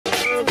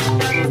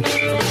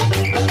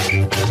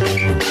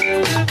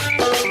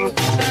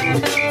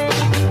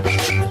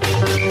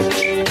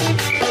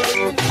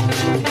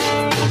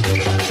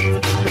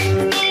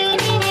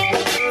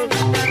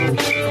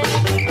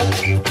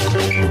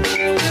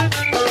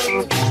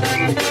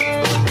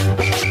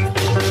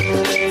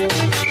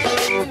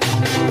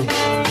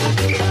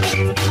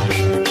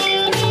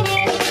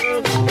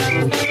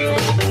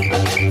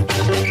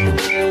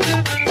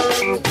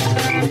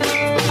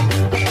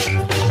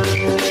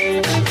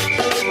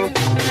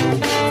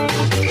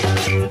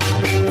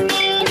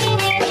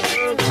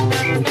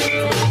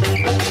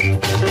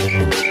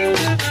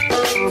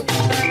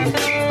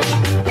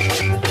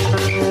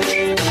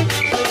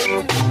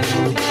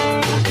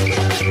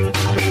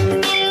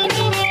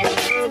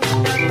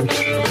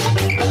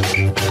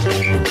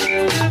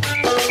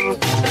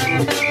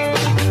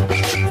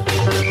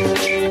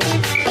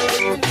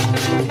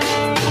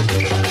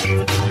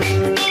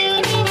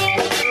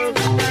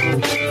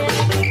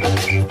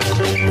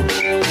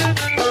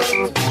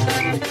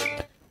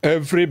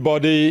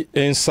everybody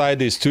inside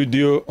the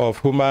studio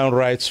of Human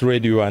Rights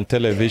Radio and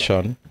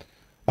Television,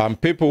 and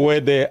people where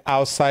they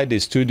outside the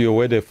studio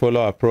where they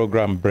follow our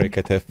program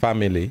Brekete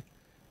Family,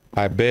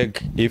 I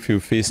beg if you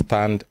feel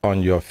stand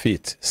on your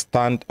feet,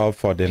 stand up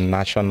for the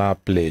national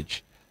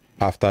pledge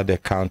after the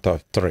count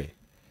of 3.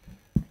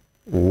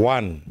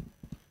 1,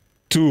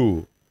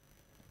 2,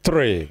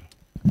 3.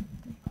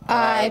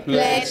 I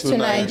pledge to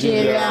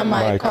Nigeria,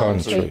 my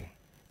country,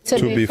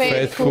 to be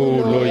faithful,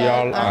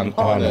 loyal, and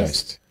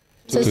honest,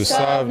 to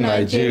serve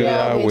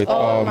Nigeria with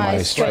all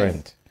my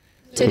strength,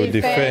 to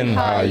defend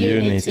her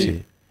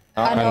unity,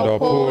 and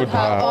uphold her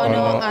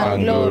honor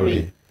and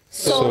glory.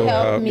 So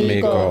help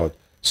me God.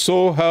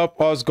 So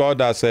help us God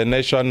as a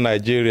nation,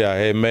 Nigeria.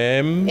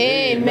 Amen.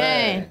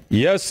 Amen.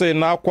 Yes,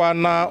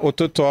 nakwana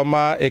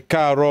ututoma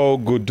ekaro.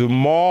 Good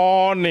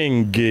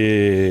morning.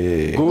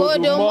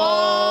 Good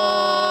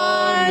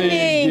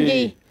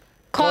morning,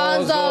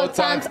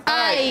 Consultant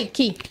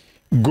Aiki.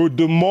 Good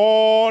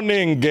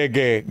morning,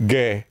 Good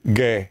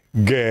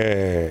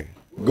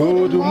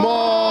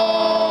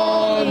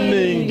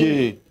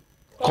morning,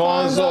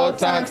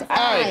 Consultant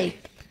Aiki.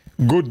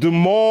 Good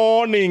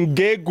morning,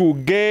 Gegu,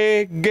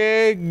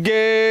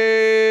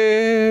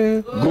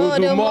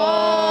 Good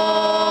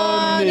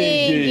morning,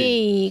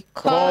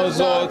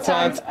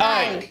 Consultant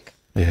Ike.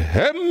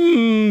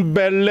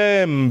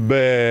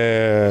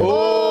 Belembe.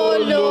 Oh,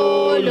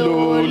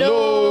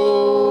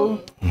 lo.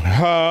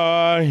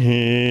 Hi.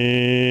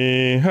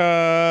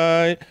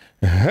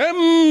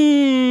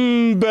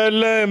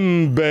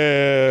 Belembe.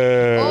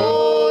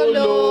 Oh,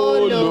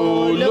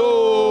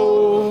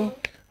 lo.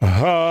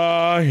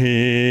 Hi.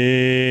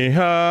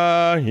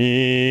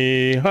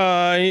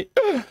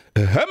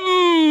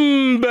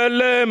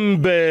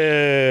 Belembe.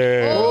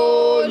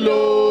 Oh,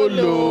 lo.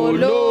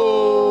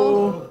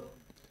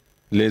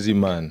 Lazy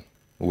man,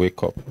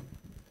 wake up.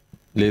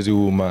 Lazy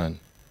woman,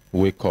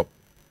 wake up.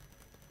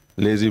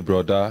 Lazy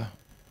brother,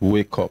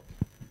 wake up.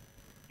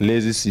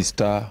 Lazy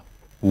sister,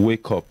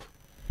 wake up.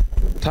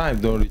 Time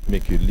don't reach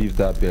make you leave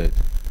that bed.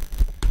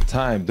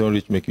 Time don't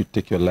reach make you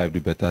take your life to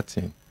better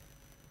thing.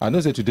 I know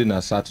say today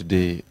na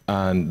Saturday,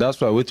 and that's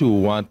why wetin we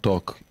want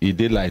talk, e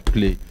dey like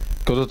play.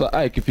 Because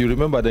Ike, if you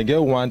remember, they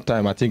get one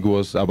time, I think it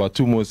was about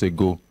 2 months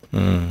ago,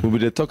 we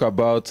will talk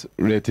about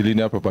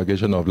rectilinear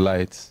propagation of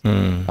light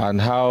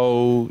and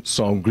how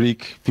some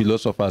Greek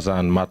philosophers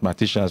and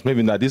mathematicians,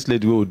 maybe now this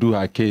lady will do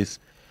her case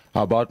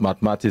about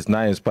mathematics,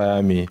 now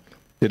inspire me.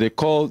 They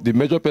call the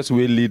major person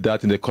will lead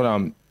that in the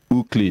column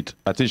Euclid.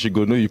 I think she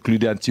go know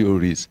Euclidean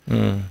theories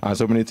and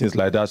so many things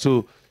like that.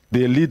 So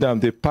they lead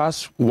them, they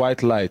pass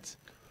white light,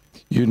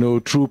 you know,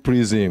 through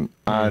prism,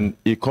 and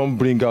it can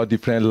bring out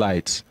different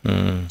lights.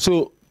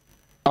 So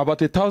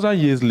about 1,000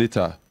 years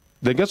later,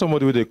 they get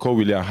somebody who they call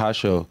William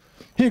Herschel.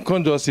 He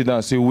can't just sit down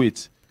and say,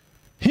 wait.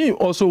 He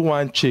also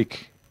want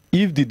check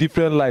if the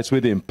different lights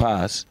where they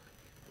pass,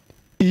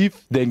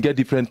 if they get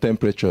different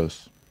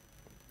temperatures.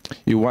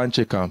 He want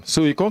check them.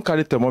 So he can't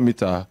carry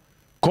thermometer,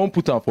 can't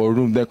put them for a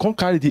room, then can't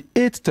carry the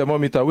 8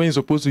 thermometer when he's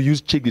supposed to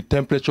use check the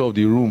temperature of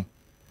the room.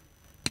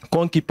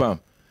 Can't keep them.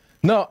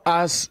 Now,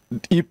 as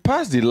he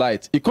pass the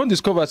light, he can't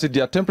discover, say,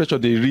 their temperature,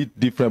 they read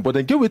different, but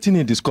then get waiting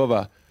and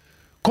discover.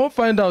 Can't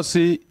find out,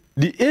 say,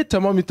 the 8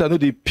 thermometer, no,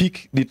 they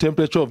pick the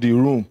temperature of the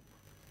room,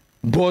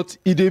 but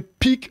if they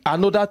pick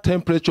another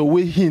temperature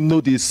where he know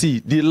they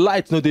see, the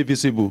light, no, they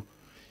visible.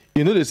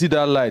 You know, they see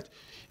that light.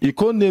 He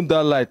can't name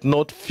that light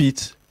not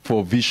fit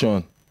for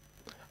vision.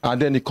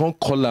 And then he can't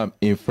call them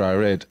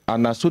infrared.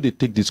 And that's so they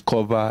take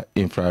discover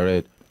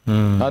infrared.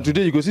 And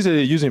today you go see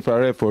they use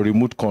infrared for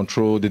remote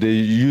control. They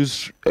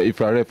use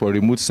infrared for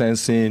remote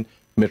sensing.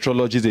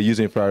 Metrologists, they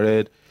use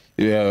infrared.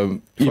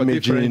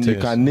 Imaging, you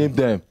can name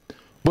them.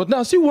 But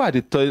now see why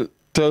they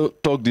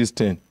talk this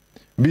thing.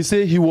 We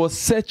say he was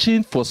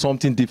searching for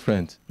something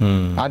different.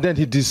 And then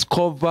he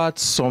discovered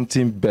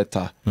something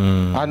better.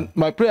 And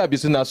my prayer be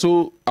saying that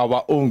so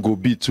our own go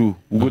be too.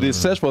 We go they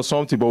search for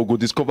something, but we go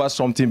discover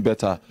something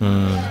better.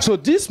 So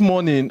this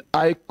morning,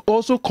 I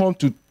also come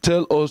to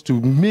tell us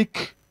to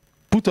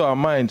put our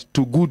mind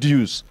to good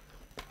use.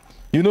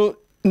 You know,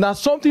 now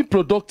something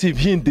productive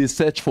they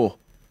search for.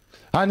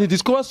 And he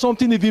discovers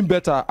something even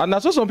better. And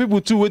that's what some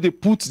people too, where they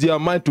put their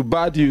mind to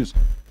bad use.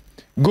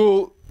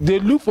 They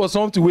look for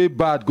something way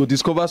bad, go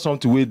discover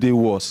something way they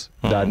worse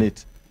than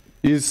it.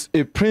 It's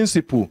a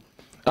principle.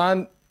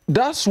 And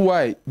that's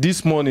why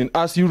this morning,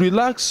 as you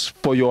relax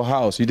for your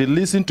house, you did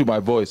listen to my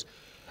voice,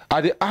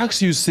 I did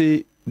ask you,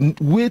 say,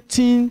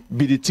 waiting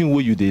be the thing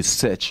where you they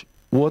search.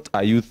 What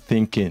are you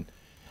thinking?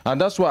 And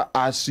that's why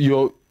as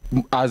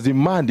the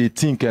man they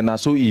think, and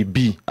so it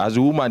be, as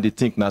the woman they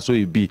think, and so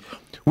it be.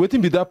 Waiting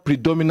be that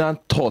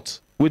predominant thought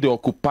where they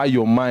occupy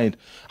your mind.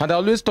 And I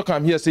always talk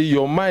I'm here, say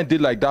your mind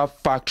did like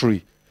that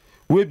factory.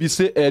 Where be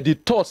say the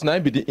thoughts now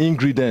be the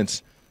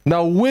ingredients.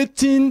 Now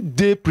waiting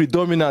they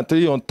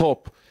predominantly on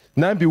top.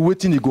 Now be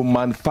waiting you go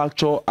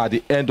manufacture at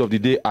the end of the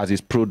day as its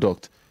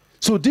product.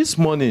 So this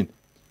morning,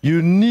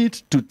 you need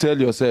to tell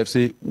yourself,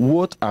 say,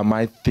 what am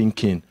I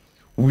thinking?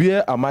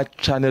 Where am I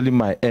channeling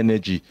my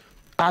energy?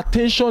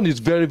 attention is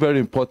very, very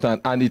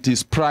important, and it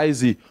is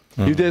pricey.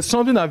 If there's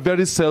something I'm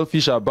very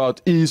selfish about,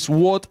 is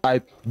what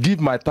I give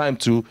my time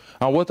to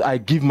and what I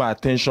give my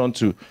attention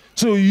to.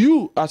 So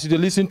you, as you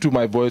listen to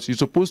my voice, you're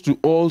supposed to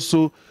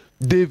also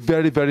be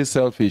very, very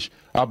selfish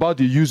about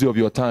the use of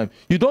your time.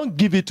 You don't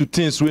give it to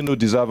things we no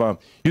deserve them.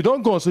 You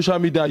don't go on social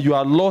media, you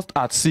are lost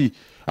at sea,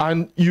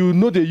 and you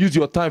know they use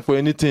your time for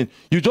anything.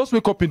 You just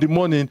wake up in the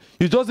morning,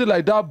 you just say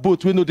like that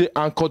boat we know they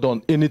anchored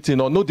on anything,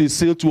 or no they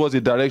sail towards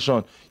a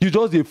direction. You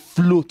just they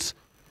float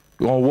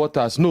on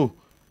waters. No,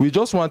 we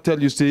just want to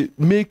tell you, say,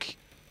 make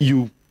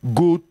you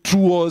go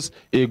towards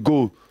a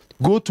goal,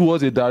 go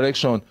towards a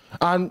direction,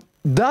 and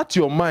that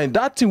your mind,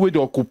 that thing will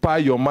occupy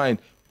your mind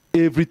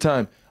every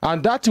time,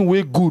 and that thing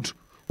will good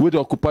will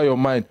occupy your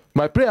mind.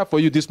 My prayer for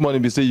you this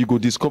morning is say you go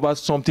discover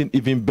something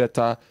even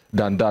better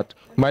than that.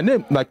 My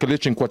name is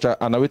Kelechi Nkwacha,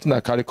 and I'm waiting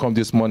to carry come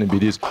this morning be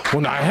this.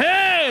 Una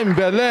hem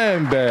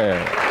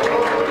belembe.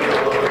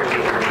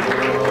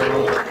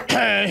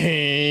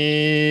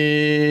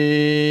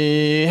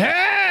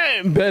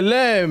 Hem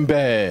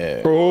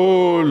belembe.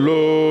 Oh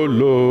lo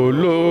lo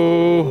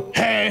lo.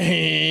 Hey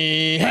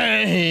hey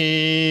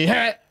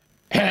hey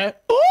hey.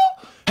 Oh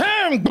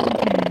hem.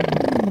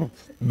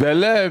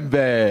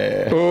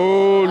 Belembe.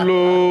 Oh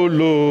lo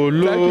lo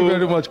lo. Thank you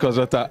very much,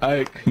 Consultant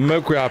Ike.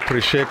 Make we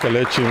appreciate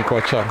Kelechi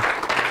Nkwacha.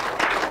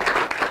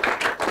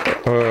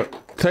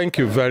 Thank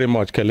you very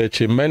much,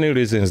 Kelechi. Many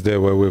reasons there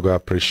where we will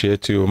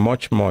appreciate you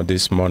much more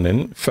this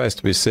morning.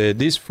 First, we say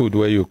this food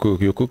where you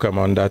cook them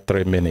under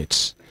 3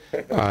 minutes.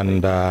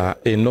 And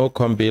it no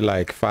can be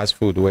like fast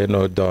food where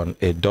no done,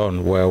 it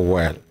done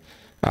well.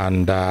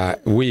 And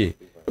we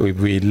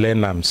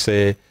learn them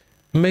say,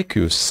 make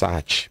you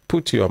search,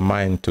 put your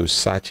mind to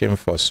searching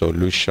for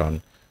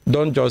solution.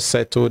 Don't just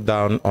settle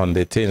down on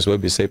the things where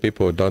we say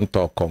people don't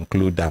talk,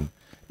 conclude them.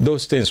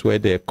 Those things where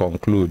they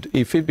conclude,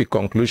 if it be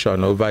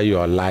conclusion over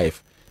your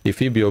life,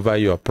 if it be over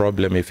your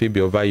problem, if it be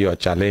over your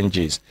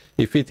challenges,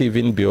 if it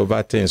even be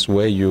over things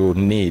where you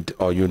need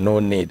or you no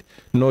need,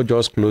 no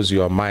just close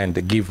your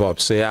mind, give up,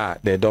 say,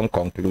 they don't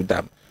conclude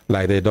them.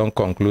 Like they don't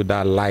conclude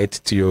that light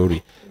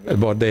theory.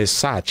 But they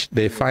search,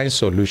 they find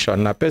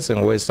solution. A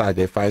person will search,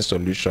 they find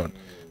solution.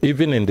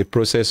 Even in the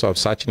process of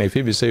searching, if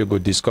you say you go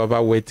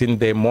discover waiting,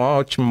 they're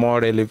much more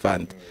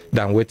relevant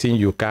than waiting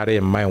you carry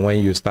in mind when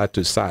you start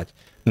to search.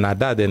 Now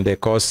that then they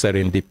call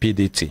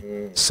serendipity,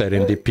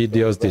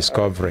 serendipitous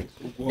discovery.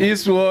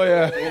 It's for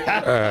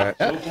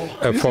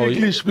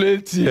English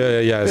plenty.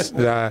 Yes.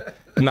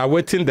 Now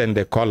waiting then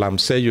they call them,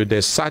 say you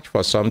they search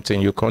for something,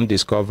 you can't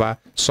discover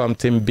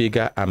something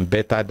bigger and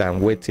better than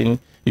waiting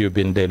you've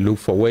been they look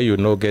for, where you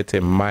know get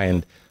in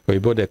mind. They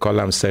call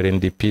them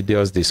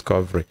serendipitous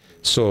discovery.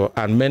 So,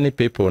 and many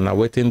people now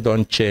waiting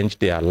don't change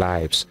their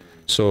lives.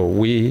 So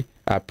we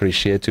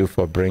appreciate you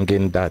for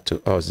bringing that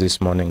to us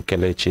this morning,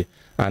 Kelechi.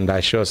 And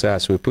I sure say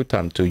as we put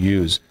them to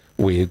use,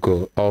 we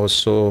go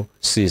also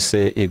see,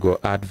 say, it go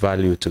add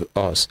value to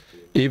us.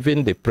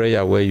 Even the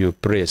prayer where you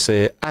pray,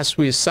 say, as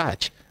we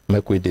search,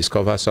 make we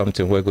discover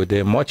something where go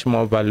there much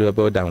more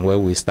valuable than where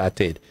we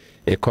started.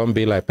 It can't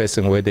be like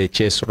person where they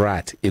chase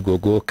rat, it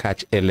go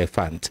catch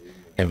elephant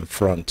in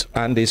front.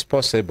 And it's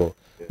possible,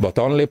 but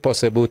only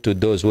possible to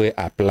those who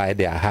apply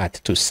their heart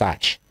to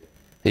search.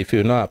 If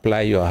you not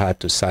apply your heart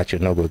to search, you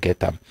not go get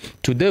them.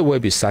 Today where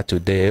we start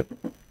today,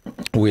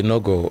 we not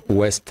go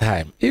waste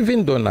time.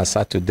 Even though na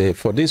Saturday,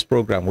 for this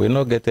program, we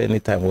not get any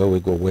time where we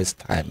go waste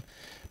time.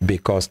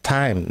 Because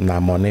time na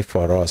money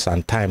for us,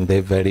 and time they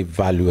very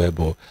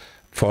valuable.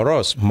 For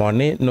us,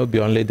 money not be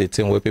only the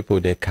thing where people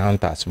they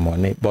count as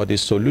money, but the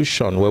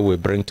solution where we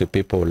bring to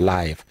people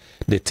life,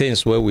 the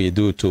things where we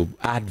do to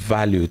add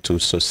value to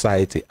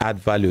society, add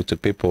value to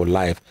people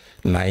life,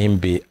 na him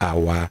be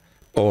our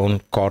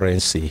own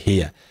currency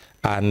here.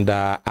 And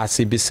as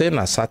he be saying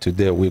on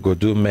Saturday, we go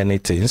do many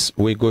things.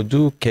 We go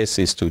do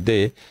cases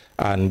today,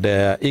 and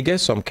he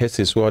gets some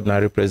cases where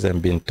ordinary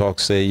president been talk,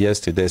 say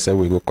yesterday, say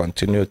we will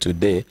continue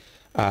today.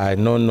 I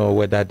don't know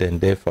whether then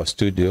they for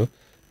studio.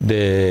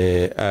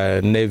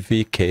 The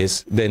Navy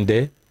case, then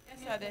they?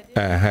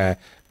 Yes,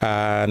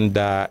 and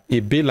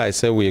it be like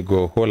say we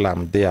go hold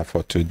them there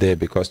for today,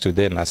 because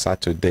today na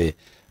Saturday.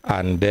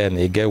 And then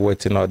he get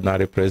waiting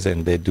ordinary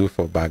president they do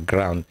for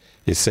background.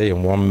 He say he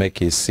won't make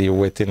he see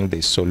waiting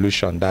the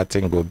solution that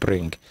thing will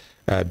bring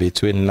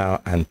between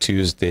now and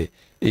Tuesday.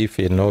 If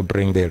he no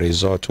bring the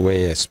result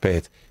we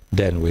expect,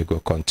 then we go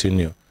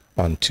continue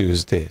on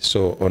Tuesday.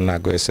 So on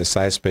go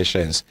exercise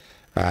patience.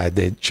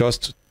 They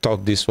just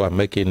talk this one,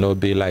 make it no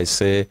be like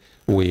say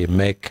we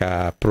make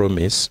a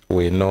promise,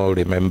 we no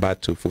remember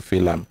to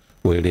fulfill them.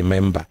 We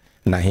remember.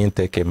 Now he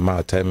take him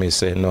out, tell me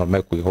say no,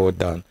 make we hold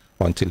down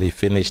until he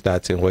finish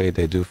that thing where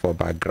they do for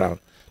background.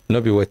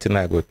 No be waiting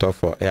I go talk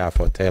for air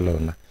for tell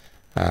on.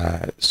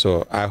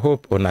 So I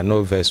hope on a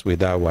no verse with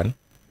that one.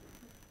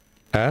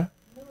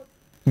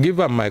 Give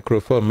a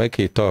microphone, make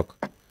it talk.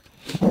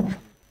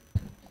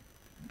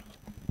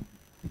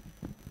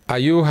 Are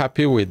you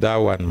happy with that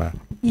one, ma?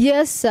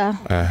 Yes, sir.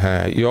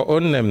 Your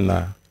own name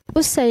now?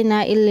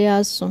 Usaina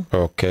Iliasu.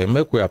 Okay,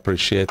 make we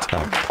appreciate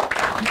her.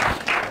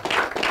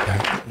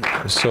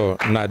 So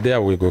now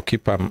there we go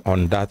keep them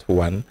on that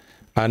one.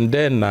 And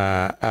then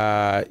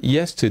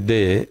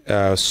yesterday,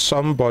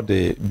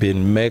 somebody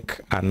been make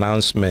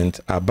announcement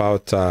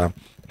about a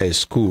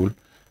school.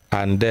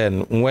 And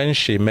then when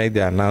she made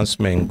the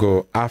announcement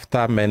go,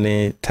 after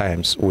many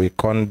times, we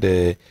can't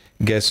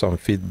get some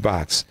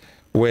feedbacks.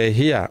 We're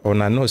here,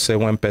 and I know say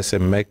when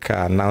person make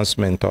an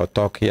announcement or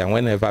talk here,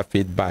 whenever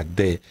feedback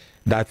there,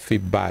 that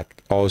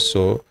feedback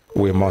also,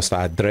 we must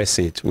address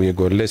it. We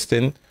go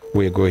listen,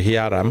 we go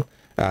hear them,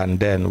 and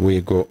then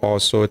we go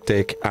also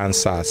take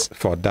answers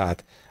for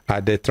that.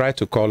 They try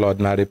to call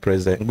Ordinary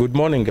President. Good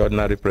morning,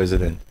 Ordinary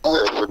President.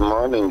 Good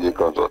morning, you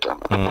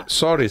consultant.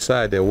 Sorry,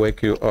 sir, they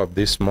wake you up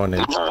this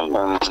morning.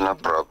 No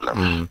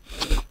problem.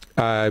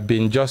 I've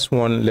been just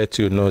want to let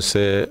you know,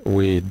 say,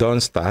 we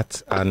don't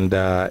start, and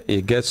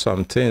it gets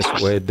some things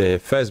where they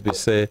first be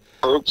say,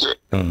 okay.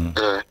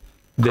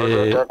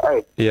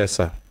 Yes,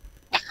 sir.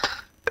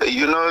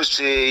 You know,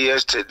 say,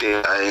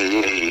 yesterday,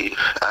 I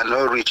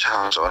no reach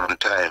house on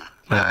time.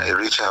 I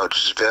reach out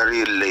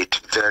very late,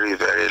 very,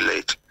 very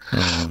late.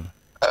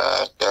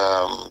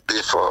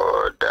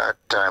 Before that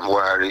time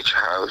where I reach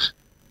house,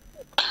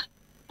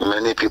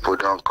 many people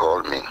don't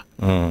call me.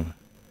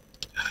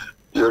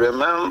 You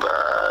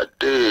remember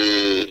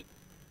the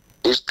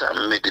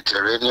Eastern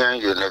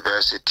Mediterranean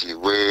University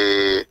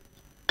where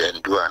they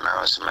do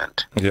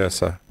announcement? Yes,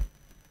 sir.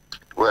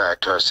 Where I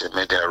thought they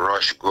made a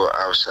rush, go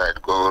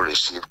outside, go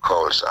receive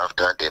calls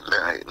after they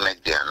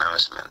make the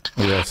announcement.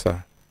 Yes,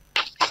 sir.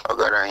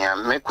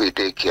 Okay, make we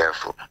take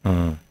careful.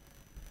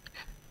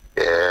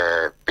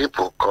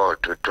 People call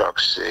to talk,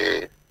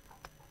 say,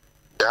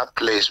 that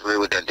place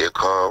where they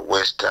call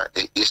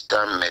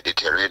Eastern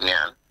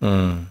Mediterranean,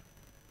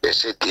 they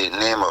say the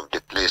name of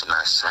the place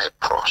now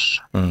Cyprus.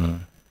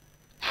 And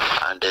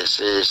they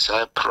say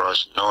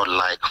Cyprus no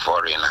like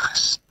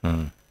foreigners.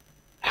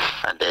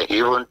 And they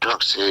even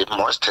talk, say,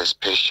 most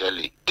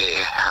especially, they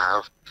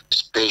have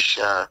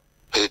special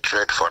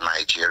hatred for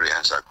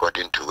Nigerians,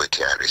 according to what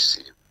I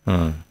receive.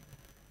 And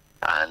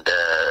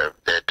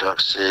they talk,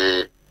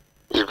 say,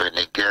 even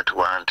they get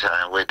one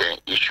time where they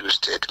issue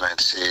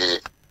statements, say,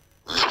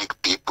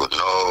 make people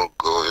no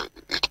go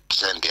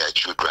send their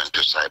children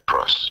to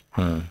Cyprus.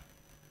 Now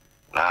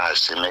I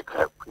say, make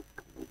her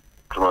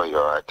draw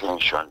your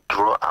attention,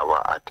 draw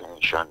our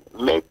attention,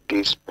 make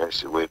this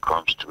person who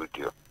comes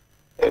studio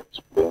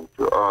explain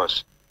to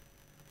us,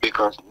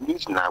 because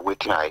this now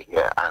waiting I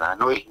hear, and I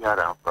know hear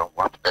them from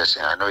one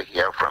person, I know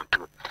hear from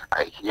two,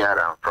 I hear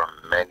them from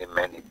many,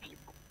 many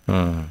people.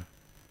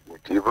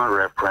 With even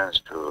reference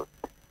to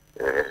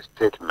a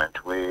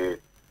statement where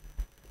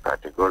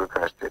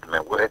categorical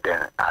statement where they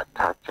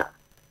attach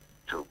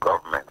to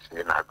government,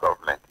 saying our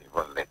government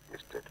even make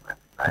this statement.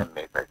 I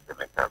make that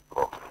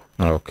go.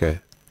 Okay.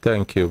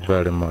 Thank you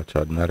very much,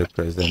 Ordinary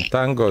President.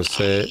 Thank God,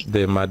 say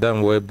the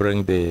madam will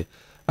bring the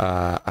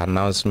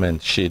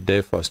announcement. She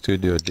there for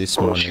studio this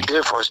morning. She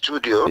there for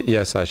studio?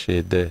 Yes, sir,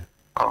 she there.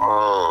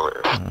 Oh,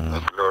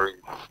 glory,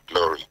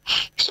 glory.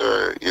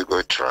 So you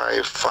go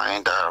try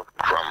find out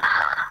from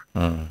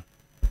her.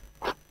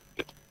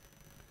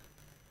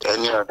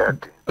 Any other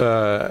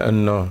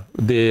thing? No.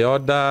 The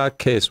other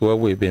case where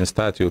we've been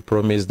starting, you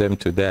promised them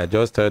today. I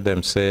just heard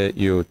them say,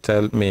 you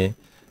tell me,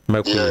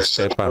 make we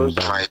step them down.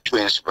 Those my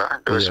twins,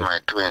 those my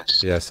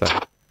twins. Yes, sir.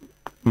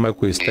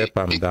 Make we step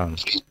them down.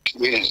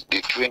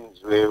 The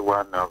twins were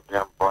one of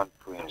them born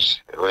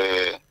twins.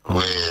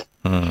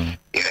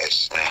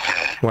 Yes.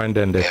 When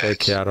then they take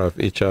care of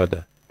each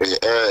other. Yes,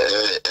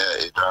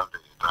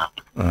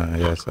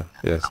 sir.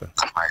 Yes, sir.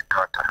 My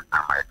daughter.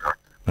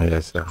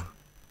 Yes, sir.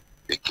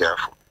 Be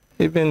careful.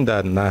 Even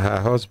that, now her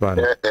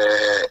husband.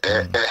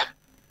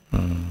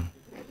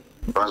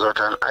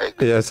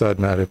 Yes,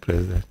 Ordinary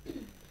President.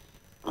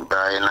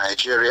 By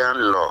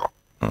Nigerian law,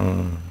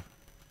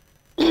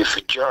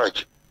 if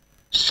judge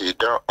sit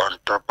down on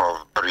top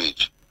of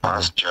bridge,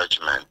 pass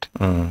judgment,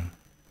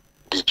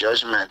 the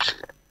judgment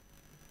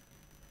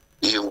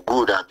is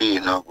good or be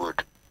no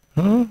good.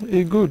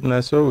 It's good,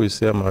 that's what we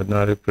say,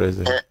 Ordinary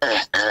President.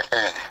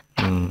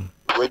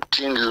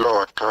 Waiting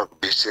law talk,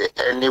 they say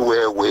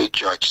anywhere where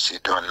judge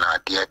sit down now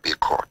there be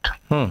court.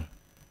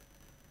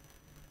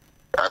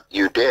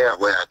 You there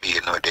where I be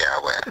no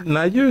there where.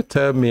 Now you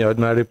tell me,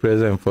 Ordinary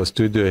President, for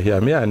studio here.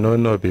 Me, I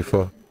know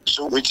before.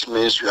 So which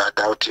means you are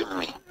doubting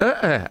me?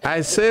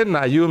 I say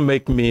now you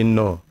make me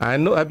know. I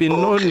know I been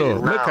no.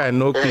 Make I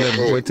know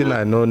claim waiting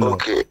I know.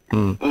 Okay.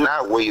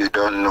 Now where you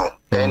don't know.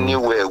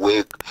 Anywhere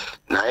where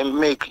now I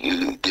make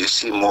you they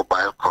see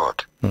mobile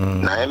court.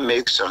 Now I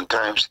make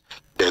sometimes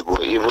they go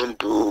even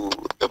do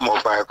a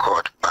mobile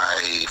court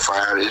by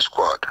firing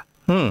squad.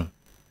 And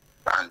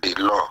the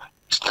law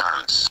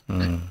stands.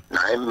 Now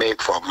I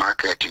make for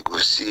market you go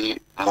see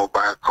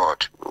mobile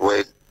court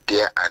where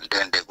there and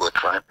then they go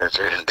try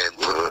person and they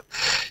go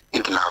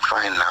if not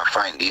fine,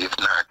 if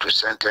not to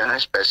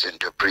sentence person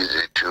to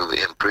prison to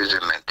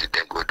imprisonment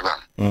they go do.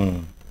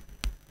 And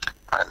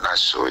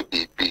that's so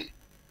it be.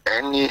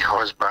 Any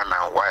husband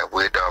and wife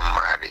we don't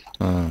marry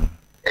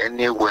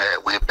anywhere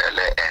we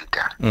belly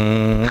enter.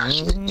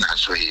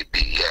 That's what he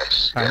be,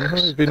 yes. I don't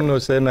even know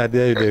saying that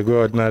there they go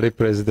ordinary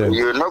president.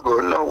 You not go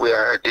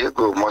nowhere, they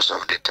go most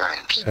of the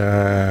times.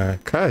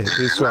 Kai,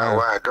 this now,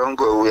 one. I don't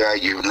go where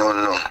you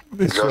know.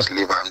 This Just one.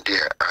 leave them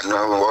there. I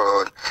know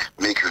what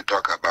make you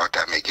talk about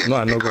them again. No,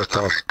 I no go because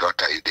now talk. my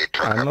daughter they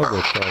talk I know about.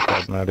 go talk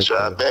ordinary So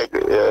I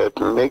president.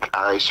 beg, make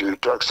eyes you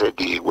talk say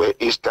the way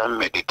Eastern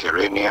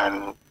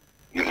Mediterranean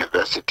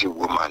University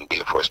woman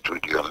there for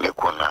studio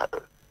make una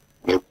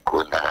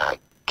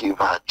give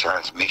her a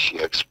chance, make she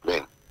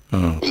explain.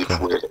 Okay. If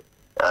we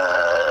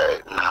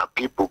now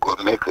people go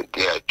make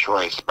their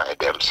choice by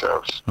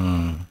themselves.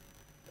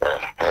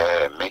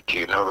 Make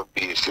you know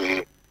be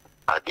say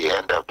at the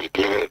end of the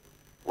day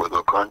we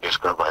go come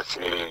discover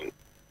say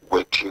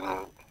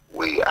waiting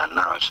we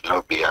announce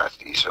no be as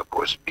it's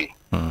supposed to be.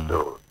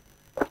 So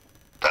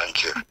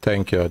thank you.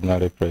 Thank you,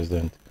 ordinary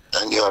president.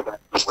 Any other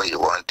what you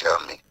want to tell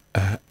me?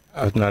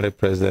 Ordinary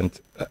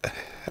president,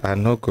 I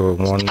no go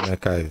want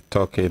make I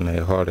talk in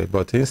a hurry,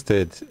 but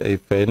instead,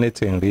 if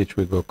anything reach,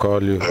 we go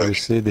call you. You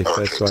see the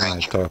first one I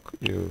talk.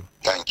 You.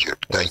 Thank you.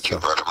 Yes, Thank you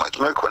sir. very much.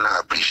 Make one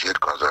appreciate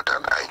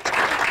consultant.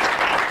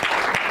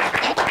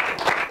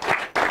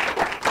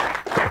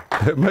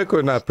 Make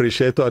una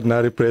appreciate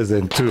ordinary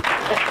president too.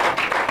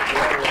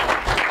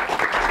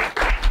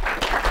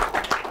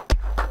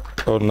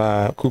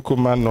 Ona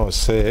kukuma no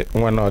say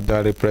when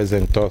ordinary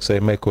president talks, say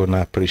make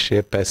una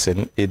appreciate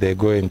person. It they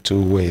go in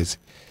two ways.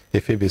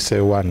 If he be say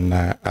one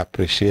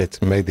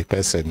appreciate, make the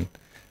person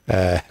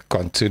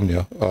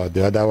continue, or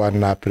the other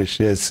one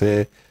appreciate,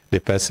 say the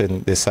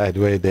person the side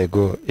where they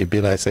go. It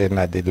be like saying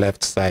at the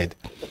left side,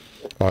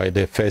 or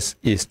the face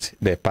east,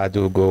 the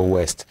paddle go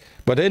west.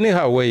 But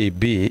anyhow where he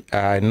be,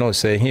 I know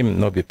say him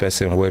no be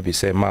person where be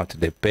say mount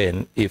the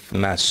pain. If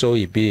not so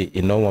he be,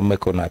 he no one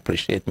make una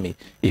appreciate me.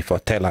 If I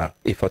tell him,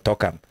 if I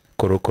talk him,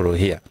 koro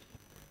here.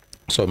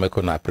 So make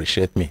una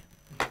appreciate me.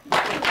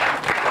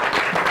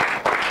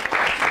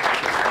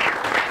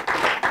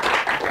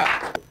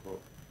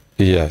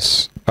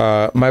 Yes.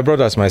 My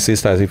brothers, my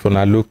sisters, if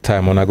una look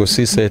time, una go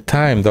see say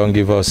time don't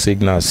give us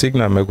signal.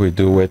 Signal make we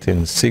do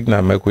waiting.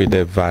 Signal make we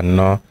the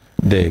van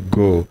they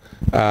go.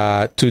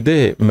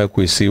 Today make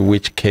we see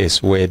which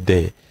case where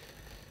they.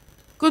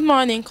 Good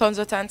morning,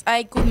 consultant.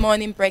 Good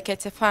morning,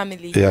 Brekete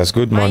family. Yes,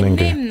 good morning.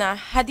 My name na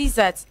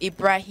Hadizat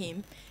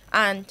Ibrahim,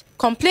 and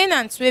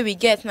complainants where we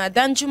get na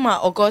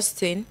Danjuma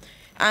Augustine,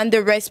 and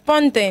the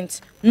respondent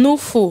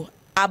Nufu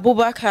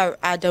Abubakar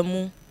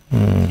Adamu.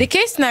 The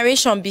case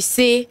narration be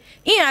say,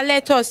 in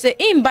alert us say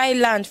in buy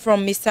land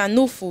from Mr.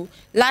 Nufu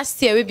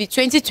last year will be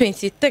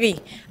 2023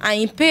 and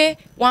he pay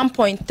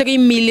 1.3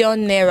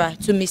 million naira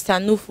to Mr.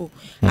 Nufu.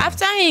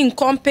 After he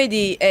come pay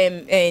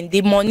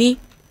the money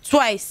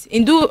twice,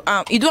 he do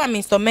am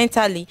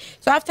instrumentally.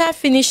 So after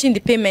finishing the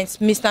payments,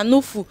 Mr.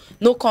 Nufu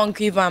no come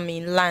give am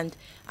in land.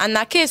 And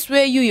a case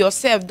where you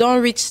yourself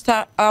don't reach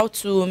out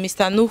to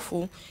Mr.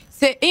 Nufu,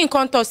 say in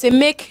contact say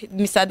make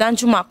Mr.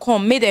 Danjuma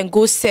come, make them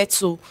go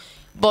settle.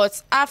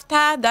 But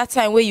after that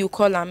time where you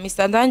call him,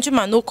 Mr.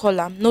 Danjuma no call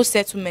him, no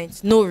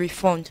settlement, no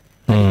refund.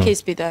 And the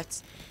case be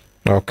that.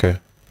 Okay.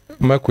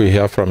 Make we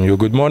hear from you.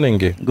 Good morning.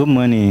 Good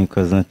morning,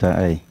 Cousin.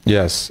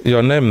 Yes.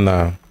 Your name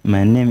now?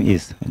 My name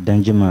is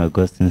Danjuma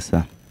Augustine,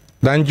 sir.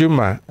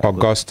 Danjuma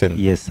Augustine?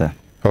 Yes, sir.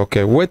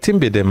 Okay. Waiting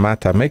be the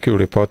matter. Make you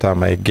report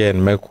him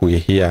again. Make we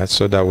hear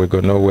so that we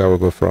go know where we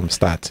go from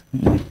start.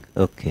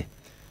 Okay.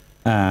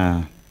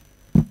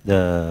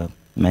 The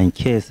main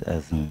case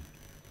as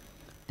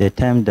the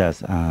time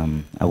that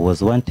I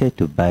was wanted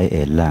to buy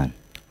a land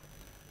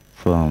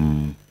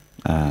from.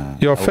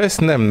 Your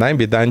first name, name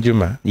be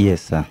Danjuma?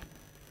 Yes, sir.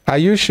 Are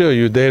you sure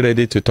you're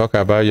ready to talk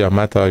about your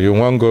matter? You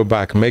won't go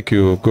back, make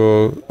you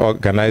go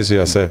organize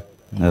yourself?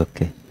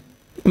 Okay.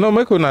 No,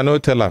 make una no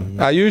tell him.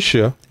 Are you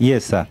sure?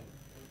 Yes, sir.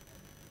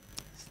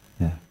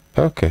 Yeah.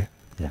 Okay.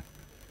 Yeah.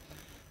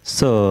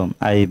 So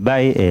I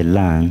buy a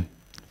land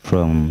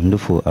from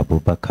Nufu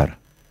Abubakar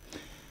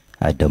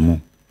Adamu.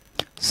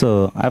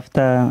 So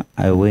after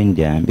I went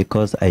there,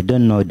 because I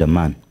don't know the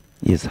man,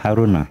 is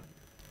Haruna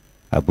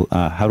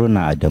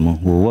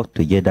Adamu. We worked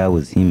together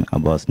with him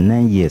about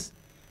 9 years,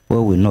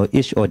 where we know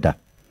each other.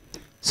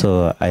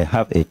 So I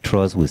have a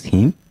trust with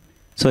him.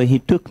 So he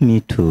took me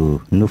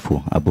to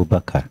Nufu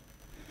Abubakar.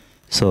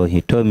 So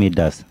he told me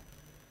that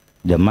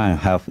the man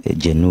have a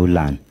genuine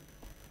land.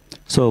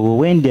 So we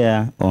went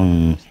there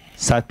on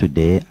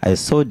Saturday. I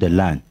saw the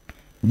land.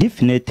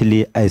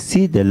 Definitely, I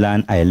see the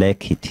land. I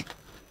like it.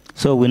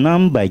 So we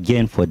now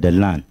bargain for the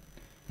land.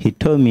 He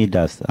told me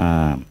that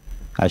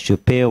I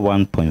should pay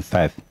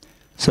 1.5.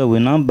 So we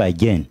now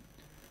bargain.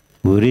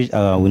 We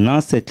now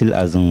settle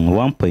as in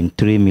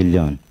 1.3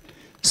 million.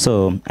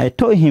 So I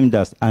told him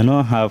that I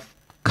don't have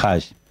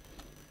cash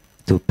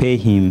to pay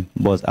him,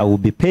 but I will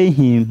be paying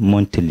him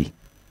monthly.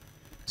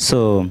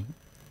 So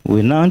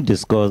we now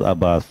discuss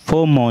about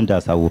 4 months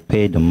that I will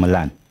pay the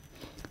land.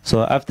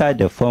 So after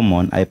the 4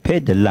 months, I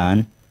paid the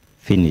land,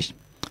 finished.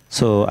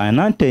 So I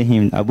now tell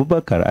him,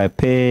 Abubakar, I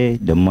pay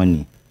the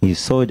money. He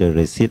saw the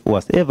receipt,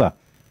 whatever.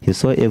 He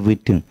saw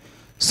everything.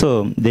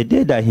 So the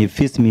day that he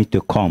fixed me to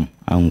come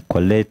and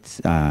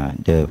collect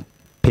the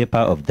paper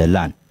of the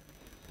land,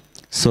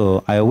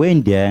 so I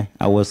went there.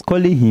 I was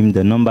calling him.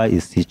 The number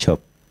is switched up.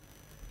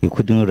 He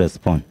couldn't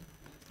respond.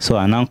 So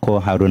I now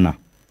called Haruna.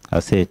 I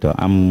said,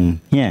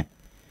 I'm here.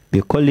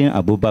 Be calling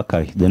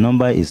Abubakar. The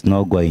number is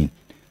not going.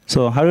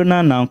 So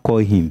Haruna now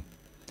called him.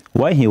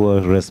 While he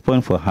was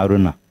responding for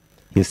Haruna,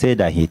 he said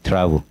that he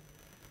traveled.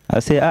 I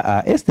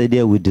said,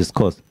 yesterday we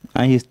discussed.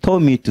 And he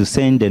told me to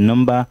send the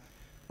number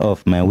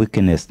of my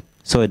witness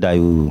so that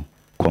you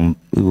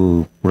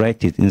will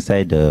write it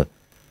inside the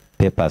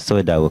paper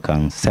so that we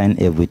can sign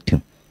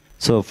everything.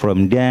 So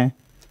from there,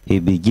 he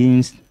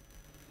begins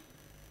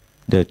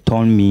to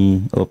turn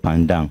me up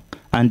and down.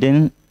 And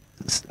then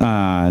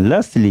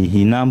lastly,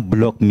 he now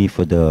blocked me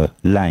for the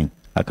line.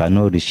 I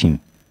cannot reach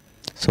him.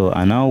 So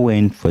I now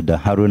went for the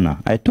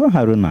Haruna. I told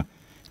Haruna,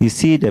 you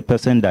see the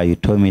person that you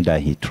told me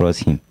that he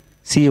trusts him.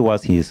 See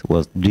what he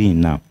was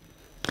doing now.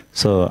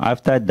 So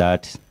after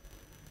that,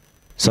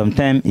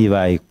 sometimes if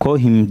I call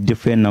him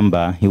different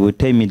number, he will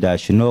tell me that I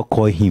should not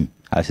call him.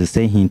 I should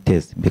send him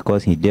test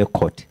because he did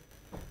court.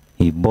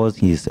 He bossed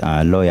his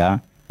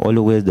lawyer,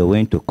 always the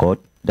way to court,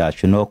 that I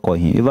should not call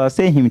him. If I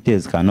say him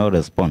test, cannot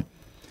respond.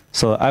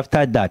 So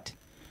after that,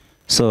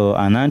 so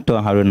Anand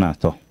told Haruna,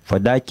 so for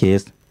that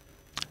case,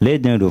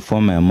 let them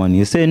reform my money.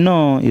 He said,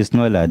 no, it's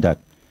not like that.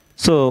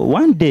 So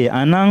one day,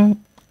 Anand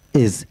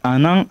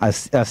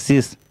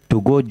assists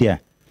to go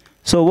there.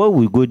 So when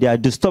we go there,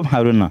 to stop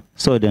Haruna.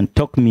 So then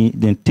take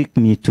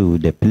me to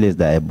the place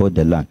that I bought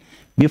the land.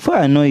 Before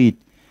I know it,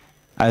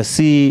 I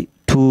see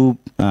two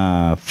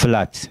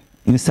flats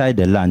inside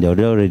the land.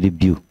 They're already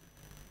built.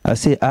 I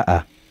say,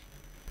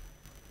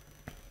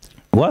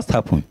 what's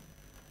happened?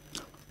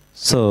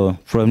 So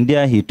from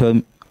there he told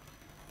me,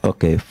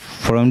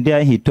 from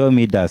there he told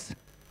me that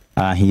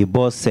he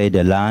both said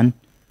the land,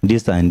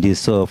 this and this.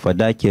 So for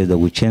that case, they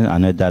will change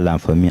another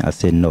land for me. I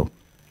said, no,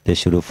 they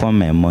should refund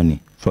my money.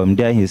 From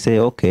there he said,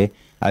 okay,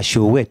 I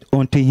should wait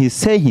until he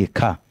say he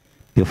can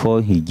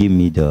before he give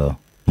me the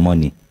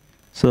money.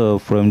 So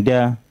from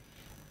there.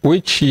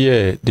 Which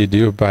year did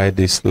you buy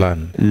this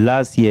land?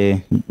 Last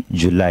year,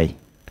 July.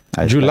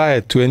 July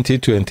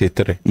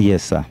 2023?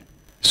 Yes, sir.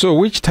 So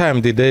which time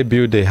did they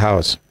build the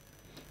house?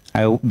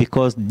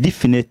 Because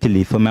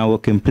definitely for my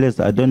working place,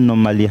 I don't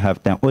normally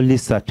have time, only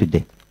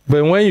Saturday.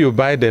 But when you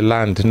buy the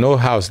land, no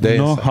house there?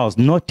 No house,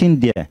 nothing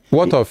there.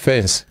 What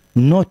offense?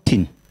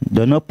 Nothing.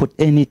 They not put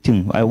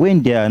anything. I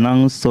went there and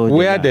I saw.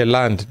 Where the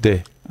land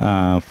there?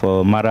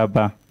 For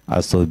Maraba,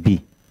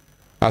 Asobi.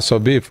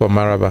 Asobi for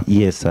Maraba?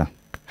 Yes, sir.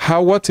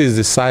 What is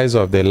the size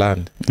of the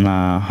land?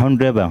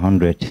 100 by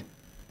 100.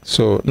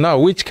 So now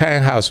which kind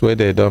of house where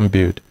they don't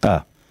build?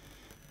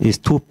 It's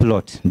 2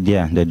 plots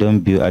there. They don't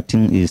build. I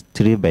think it's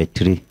 3 by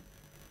 3.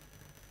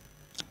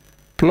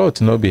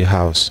 Plot no be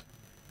house.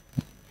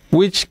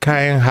 Which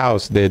kind of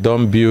house they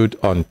don't build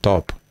on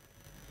top?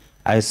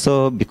 I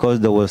saw because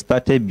they were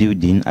started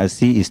building. I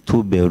see it's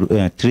 3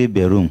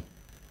 bedroom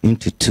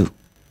into 2.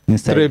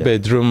 Inside 3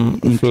 bedroom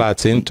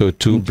flats into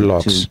 2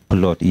 blocks. 2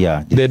 plot,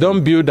 yeah. They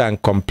don't build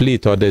and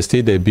complete, or they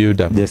still they build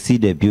them? They see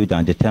they build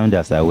and the time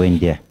that I went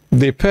there.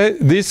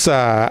 This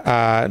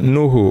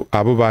Nuhu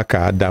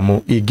Abubakar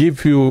Adamu, he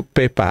give you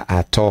paper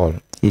at all?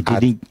 He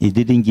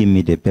didn't give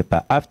me the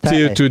paper.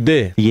 Till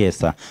today? Yes,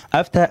 sir.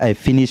 After I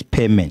finished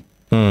payment,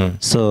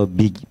 so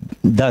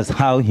that's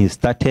how he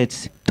started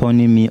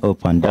turning me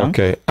up and down.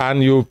 Okay,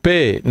 and you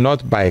pay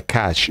not by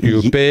cash,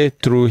 you pay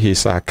through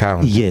his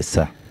account? Yes,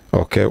 sir.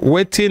 Okay,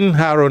 waiting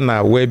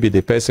Haruna will be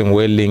the person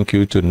will link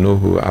you to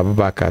Nuhu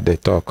Abubakar, they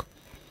talk.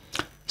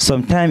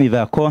 Sometimes if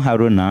I call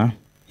Haruna,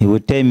 he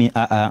would tell me,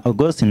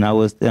 Augustine, I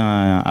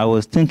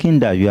was thinking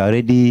that you are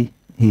ready.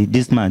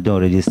 This man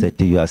already said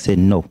to you. I said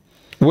no.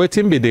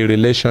 Waiting be the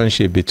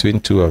relationship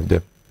between two of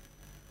them.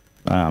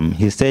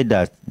 He said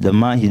that the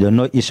man, he don't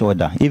know each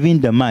other.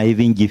 Even the man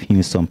even give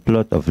him some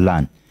plot of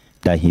land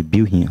that he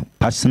built him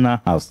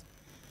personal house.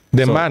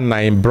 The man na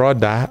in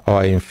brother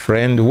or in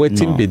friend,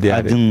 waiting be there.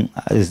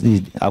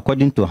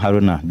 According to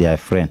Haruna, they are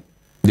friends.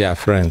 They are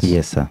friends.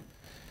 Yes, sir.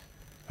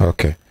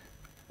 Okay.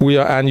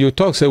 And you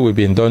talk say we've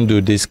been don't do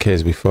this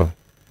case before.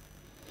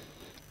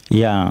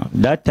 Yeah,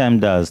 that time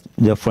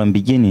from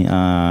beginning,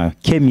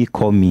 Kemi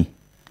called me.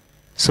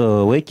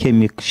 So when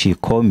Kemi she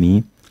called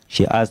me,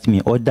 she asked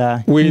me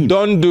we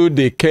don't do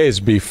the case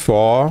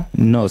before.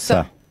 No,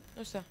 sir.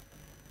 No, sir.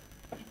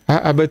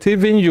 But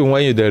even you,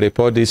 when you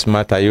report this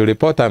matter, you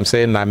report I'm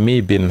saying that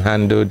me been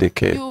handle the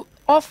case. You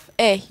off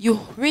air, you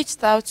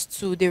reached out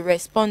to the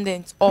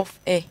respondent off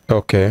air.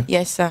 Okay.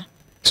 Yes, sir.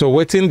 So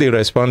waiting the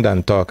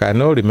respondent talk, I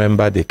don't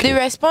remember the case. The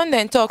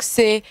respondent talk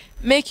say,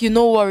 make you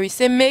no worry,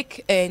 say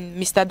make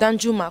Mr.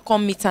 Danjuma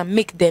come meet and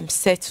make them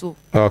settle.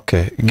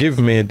 Okay, give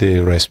me the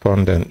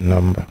respondent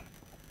number.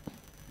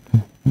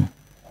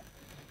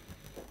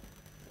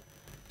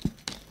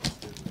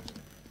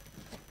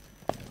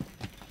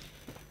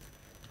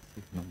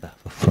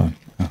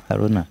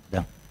 Haruna,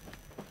 down.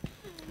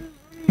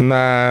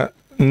 Na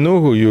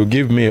Nuhu you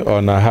give me or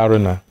na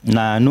Haruna?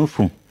 Na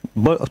Nufu,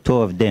 both 2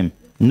 of them.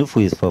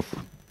 Nufu is for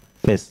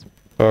first.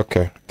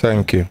 Okay,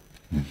 thank you.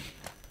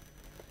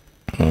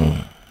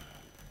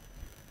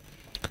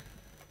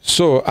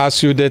 So,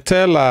 as you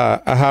tell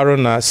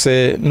Haruna,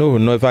 say, no,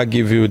 never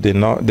give you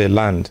the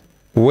land.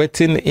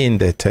 Waiting in,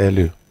 they tell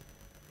you.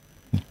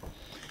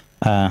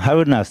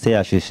 Haruna say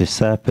I should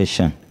serve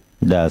patient.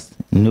 That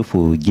Nufu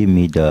will give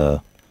me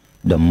the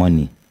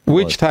money.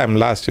 Which time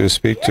last you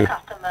speak to?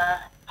 Customer,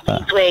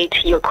 please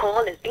wait. Your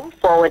call is being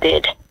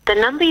forwarded. The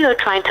number you are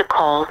trying to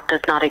call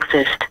does not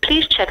exist.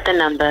 Please check the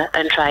number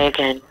and try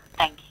again.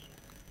 Thank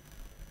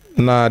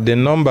you. Now, the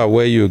number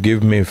where you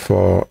give me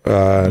for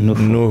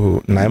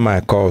Nuhu, now my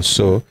call,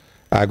 so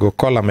I go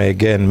call him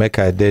again, make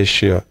I dey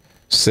sure.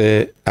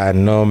 Say, I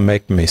no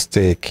make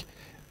mistake.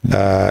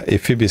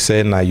 If you be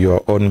saying na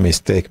your own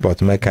mistake,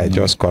 but make I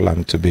just call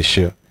him to be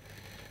sure.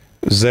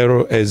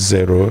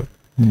 080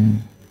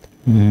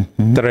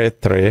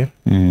 33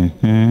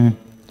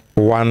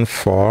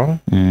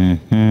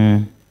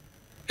 14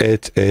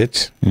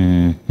 88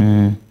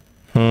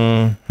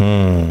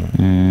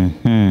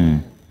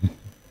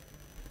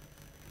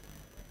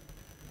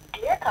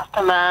 Dear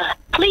customer,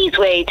 please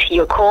wait.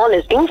 Your call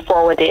is being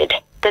forwarded.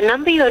 The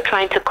number you are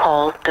trying to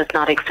call does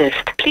not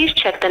exist. Please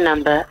check the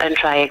number and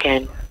try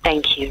again.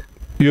 Thank you.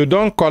 You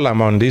don't call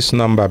him on this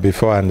number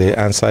before and they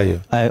answer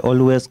you? I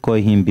always call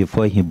him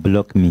before he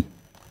block me.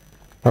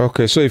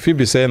 Okay, so if you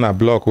be saying a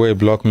block, will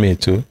block me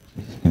too?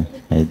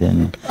 I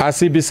don't know.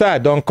 As he be say, I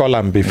don't call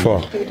him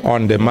before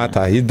on the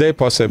matter. Is that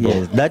possible?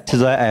 Yes, that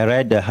is why I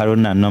write the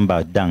Haruna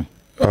number down.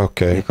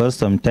 Okay. Because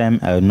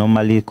sometimes I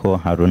normally call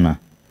Haruna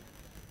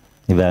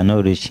if I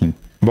not reach him.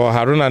 But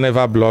Haruna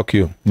never block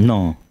you?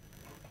 No.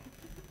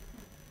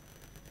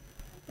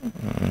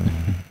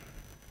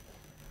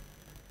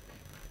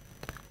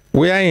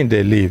 Where in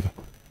they live?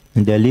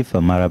 They live for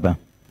Maraba.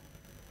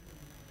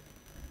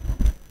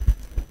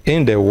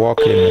 In the work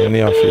in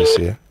any office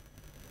here?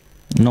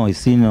 No,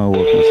 it's in our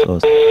work with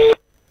us.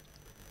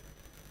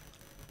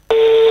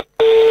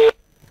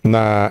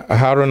 Na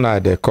Haruna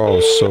they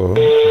call, so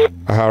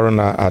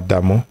Haruna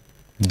Adamu.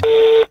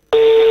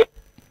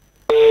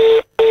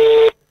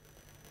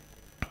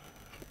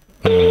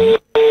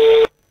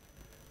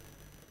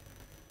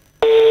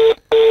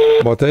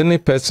 But any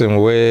person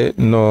where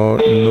know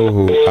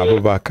who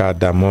Abubakar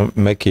Adamu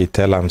make it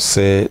tell him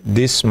say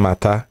this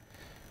matter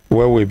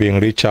where we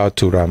been reach out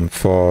to them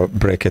for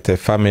Brekete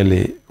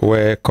Family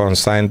where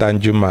consigned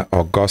Danjuma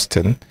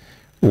Augustine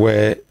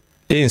where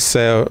in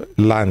sell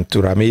land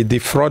to them, he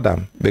defraud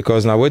them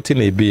because now waiting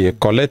he be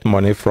collect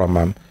money from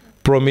them,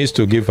 promise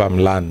to give them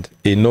land,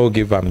 he no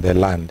give them the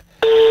land.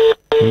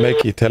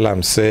 Make it tell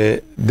him say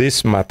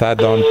this matter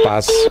don't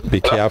pass,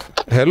 be careful.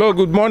 Hello,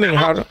 good morning,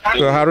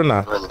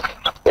 Haruna.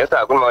 Yes,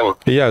 sir, good morning.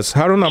 Yes,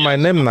 Haruna, my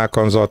name na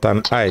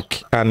Consultant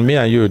Ike, and me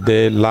and you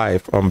they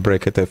live on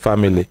Brekete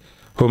Family,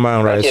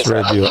 Human Rights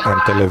Radio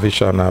and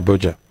Television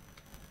Abuja.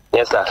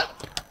 Yes, sir.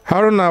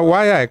 Haruna,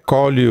 why I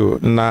call you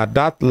na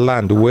that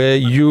land where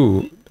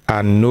you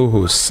and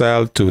Nuhu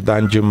sell to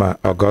Danjuma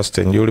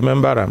Augustine, you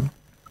remember him?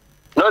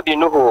 No, be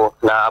Nuhu,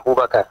 na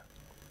Abubakar.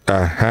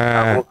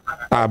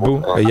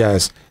 Abu,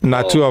 yes.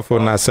 Na two of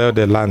us sell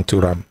the land to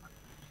them.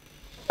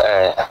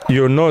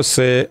 You know,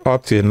 say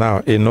up till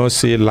now, you know,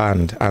 see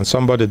land, and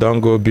somebody don't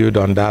go build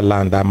on that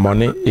land, and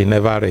money he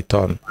never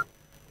return.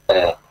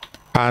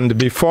 And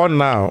before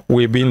now,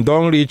 we've been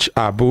don't reach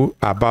Abu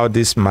about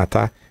this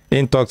matter.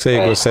 In talk say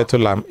he go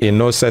settle him, he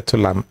no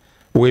settle him.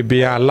 We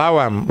be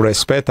allow him,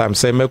 respect him,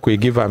 say make we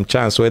give him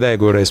chance whether he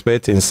go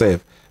respect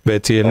himself.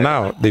 But till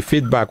now, the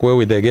feedback where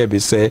we they get be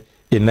say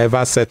he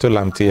never settle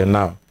him till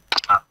now.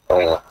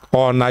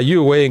 Or now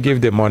you where you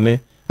give the money,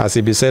 as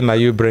he be saying now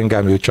you bring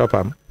him, you chop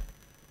him.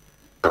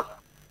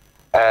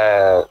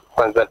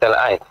 Consultant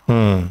I.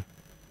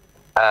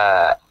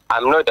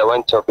 I'm not the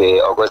one chop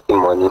Augustine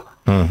money.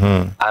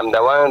 I'm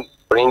the one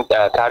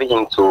carry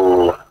him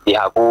to the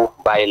Abu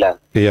Bailan.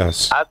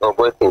 Yes. As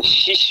Augustine,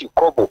 Shishi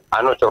Kobo,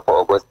 I not chop for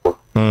Augustine.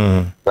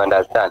 You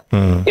understand?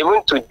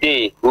 Even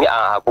today, me and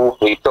Abu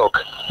we talk.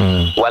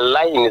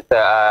 Wallahi,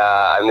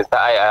 Mr.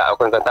 I,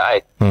 Consultant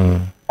I.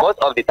 Most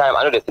of the time,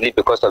 I know they sleep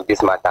because of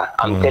this matter.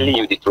 I'm telling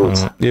you the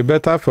truth. It's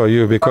better for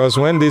you because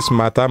when this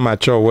matter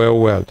mature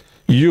well,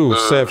 you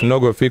self no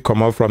go fit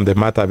come out from the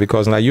matter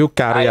because now you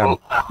carry and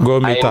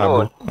go meet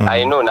Abu.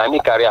 I know, now me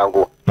carry and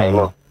go. I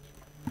know.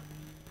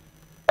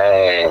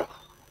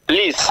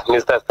 Please,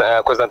 Mr.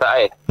 Consultant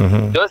I,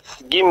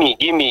 just give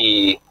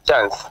me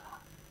chance.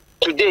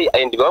 Today,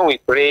 and when we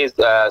praise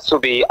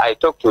Subi, I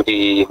talked to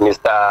the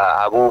Mr.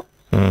 Abu.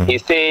 He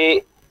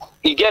say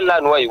he get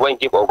land where he want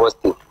to give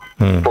Augustine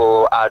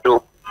for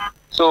Ado.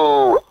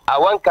 So I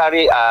want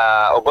carry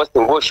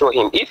Augustine go show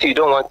him. If you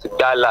don't want to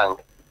that land,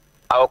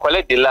 I will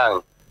collect the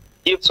land,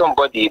 give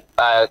somebody,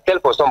 tell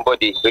for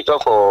somebody, return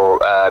for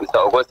Mr.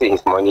 Augustine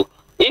his money.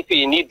 If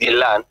he need the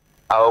land,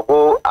 I'll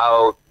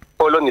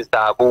follow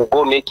Mr. Abu,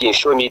 go make him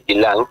show me the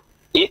land.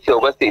 If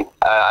Augustine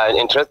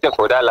interested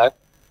for that land,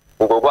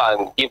 we'll go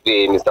and give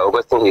Mr.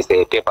 Augustine his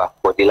paper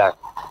for the land.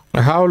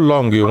 How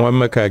long you want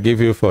make I give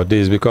you for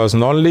this? Because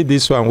not only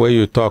this one where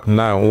you talk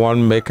now,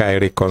 one make I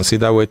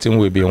reconsider what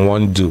we been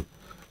want do.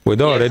 We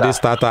don't Yes, already sir.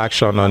 start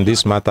action on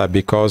this matter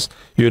because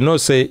you know,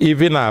 say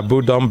even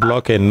Abu don't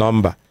block a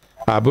number.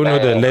 Abu know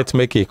they let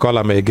make a call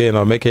him again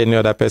or make any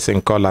other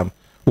person call him.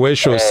 We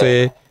should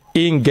say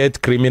in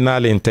get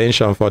criminal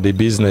intention for the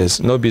business.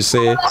 No be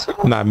say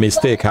na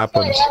mistake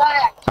happens.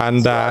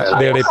 And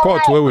the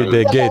report where we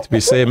they get,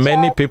 we say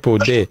many people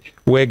there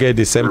will get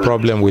the same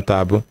problem with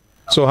Abu.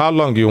 So how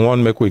long you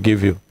want make we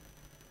give you?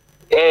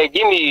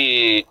 Give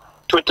me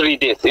 2-3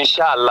 days.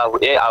 Inshallah,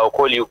 I'll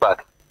call you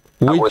back.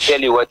 I will tell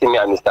you what me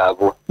and Mr.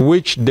 Abu.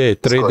 Which day?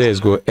 3 days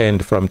go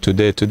end from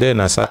today. Today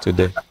na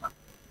Saturday.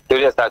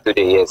 Today,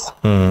 Saturday, yes.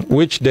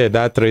 Which day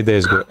that 3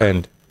 days go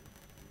end?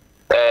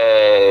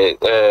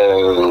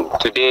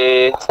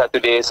 Today,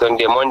 Saturday,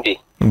 Sunday, Monday.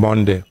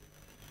 Monday.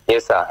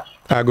 Yes, sir.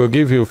 I go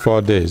give you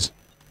 4 days.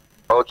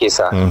 Okay,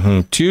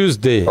 sir.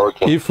 Tuesday,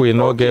 if we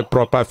no get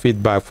proper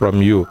feedback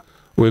from you,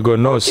 we go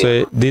know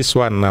say this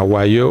one na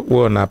wayo we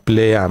wanna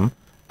play am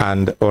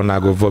and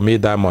ona go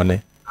vomit that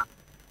money.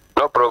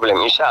 No problem.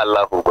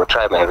 Inshallah, we'll go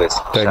try my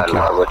best. Thank you.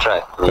 I will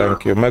try.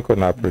 Thank you. Make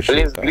una appreciate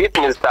Please that. greet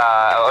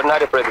Mr.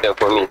 Ordinary President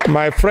for me.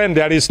 My friend,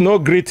 there is no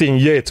greeting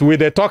yet. We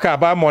dey talk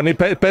about money,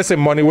 person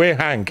money wey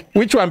hang.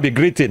 Which one be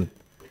greeting?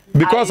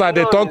 Because I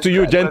dey talk to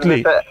you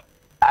gently.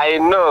 I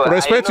know.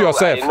 Respect I know,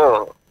 yourself. I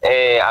know.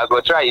 I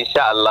go try.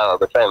 Inshallah, I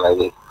go try my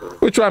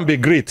best. Which one be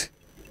greet?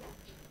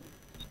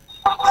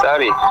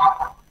 Sorry.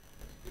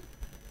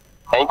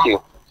 Thank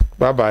you.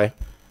 Bye bye.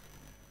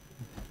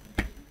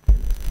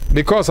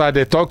 Because I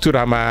dey talk to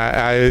them,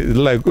 I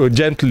like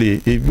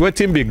gently.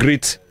 Waiting be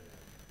greet.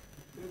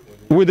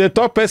 With the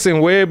top person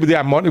where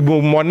their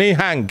money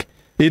hang,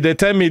 if they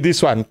tell me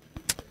this one,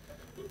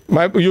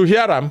 you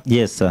hear them?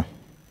 Yes, sir.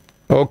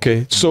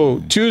 Okay,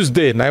 so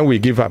Tuesday now we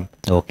give them.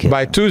 Okay.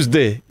 By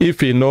Tuesday,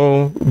 if you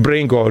know,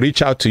 bring or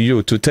reach out to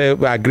you to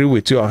tell, agree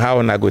with you on how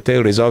I go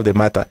tell resolve the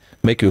matter,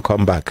 make you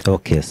come back.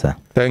 Okay, sir.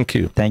 Thank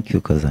you. Thank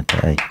you, cousin.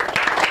 Thank you.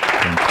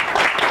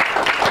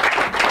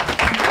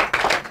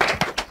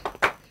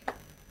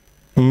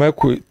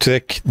 Make we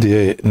take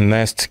the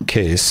next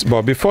case.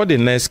 But before the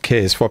next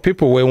case, for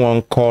people who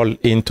won't call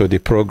into the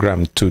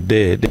program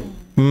today,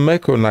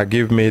 make una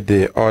give me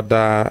the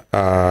other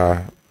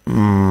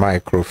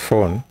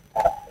microphone.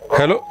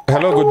 Hello,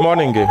 good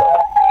morning.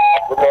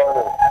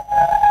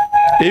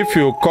 If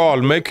you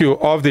call, make you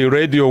off the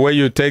radio where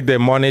you take the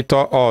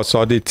monitor or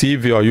the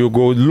TV, or you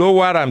go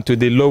lower them to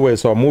the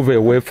lowest or move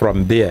away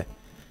from there.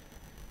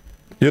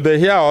 You they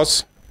hear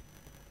us?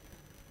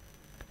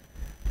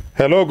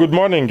 Hello, good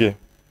morning.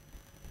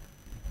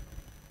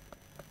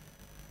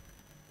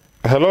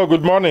 Hello,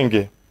 good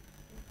morning.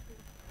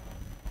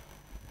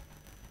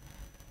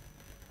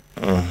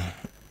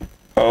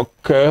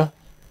 Okay.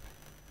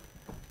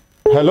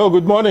 Hello,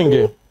 good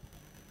morning.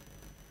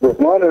 Good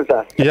morning,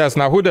 sir. Yes,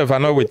 now who the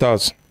Vano with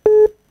us?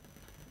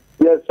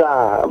 Yes,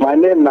 sir. My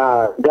name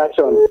is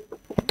Gachon.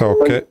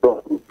 Okay.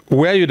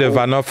 Where you the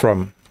Vano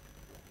from?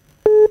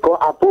 Go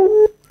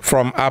Apu.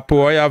 From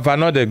Apu, where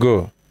Vano they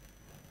go?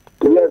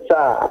 Yes,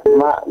 sir.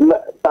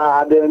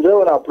 I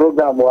enjoy our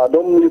program. I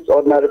don't miss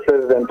ordinary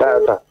president,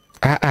 sir.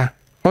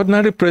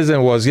 Ordinary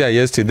president was here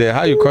yesterday.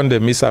 How you can't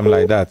miss him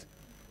like that?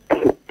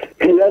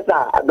 Yes,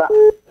 sir.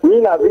 Me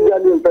na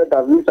visually impaired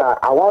as me, sir.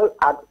 I don't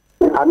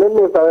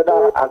know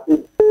whether I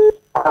don't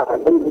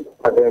miss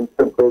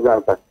the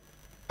program, sir.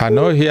 I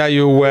know hear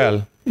you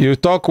well. You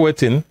talk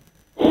waiting.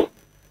 Yes,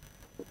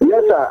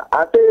 sir.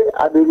 I say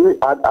I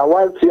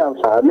want to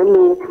answer. I don't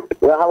know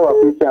how I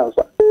feel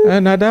answer.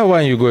 Another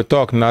one you go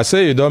talk. Now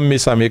say you don't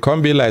miss him. It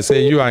can't be like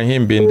say you and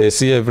him been they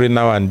see every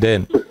now and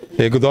then.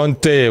 They don't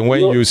tell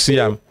when you see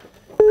him.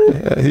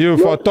 You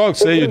for talk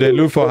say you they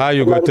look for how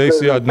you go take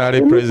see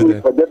ordinary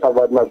president. Forget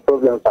about my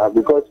problem, sir,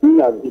 because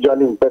me are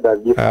visually impaired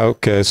as you.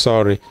 Okay,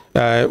 sorry.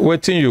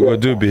 What thing you go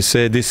do be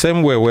say the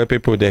same way where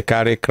people they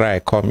carry cry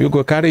come. You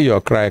go carry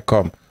your cry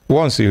come.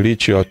 Once you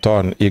reach your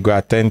turn, he go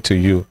attend to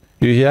you.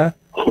 You hear?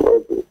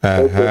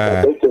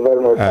 Okay. Thank you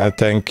very much.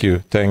 Thank you.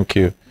 Thank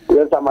you.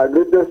 Yes, sir. My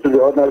greetings to the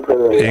ordinary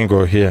president.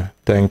 Ingo here.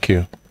 Thank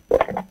you.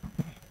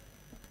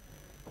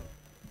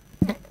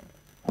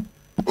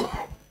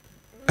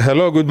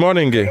 Hello, good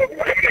morning.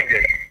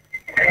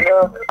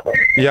 Hello.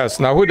 Yes,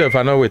 now who the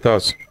Vano with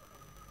us?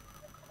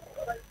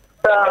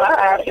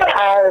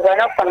 I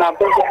Vano from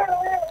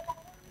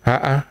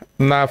Abuja.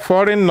 Now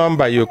foreign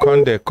number you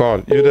can't they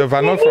call. You the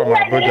Vano from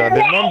Abuja.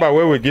 The number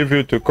where we give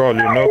you to call,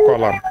 you no call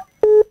them.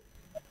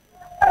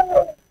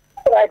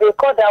 They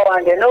call that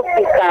one, they no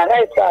pick and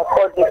right, so I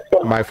call this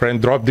one. My friend,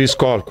 drop this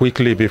call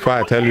quickly before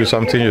I tell you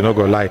something you no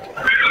go like.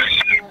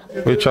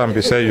 Which one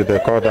be say you they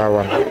call that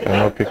one? You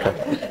no pick up.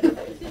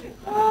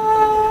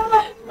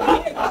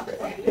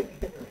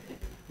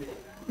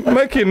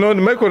 Make una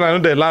know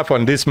they laugh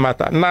on this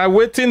matter. Now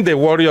waiting the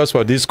warriors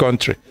for this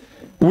country.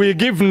 We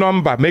give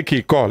number, make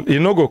he call. He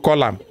no go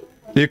call him.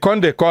 He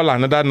can't they call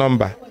another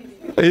number.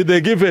 If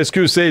they give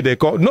excuse, say they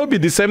call. No be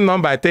the same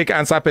number I take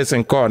answer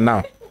person call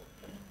now.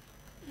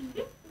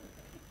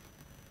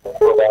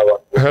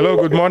 Hello,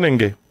 good morning.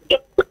 Good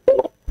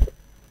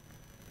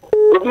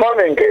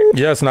morning.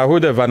 Yes, now who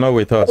the Vano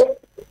with us?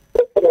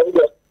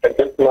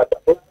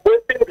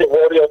 Waiting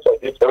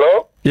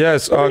Hello?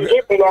 Yes,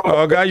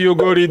 Oga, you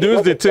go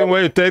reduce the thing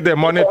where you take the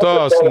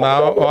monitors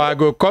now, or I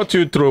go cut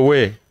you through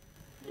away.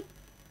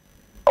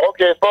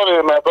 Okay,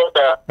 sorry, my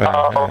brother.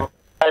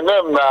 My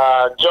name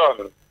is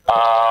John.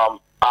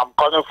 I'm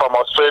calling from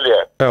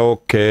Australia.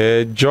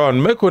 Okay,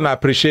 John, make one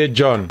appreciate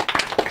John.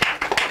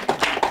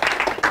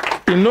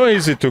 It's not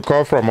easy to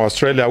call from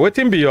Australia. What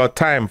will be your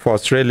time for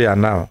Australia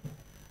now?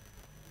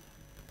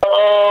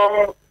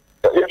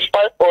 It's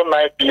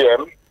 5:09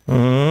 p.m.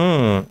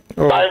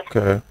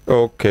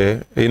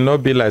 Okay. It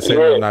not be like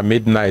saying on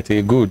midnight.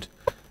 It good.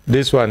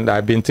 This one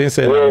I've been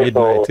thinking at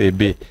midnight. It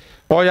be.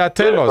 Oh yeah,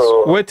 tell us.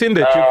 Waiting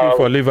the chicken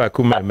for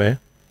Liverpool, man.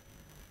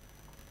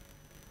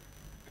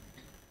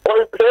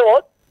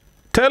 What?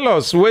 Tell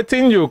us.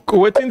 Waiting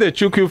the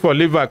chicken for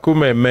Liverpool,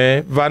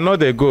 man. Vano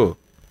they go.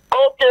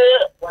 Okay,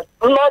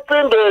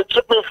 nothing the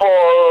chicken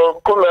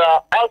for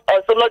Kumea. I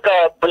feel like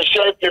I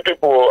appreciate you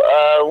people.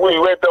 We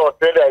went to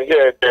Australia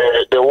here.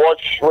 They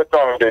watch what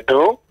they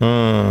do.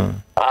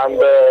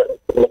 And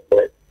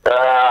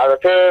I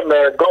say,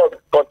 may God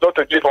continue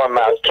to give on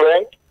our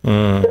strength.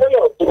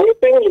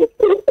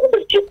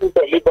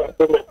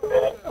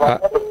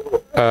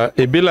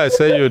 It be like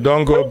say you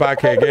don't go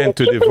back again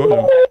to the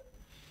volume.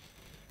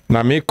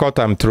 Now me cut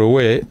them through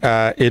away.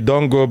 It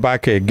don't go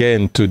back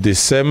again to the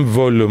same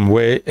volume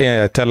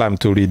where tell them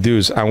to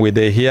reduce, and we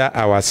they hear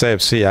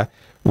ourselves here.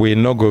 We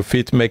no go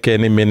fit make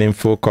any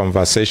meaningful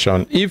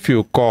conversation. If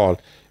you call,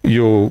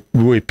 you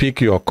will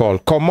pick your call.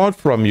 Come out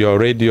from your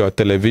radio or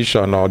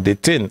television or the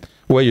thing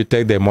where you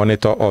take the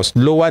monitor us.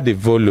 Lower the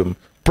volume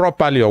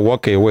properly or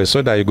walk away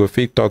so that you go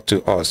fit talk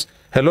to us.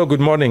 Hello,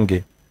 good morning.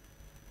 Good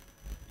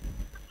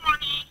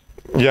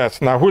morning.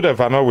 Yes, now who the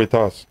know with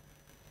us?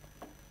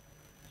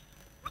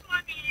 Good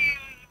morning,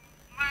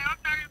 my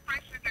ordinary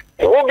president.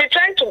 We'll be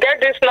trying to get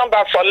this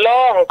number for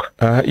long.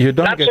 You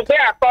don't get. Today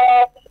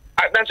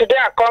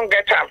I can't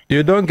get them.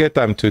 You don't get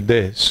them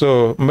today,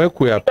 so make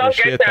we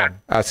appreciate them.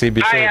 As he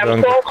be I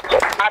am so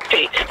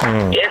happy.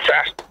 Yes,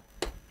 sir.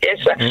 Yes,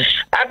 sir.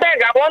 I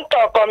beg, I want to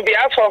talk on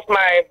behalf of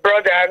my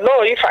brother. I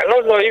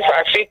don't know if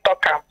I feel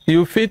talk him.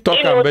 You feel talk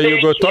him, but you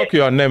go talk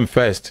your name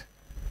first.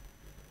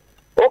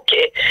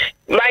 Okay.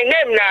 My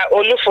name now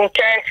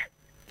Olufunke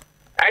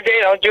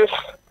Adeoju.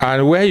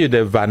 And where you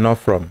the Vano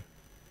from?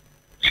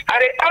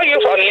 I call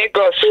you from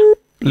Lagos.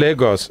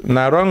 Lagos.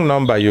 Now wrong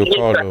number you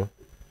call. Sir.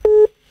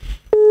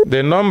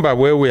 The number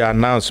where we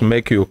announce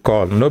make you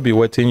call. No be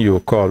waiting you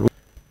call.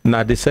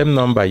 Now the same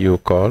number you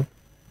call.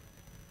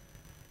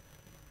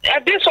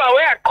 This one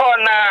where I call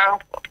now.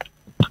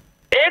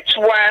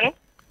 81.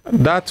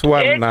 That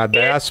one na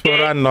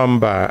diaspora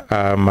number,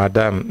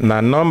 madam.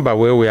 Na number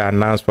where we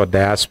announce for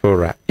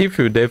diaspora. If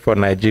you there for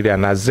Nigeria,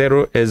 na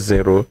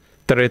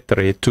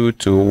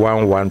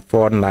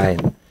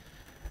 08033221149.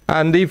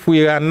 And if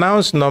we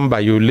announce number,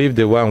 you leave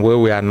the one where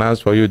we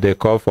announce for you, they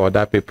call for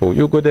other people.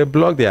 You go they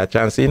block their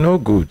chance. It's no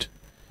good.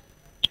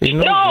 No,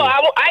 good.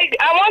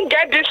 I won't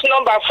get this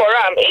number for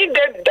him. He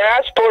did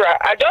diaspora.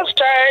 I just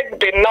tried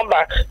the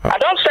number. I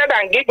don't send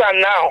and give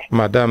him now.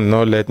 Madam,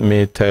 no, let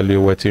me tell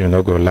you what you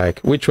no go like.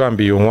 Which one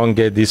be you won't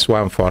get this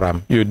one for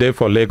him? You there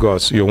for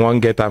Lagos, you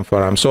won't get them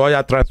for him. So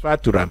you transfer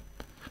to them.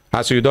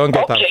 As you don't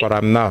get them for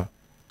him now.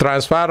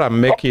 Transfer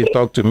and make it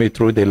talk to me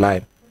through the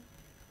line.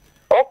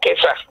 Okay,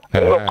 sir.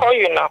 We'll call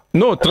you now.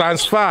 No,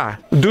 transfer.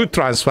 Do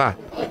transfer.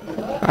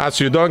 As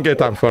you don't get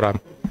them for them.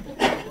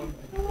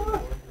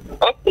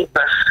 Okay,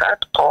 sir. I'll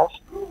call.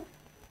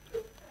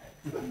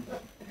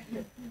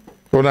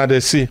 Una they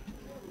see.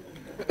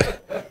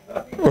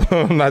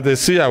 Una they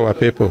see our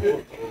people.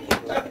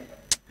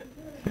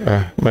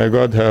 May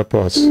God help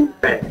us.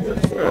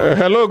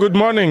 Hello, good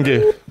morning.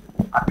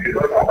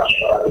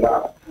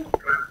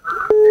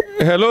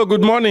 Hello,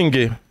 good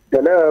morning.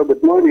 Hello,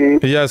 good morning.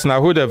 Yes,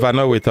 now who the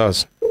Vano with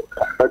us?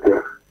 Okay.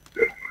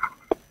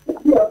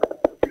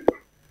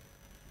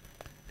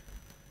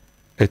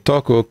 A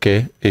talk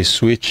okay, a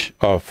switch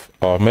off,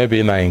 or maybe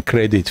in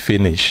credit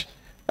finish.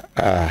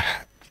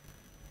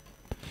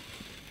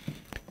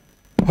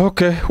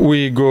 Okay,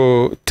 we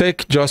go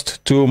take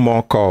just 2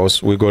 more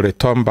calls. We go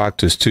return back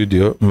to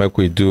studio, make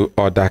we do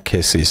other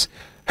cases.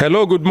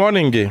 Hello, good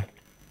morning. Good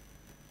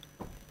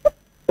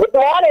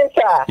morning,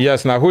 sir.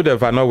 Yes, now who the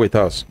Vano with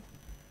us?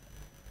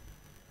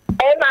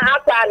 Emma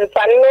Hassan,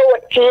 Fano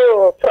with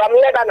you from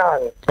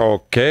Lebanon.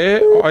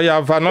 Okay, oh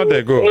yeah, Vano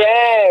they go.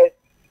 Yes.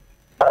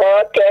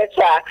 Okay,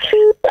 sir.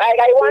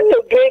 I want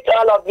to greet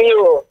all of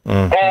you,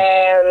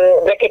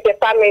 Brekete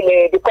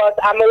Family, because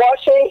I'm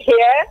watching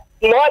here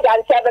more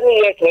than 7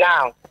 years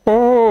now.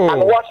 Oh.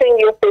 I'm watching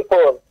you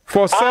people.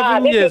 For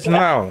 7 years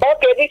now?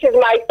 Okay, this is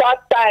my 3rd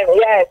time.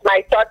 Yes,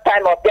 my 3rd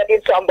time of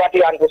getting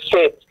somebody on the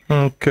street.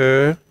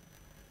 Okay.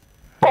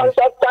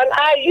 Consultant,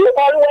 you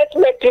always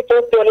make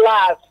people to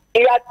laugh.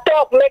 Your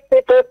talk make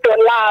people to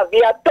laugh.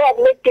 Your talk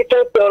make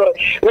people to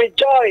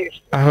rejoice.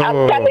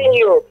 I'm telling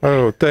you.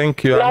 Oh,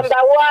 thank you. Number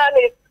 1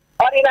 is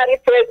ordinary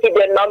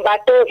president. Number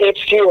 2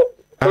 is you.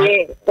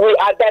 We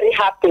are very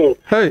happy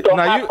to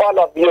have all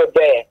of you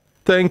there.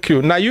 Thank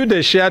you. Now you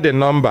they share the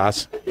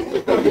numbers.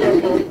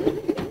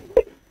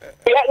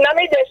 Yeah,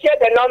 Nami they share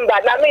the number.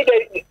 Nami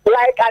they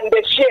like and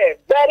they share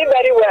very,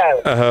 very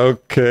well.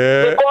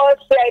 Okay. Because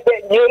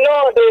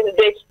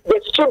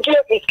the studio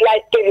is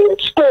like a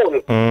school.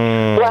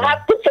 You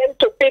have to send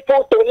to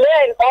people to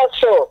learn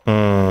also.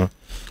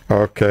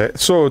 Okay.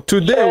 So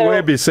today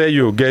where we say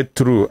you get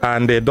through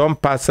and they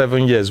don't pass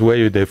 7 years where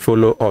you they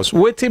follow us.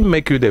 What thing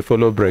make you they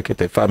follow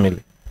Brekete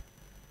Family?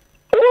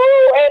 A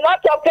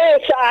lot of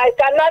things. I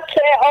cannot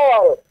say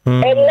all.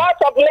 A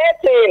lot of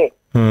lessons.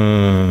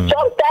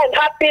 Sometimes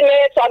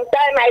happiness,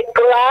 sometimes I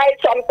cry,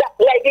 sometimes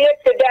like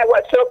yesterday I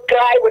was so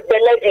cry with the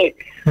lady.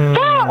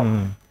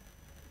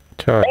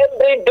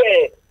 Every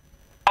day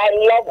I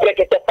love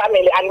Brekete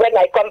Family, and when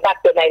I come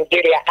back to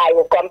Nigeria, I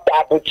will come to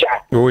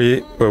Abuja.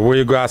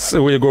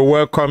 We go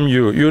welcome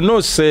you. You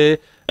know, say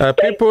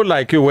people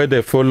like you where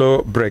they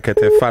follow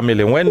Brekete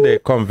Family, when they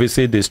come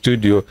visit the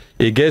studio,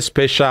 it gets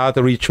special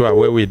ritual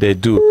where they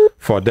do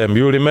for them.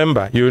 You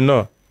remember, you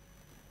know.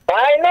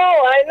 I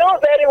know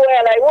very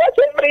well. I watch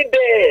every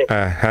day.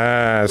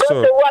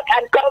 Go to work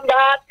and come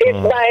back. It's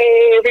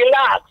my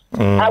relax.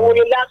 I will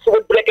relax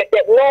with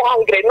Brekete. No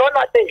hungry, no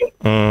nothing.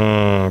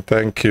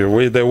 Thank you.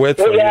 We the wait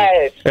for you.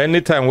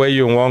 Anytime where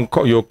you want,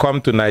 you come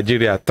to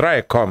Nigeria,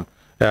 try come.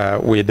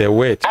 With the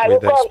wait. I will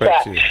come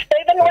back.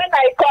 Even when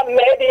I come,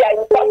 maybe I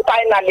will come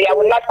finally. I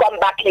will not come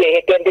back here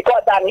again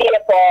because I'm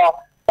here for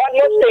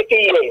almost 30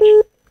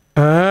 years.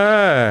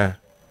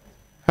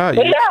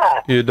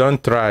 You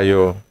don't try,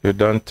 you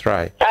don't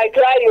try. I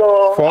try,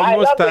 for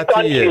almost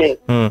 30 years.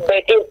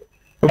 But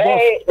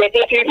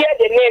if you hear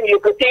the name, you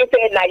could think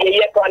it's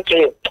Nigeria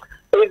country.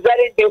 It's a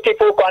very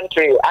beautiful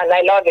country, and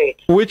I love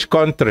it. Which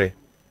country?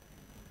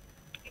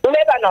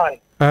 Lebanon.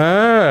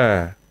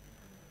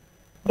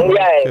 Yes.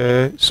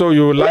 Okay. So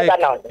you like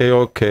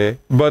okay,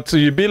 but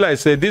you be like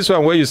say this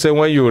one where you say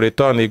when you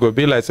return, it go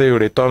be like say you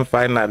return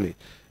finally.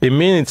 It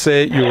means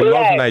say you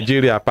love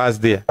Nigeria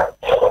past there.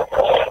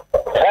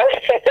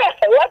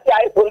 What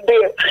I will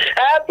do,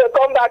 I have to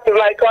come back to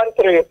my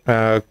country.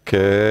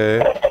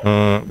 Okay.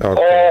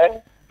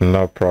 Okay.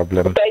 No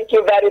problem. Thank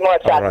you very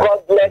much. Right.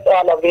 God bless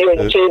all of you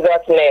in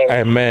Jesus' name.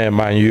 Amen,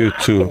 man. You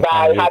too.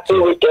 Bye. Happy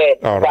weekend.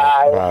 All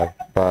right.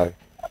 Bye.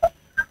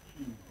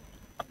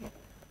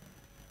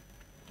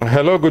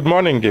 Hello, good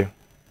morning.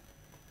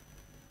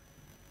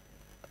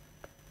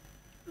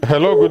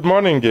 Hello, good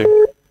morning.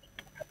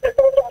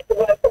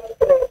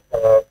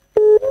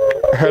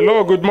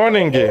 Hello, good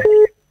morning.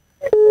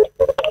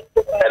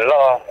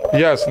 Hello.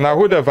 Yes, now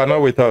who the Vano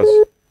with us?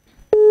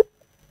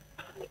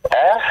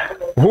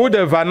 Who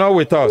the Vano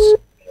with us?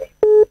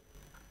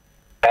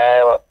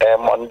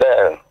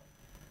 Mondale.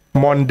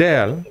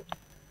 Mondale?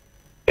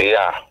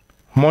 Yeah.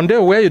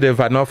 Mondale, where you the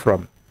Vano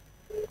from?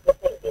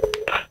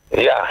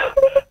 Yeah.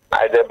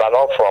 I the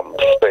Vano from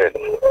Spain.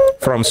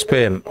 From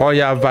Spain. Oh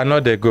yeah, Vano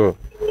they go.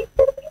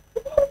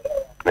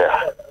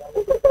 Yeah.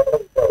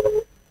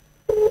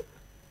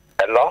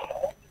 Hello?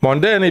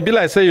 Mondale, it be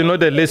like say you know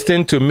they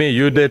listen to me.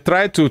 You they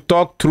try to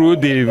talk through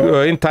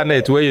the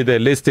internet where you they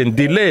listen.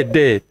 Delay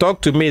they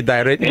talk to me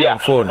directly on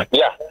phone.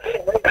 Yeah.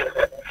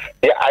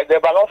 Yeah, I the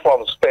Vano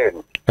from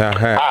Spain.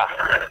 Yeah.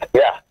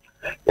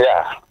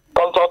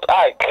 Consult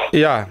Ike.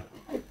 Yeah.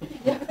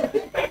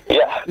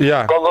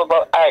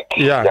 Consult Ike.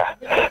 Yeah.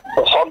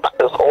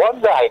 Sometimes one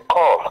day I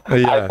call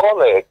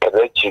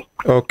Kelechi.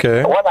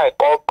 Okay. When I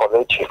call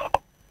Kelechi,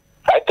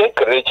 I take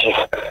Kelechi.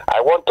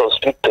 I want to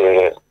speak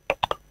to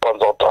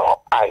Consultant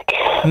Ike.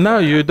 No,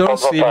 you don't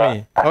see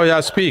me. Oh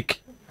yeah,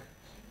 speak.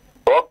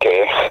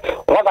 Okay.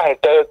 When I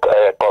tell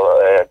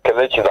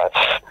Kelechi that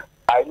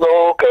I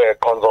know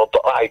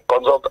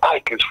Consultant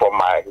Ike is from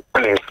my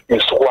place.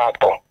 It's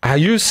Wapo. Are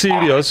you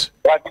serious?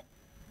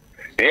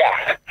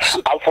 Yeah.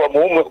 I'm from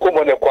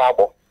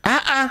Umunekwabo.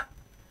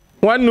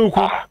 One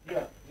nuku.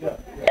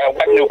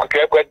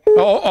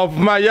 Oh, of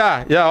my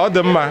all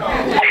the man.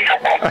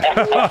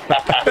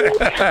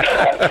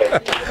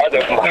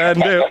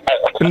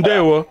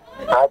 Ndewo.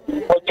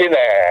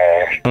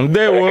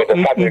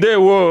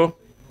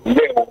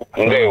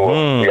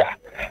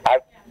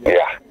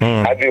 Yeah.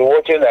 I've been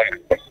watching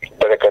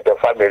Brekete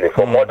Family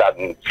for more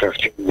than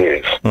 15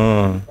 years.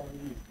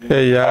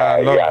 Hey,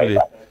 lovely.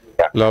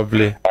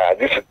 Lovely.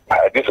 This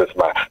is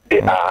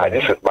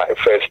my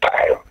first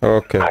time.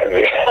 Okay. I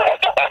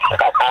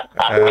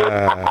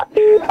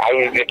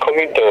will be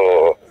coming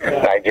to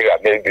Nigeria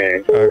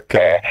maybe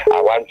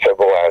around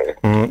February.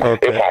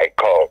 If I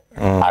come,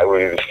 I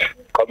will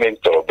come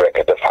into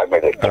Brekete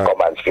Family to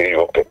come and see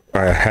you.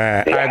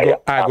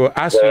 I go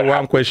ask you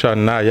one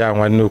question now.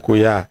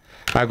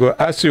 I go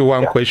ask you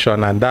one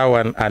question, and that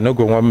one I no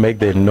go want make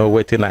them know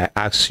what I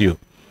ask you.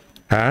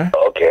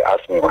 Okay,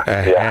 ask me.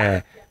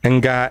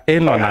 Nga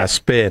eno na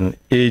Spain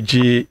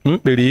eji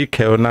mkpiri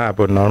ike ona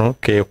abunoro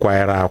ke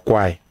kwaira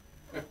akwai.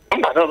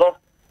 No.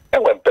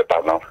 Enwe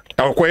paper no.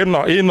 Akwa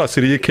ino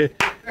siri ike.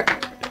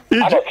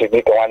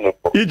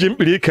 Iji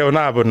mkpiri ike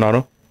ona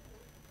abunoro.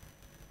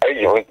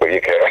 Eji mkpiri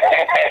ike.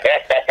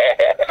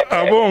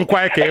 Abu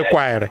nkwai ke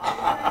kwaira.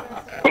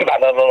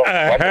 No.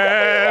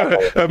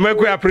 Make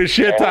we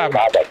appreciate them.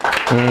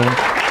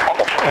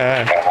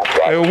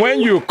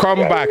 when you come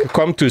back,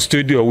 come to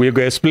studio, we'll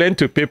go explain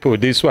to people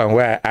this one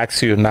where I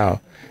ask you now.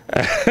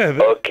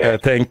 Okay.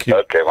 Thank you.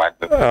 Okay, man.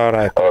 All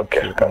right.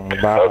 Okay.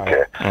 Bye.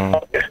 Okay.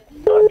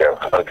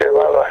 Okay.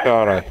 Bye.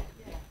 All right.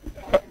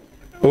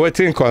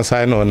 Waiting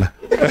consign on.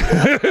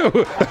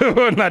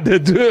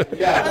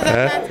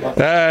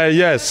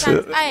 Yes.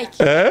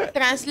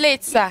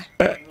 Translate, sir.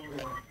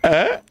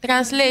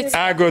 Translate.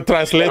 I go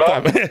translate.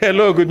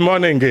 Hello, good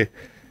morning.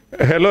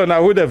 Hello,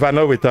 now who the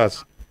know with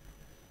us?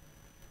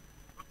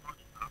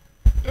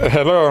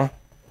 Hello.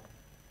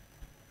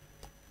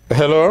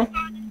 Hello.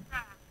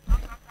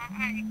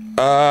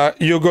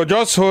 You go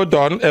just hold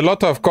on. A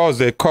lot of calls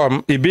they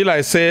come. It be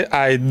like say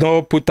I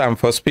no put them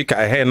for speaker.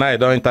 Hey, now I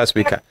don't enter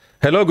speaker.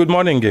 Hello, good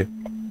morning. Good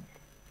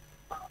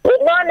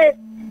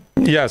morning.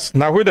 Yes.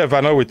 Now who the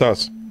know with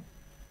us?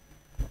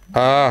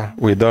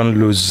 We don't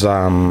lose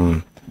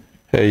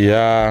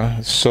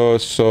yeah, so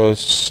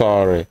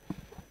sorry.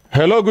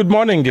 Hello, good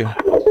morning.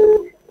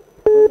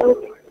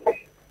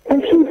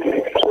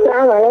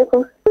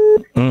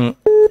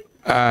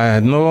 I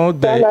know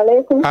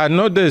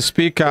they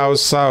speak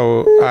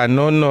outside. I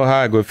don't know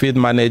how I go fit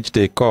manage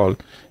the call.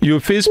 You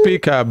fit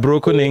speak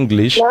broken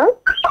English.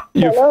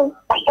 Hello.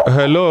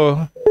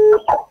 Hello.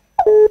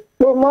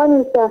 Good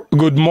morning, sir.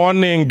 Good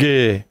morning.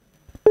 Good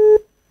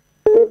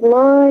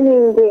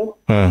morning.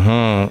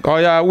 Oh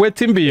yeah,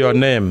 waiting be your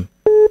name.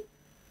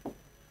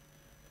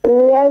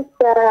 Yes,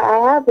 sir. I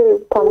have a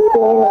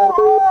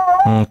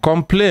complaint.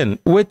 Complain.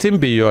 Waiting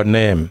be your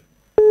name.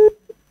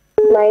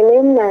 My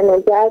name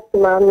is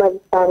Muhammad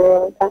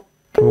Samuel.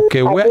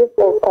 Okay, where?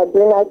 From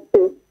Kaduna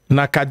State.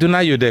 Na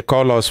Kaduna you they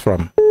call us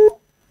from?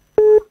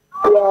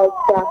 Yes,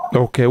 sir.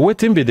 Okay,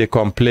 waiting be the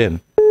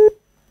complaint.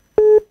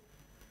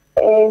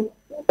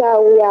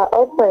 Sir, we are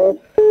open.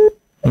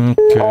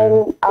 Okay.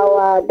 And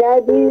our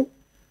daddy's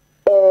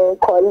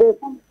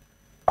colleagues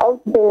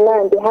of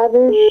Finland, they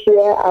haven't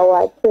shared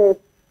our things.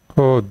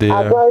 Oh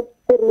dear. About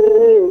 3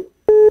 years.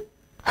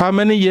 How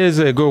many years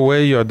ago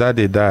where your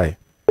daddy died?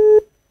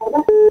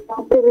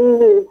 3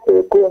 years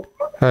ago.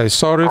 Hey,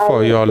 sorry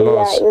for your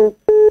loss.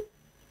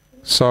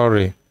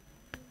 Sorry.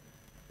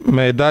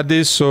 May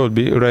daddy's soul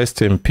be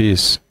rest in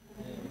peace.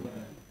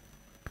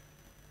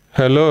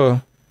 Hello.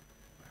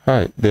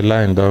 Hi, the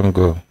line don't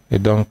go.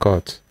 It don't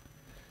cut.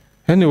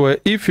 Anyway,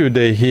 if you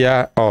dey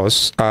hear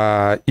us,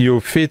 you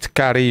fit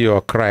carry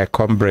your cry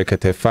come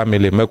Brekete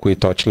Family, make we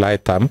touch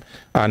light them.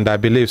 And I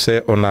believe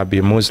say una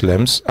be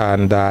Muslims,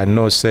 and I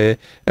know say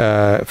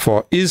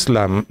for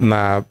Islam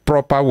na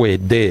proper way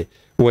dey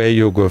where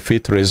you go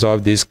fit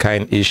resolve this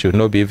kind issue,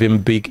 no be even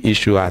big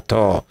issue at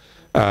all.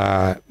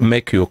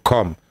 Make you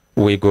come,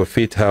 we go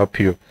fit help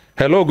you.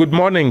 Hello, good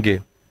morning.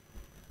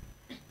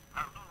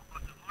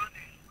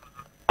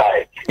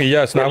 Hi.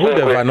 Yes, now who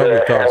the know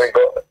with us?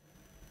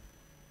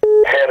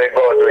 Henry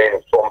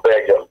Godwin from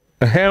Belgium.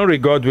 Henry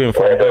Godwin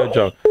from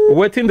Belgium.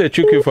 Waiting the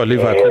chook you for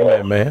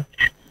Liverpool, man.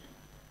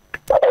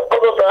 I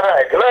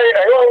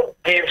want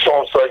to give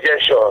some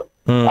suggestions.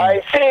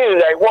 I feel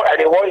like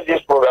I watch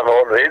this program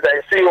always.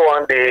 I see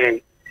one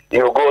day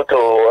you go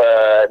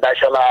to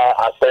National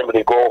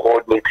Assembly, go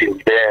hold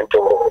meeting then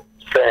to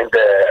send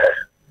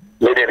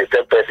maybe the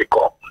same person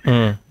come.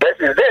 That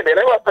is there. They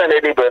never send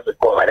any person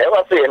come. I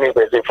never see any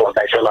person from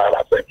National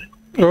Assembly.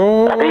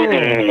 Oh. I mean,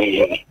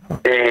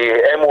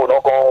 the MO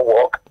not going to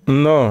work.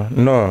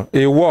 No,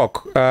 it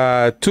work.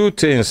 Two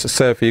things,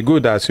 self, it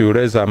good as you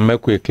raise and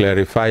make we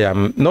clarify.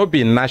 No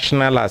be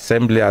National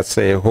Assembly as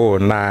a whole,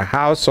 na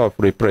House of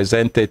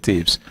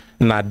Representatives.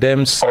 Na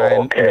them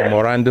sign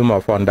memorandum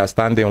of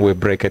understanding with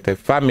Brekete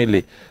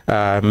Family.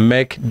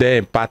 Make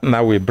them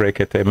partner with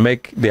Brekete,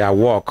 make their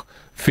work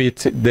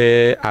fit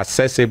the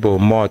accessible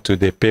more to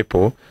the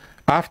people.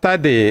 After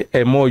the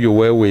MOU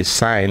where we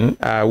sign,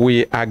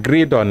 we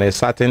agreed on a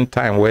certain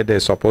time where they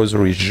supposed to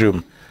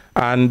resume.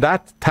 And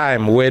that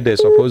time where they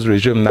supposed to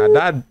resume, now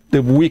that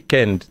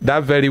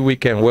very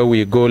weekend where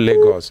we go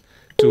Lagos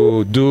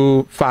to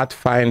do fact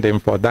finding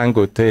for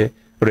Dangote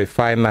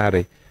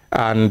refinery.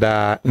 And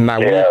now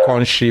we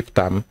can't shift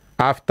them.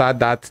 After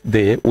that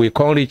day, we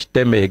can't reach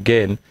them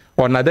again.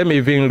 Or now them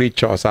even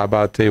reach us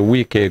about a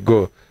week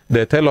ago.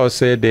 They tell us,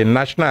 say, the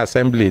National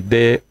Assembly,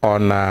 they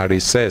on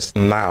recess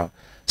now.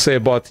 Say,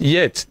 but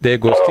yet they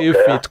go still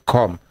fit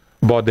come,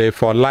 but they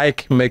for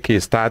like make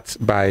it start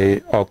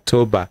by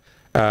October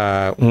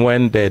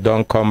when they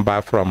don't come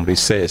back from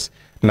recess.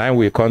 Now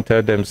we can't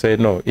tell them, say,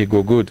 no, it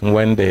go good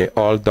when they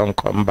all don't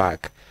come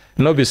back.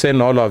 No be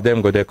saying all of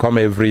them go they come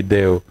every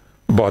day,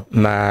 but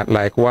now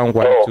like one, two,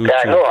 two.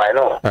 I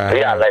know.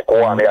 Yeah, like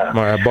one,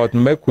 yeah. But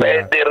make we.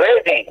 But they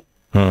ready.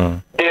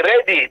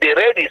 They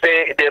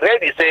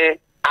ready say.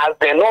 As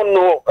they don't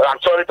know, I'm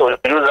sorry to use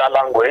that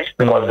language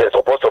because they're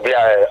supposed to be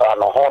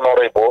an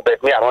honorable,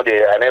 but me,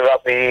 I never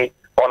see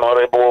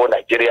honorable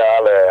Nigeria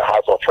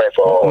House of Press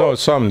or no,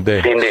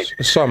 someday.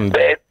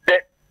 Someday.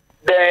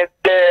 The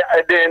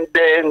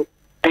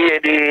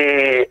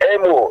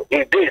MO,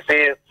 if they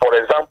say, for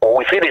example,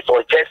 we feel they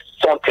suggest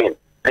something,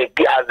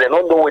 as they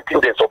don't know what thing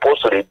they're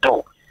supposed to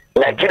do.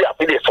 Nigeria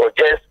feel they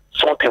suggest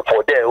something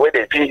for them where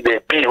they feel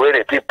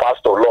pass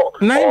the law.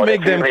 Now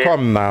make them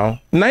come now.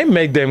 Now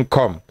make them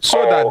come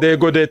so that they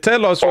go. They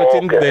tell us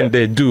what then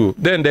they do.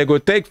 Then they go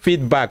take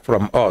feedback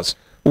from us.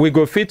 We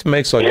go fit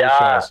make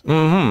suggestions.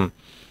 Yeah.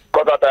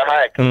 Because of the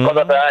hike,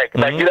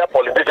 Nigeria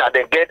politicians,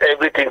 they get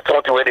everything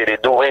something where they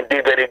do when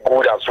they very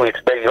good and sweet.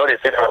 But you know they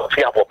say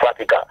fear for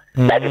practical.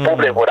 Like the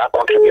problem for that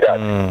country with that.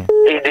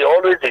 They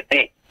always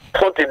they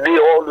something they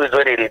always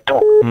where they do.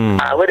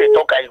 And when they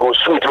talk, I go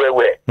sweet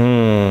where.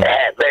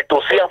 But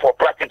to see for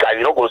practical,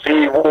 you know, go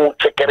see who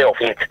take care of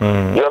it.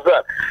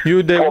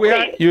 You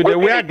understand? You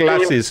wear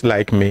glasses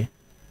like me.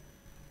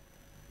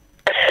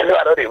 No,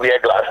 I don't wear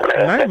glasses.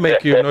 I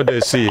make you know they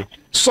see.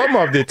 Some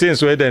of the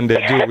things where then they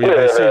do we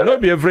they see.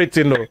 Not be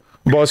everything, no.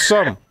 But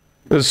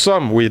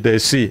some we they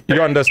see.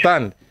 You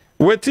understand?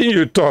 Waiting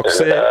you talk,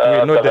 say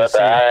we know they see.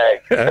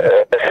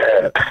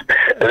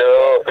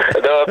 No,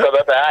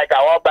 I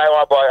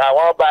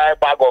won't buy a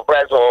bag of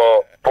rice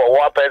for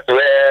one person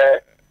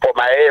for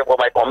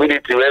my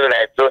community where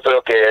like so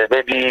okay,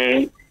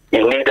 maybe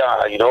you need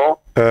you know.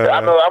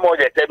 I know how much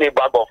they tell me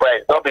bag of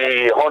rice, not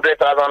be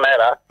 100,000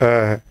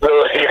 naira. So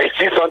you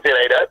see something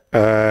like that.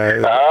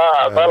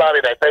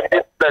 Salary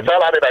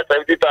like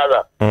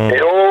 70,000. The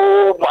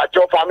whole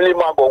mature family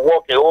man go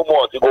work a whole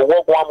month. You go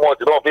work 1 month,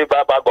 you don't pay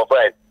bag of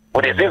rice.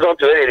 But they see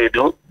something where they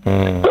do.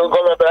 So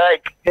because of that,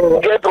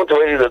 get something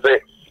where you say.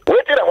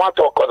 What did I want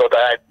to talk about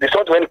that? It's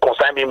something when it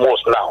concerns me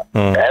most now.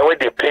 When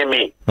they pay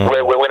me,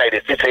 when I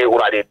say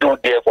what they do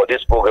there for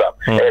this program,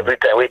 every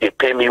time when they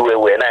pay me,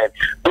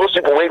 those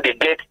people when they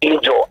get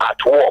injured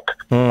at work,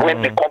 when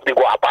the company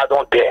go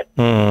abandon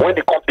them, when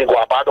the company go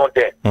abandon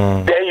them,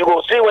 then you go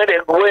see when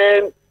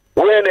the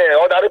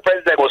ordinary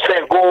president go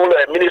send go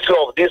ministry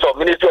of this or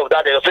ministry of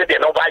that, they say they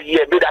never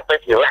hear me that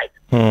person right.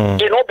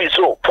 It not be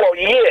so for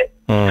year,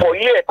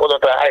 because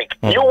of the hike.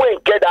 You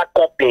won't get that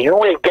company. You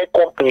won't get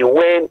company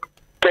when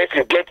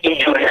person get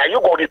injury and you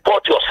go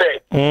report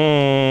yourself.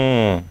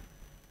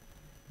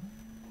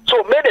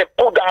 So may they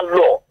put that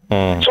law.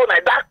 So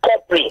like that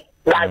company,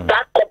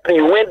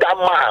 when that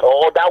man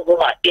or that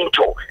woman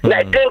injured,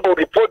 like they go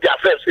report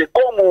themselves, say,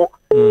 come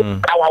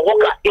our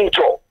worker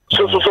injured.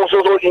 So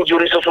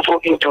injury, so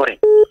injury.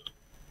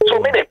 So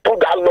may they put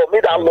that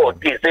law,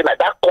 this, say like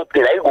that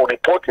company, like you go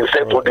report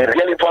himself to the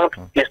relevant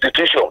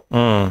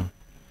institution.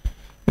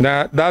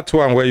 Now, that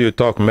one where you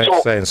talk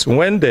makes sense.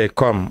 When they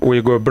come,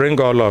 we go bring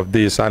all of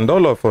this and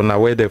all of them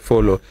where they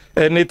follow.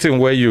 Anything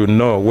where you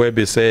know, where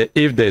we say,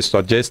 if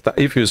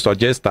you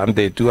suggest them,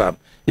 they do them,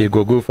 you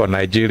go good for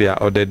Nigeria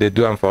or they do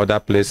them for other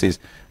places.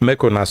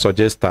 Make una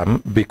suggest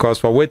them because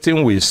for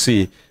waiting we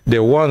see,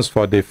 the ones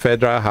for the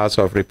Federal House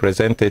of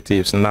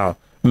Representatives now,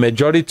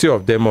 majority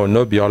of them or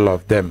not be all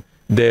of them,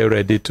 they're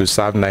ready to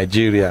serve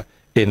Nigeria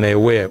in a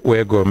way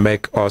where go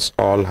make us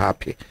all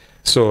happy.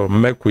 So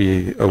make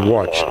we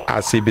watch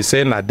as he be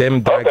saying that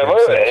them drag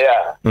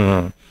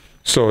themselves.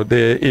 So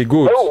they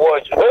good.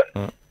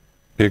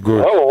 They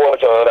good. Because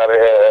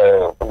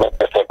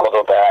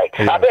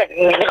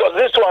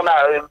this one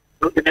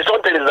the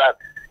something is that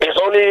it's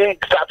only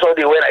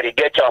Saturday when I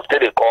get chance to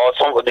the call.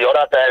 Some of the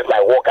other times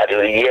I work at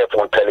the ear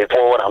from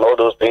telephone and all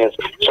those things.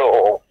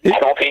 So I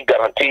don't think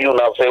guarantee you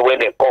now say when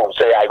they come,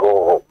 say I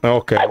go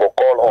I go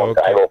call on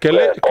I go call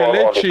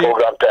on the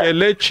program time.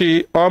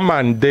 Kelechi,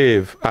 Oman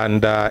Dave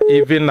and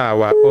even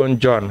our own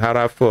John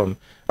Harafon,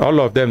 all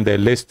of them they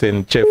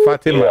listen. Chef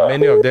Fatima,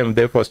 many of them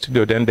there for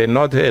studio, then they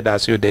not heard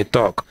as you they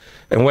talk.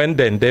 And when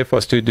then they for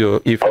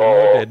studio, if you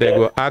know that they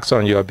go ask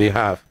on your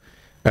behalf.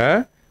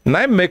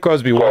 Now make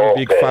us be one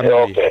big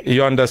family.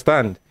 You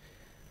understand?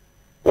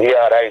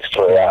 Yeah, that is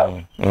true.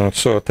 Yeah.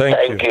 So thank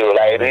you. Thank you.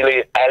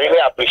 I really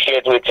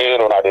appreciate what you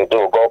know they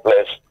do. God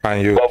bless.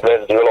 And you. God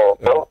bless you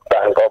know.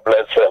 And God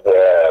bless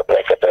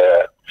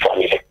Brekete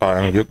Family.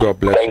 And you. God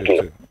bless. Thank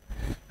you. Too.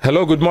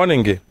 Hello. Good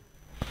morning.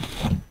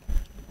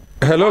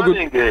 Hello.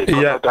 Good morning.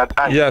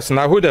 Yes.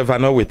 Now who ever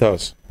know with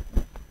us?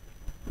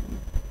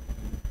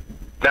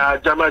 Now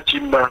Jama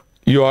Chimma.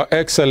 Your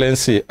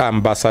Excellency,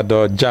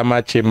 Ambassador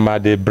Jama Chimma,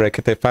 the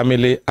Brekete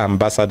Family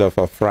Ambassador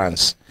for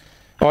France.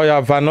 Oh, yeah,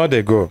 Vano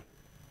they go.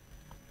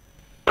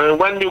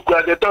 When you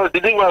go, they thought,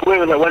 didn't want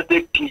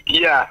to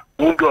hear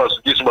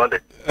this morning.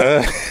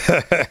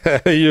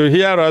 You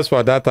hear us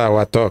for that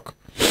our talk.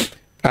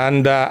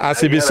 And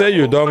as if you say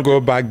you don't go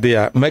back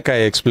there, make I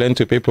explain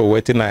to people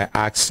waiting I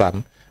ask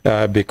some,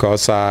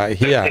 because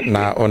here,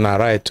 now on our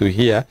right to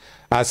here,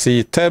 as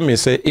he tell me,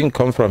 say, in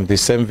come from the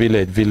same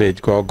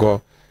village,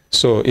 go.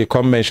 So he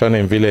come mention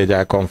in village,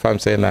 I confirm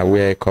saying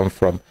where I come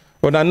from.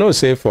 But I know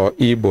say for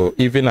Igbo,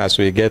 even as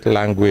we get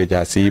language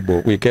as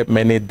Igbo, we get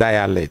many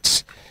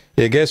dialects.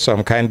 You get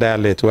some kind of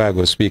dialect where I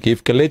go speak.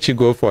 If Kelechi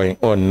go for his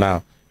own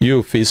now,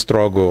 you feel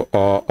struggle,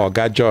 or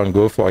Oga John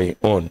go for his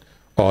own,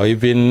 or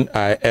even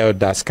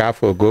Elder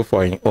Scaffold go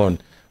for his own.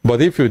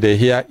 But if you dey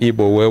hear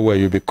Igbo where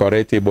you be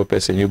correct Igbo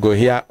person, you go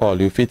hear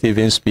all, you fit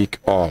even speak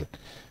all.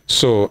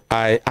 So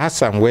I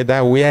ask him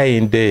whether we are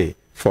in there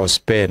for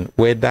Spain,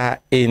 whether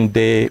in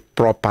there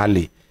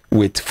properly,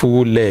 with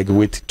full leg,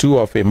 with two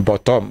of him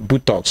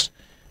buttocks,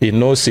 He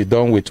knows sit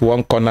down with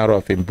one corner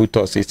of him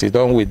buttocks. He sit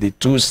down with the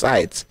two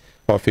sides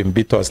of him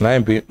buttocks. Now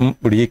be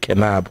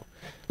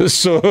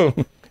so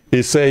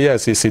he say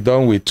yes, he sit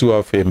down with two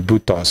of him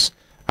buttocks.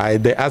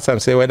 They ask him,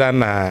 say whether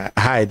na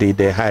hide,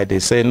 they hide. They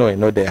say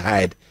no, they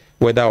hide.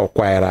 Whether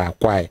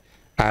acquire.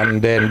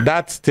 And then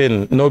that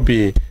thing no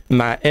be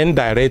na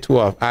indirect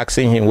way of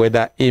asking him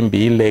whether him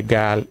be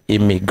illegal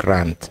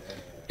immigrant.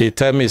 He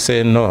tell me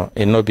say no,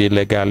 he no be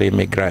illegal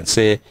immigrant.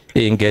 Say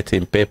he ain't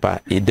getting paper.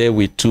 He there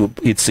with two.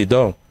 It's sit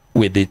down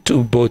with the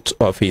two boats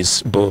of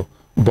his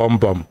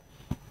bum.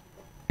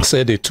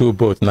 Say the two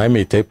boats. Now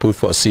me take put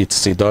for seat.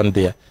 Sit down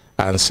there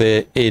and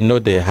say he no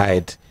they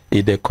hide.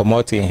 He they come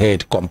out in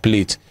head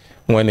complete.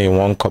 When he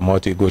won't come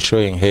out, he go show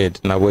in head.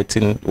 Now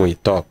waiting we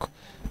talk.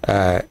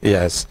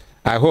 Yes.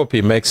 I hope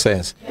it makes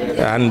sense.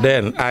 And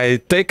then I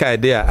take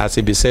idea as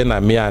he be saying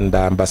me and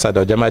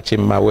Ambassador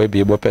Jamachimma will be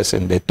able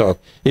person they talk.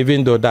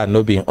 Even though that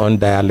no being on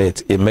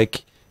dialect, it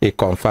make it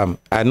confirm.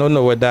 I don't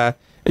know whether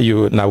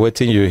you now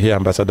waiting you hear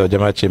Ambassador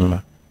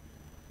Jamachimma.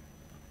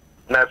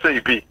 Now say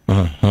you be.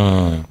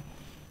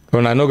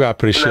 When I know you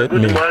appreciate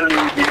me.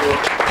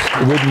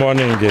 Good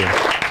morning again.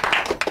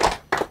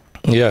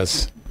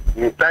 Yes.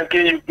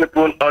 Thanking you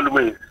people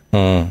always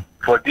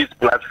for this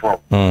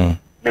platform.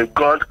 May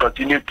God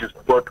continue to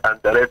support and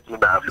direct you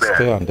in our affairs.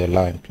 Stay on the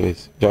line,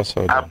 please. Just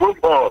hold on. Above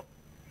all,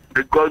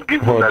 may God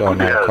give you hold a on,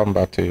 good I'll health. come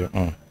back to you.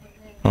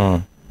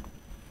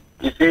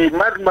 You see,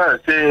 madman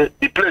say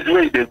the place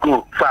where they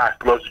go fast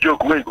plus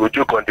joke where you go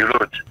joke on the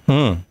road.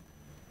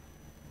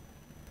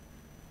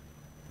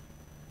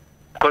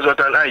 Because of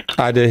an Ike.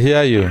 I did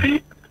hear you.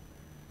 See,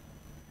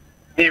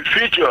 in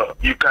future,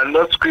 you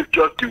cannot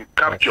scripture to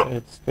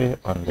capture. Stay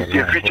on the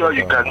In future,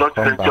 you cannot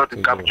scripture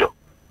to capture.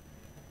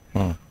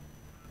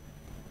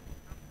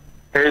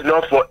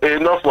 Enough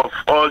of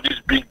all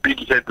these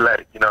big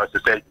headlines in our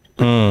society.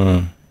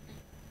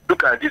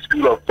 Look at this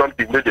feel of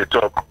something where they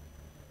talk.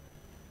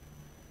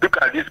 Look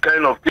at this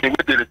kind of thing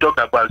where they talk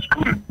about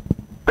school.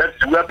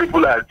 That's where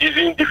people are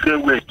using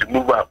different ways to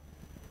move up.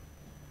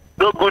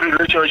 No good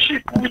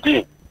relationship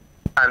within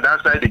and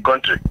outside the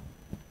country.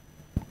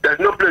 There's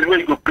no place where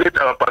you go place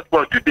our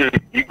passport today.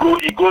 You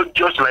go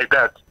just like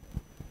that.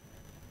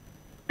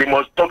 They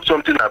must talk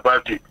something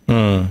about it.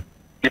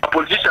 The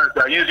politicians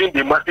are using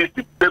the masses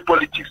to play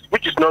politics,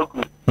 which is not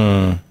good.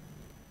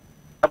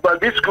 About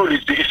this school,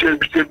 it's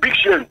a big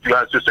shame to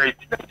our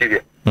society in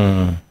Nigeria.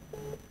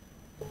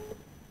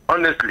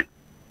 Honestly,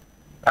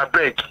 I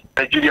beg,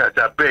 Nigerians,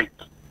 I beg,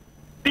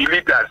 the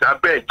leaders, I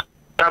beg.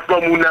 That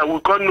from now, we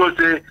can't know,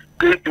 say,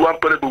 21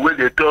 people where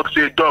they talk,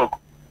 say, dog.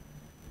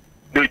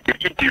 They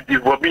eat the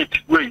vomit,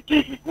 where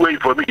you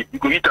vomit, you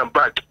go eat them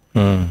back.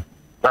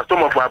 Now,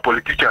 some of our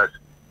politicians,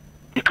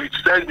 they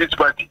criticize this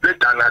party,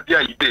 let an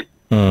idea it is.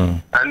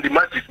 And the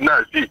masses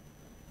now see,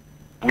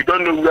 we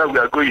don't know where we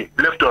are going,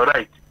 left or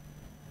right.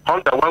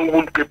 101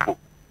 wound people.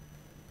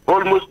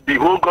 Almost the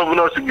whole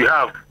governors we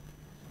have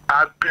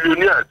are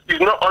billionaires. It's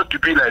not ought to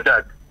be like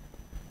that.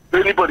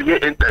 Anybody may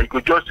enter, you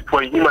could just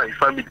for him and his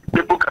family.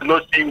 People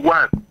cannot see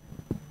once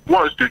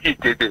to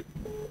eat a day.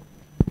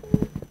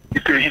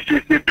 It's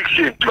a big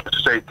shame to our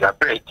society. I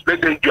beg.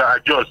 Let them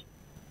adjust.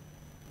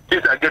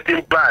 Things are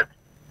getting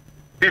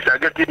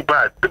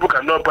bad. People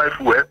cannot buy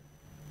food.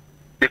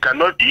 They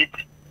cannot eat.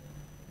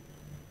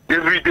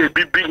 Every day,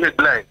 big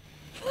headline.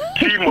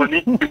 See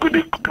money, because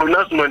they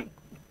pronounce money.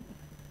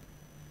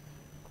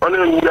 We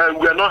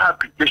are not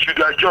happy. They should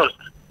adjust.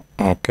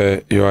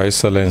 Okay, Your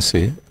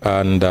Excellency.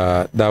 And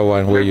that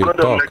one where you God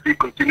talk. Almighty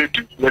continue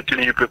to mention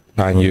you people.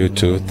 And you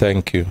too.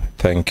 Thank you.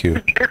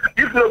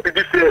 If not be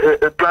this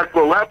a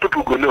platform, why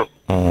people go know?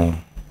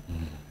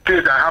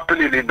 Things are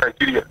happening in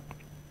Nigeria.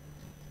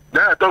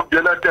 Now I talk the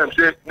other time,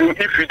 say,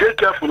 if you get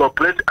careful of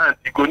plant ants,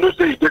 you go know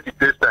say you get it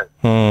this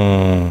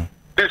time.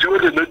 This is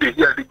what they know they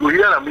hear. They go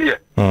here and here.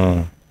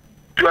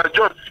 To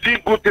adjust, see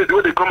good things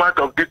when they come out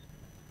of this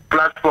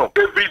platform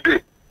every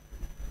day.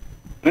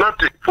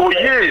 Nothing. For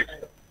years,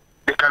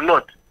 they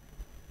cannot.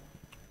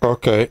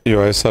 Okay,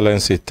 Your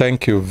Excellency,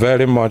 thank you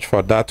very much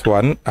for that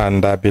one.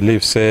 And I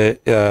believe, say,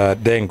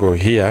 then go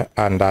here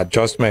and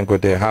adjustment go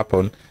they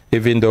happen.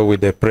 Even though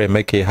with the pray,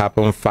 make it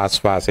happen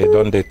fast. It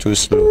don't they too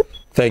slow.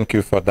 Thank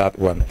you for that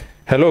one.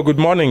 Hello, good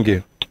morning,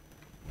 Gil.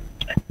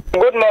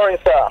 Good morning,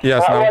 sir.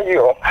 Yes, how are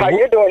you? How are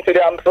you doing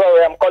today? I'm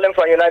sorry, I'm calling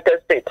from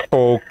United States.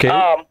 Okay.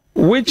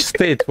 Which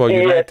state for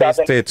United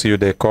States you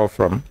they call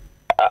from?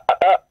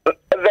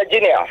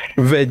 Virginia.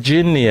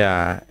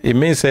 Virginia. It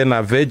means saying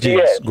na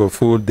veggies go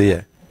food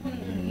there.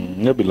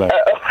 You be like.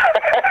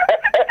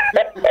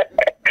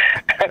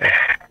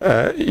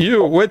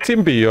 You, what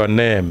be your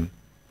name?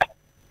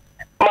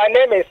 My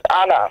name is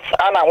Anna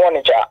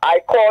Wanija. I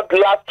called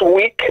last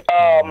week.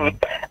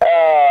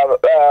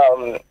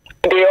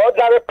 The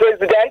ordinary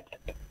president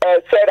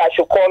said I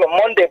should call on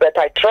Monday, but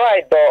I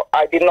tried, but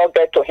I did not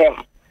get to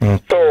him.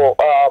 So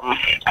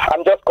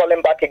I'm just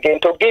calling back again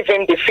to give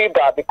him the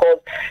feedback because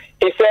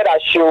he said I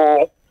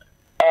should,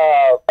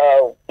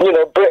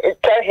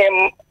 tell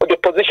him the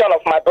position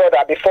of my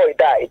brother before he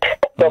died,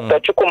 Dr.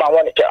 Chukuma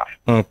Wanija.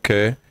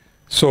 Okay.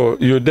 So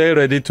you're there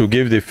ready to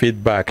give the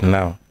feedback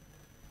now?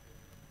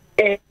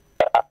 First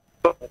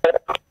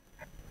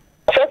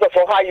of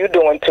all, how you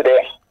doing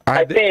today?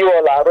 I see you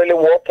all are really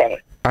working.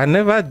 I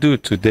never do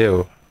today.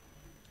 Oh,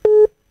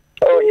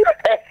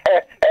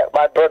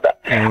 my brother.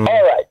 All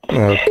right.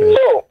 Okay.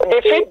 So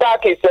the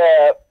feedback is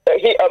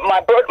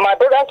my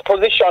brother's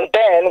position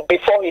then,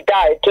 before he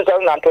died,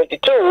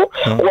 2022,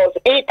 was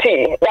ET,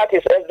 that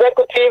is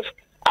Executive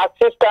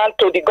Assistant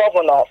to the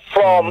Governor,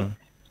 from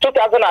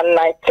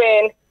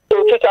 2019 to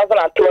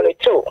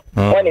 2022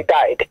 when he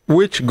died.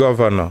 Which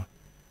governor?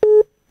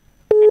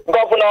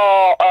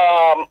 Governor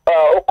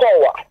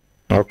Okowa.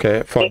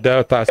 Okay, for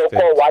Delta State.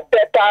 Okowa,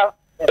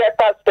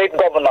 Delta State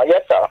Governor,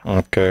 yes, sir.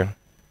 Okay.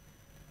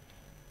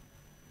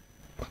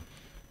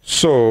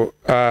 So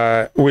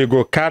we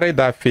go carry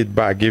that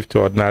feedback, give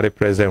to ordinary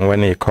president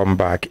when he come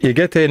back. You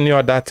get any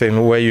other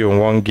thing where you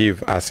won't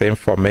give as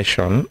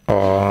information,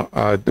 or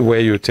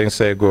where you think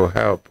say go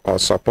help or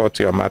support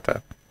your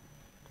matter?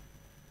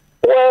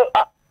 Well,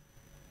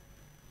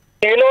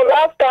 you know,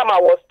 last time I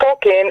was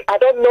talking, I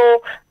don't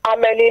know how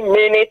many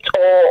minutes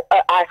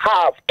I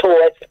have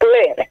to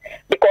explain,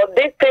 because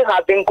this thing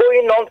has been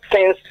going on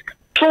since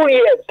 2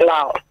 years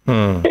now.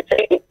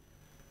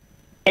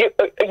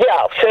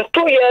 Yeah, since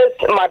 2 years,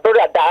 my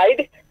brother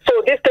died,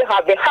 so this thing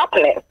has been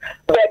happening.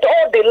 But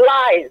all the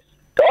lies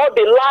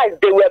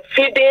they were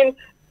feeding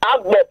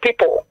Agbo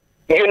people,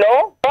 you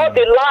know, all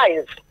the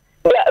lies.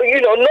 You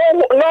know,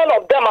 none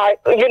of them are,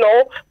 you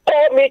know,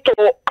 called me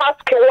to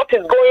ask what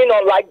is going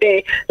on, like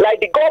the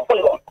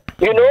governor.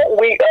 You know,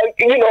 we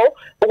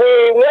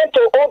went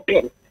to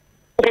Obi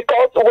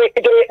because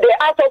they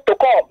asked us to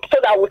come so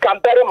that we can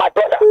bury my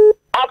brother.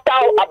 After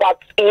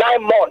about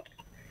 9 months,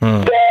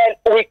 then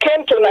we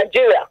came to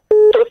Nigeria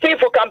to see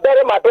if we can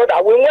bury my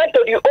brother. We went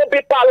to the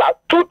Obi Palace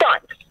 2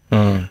 times.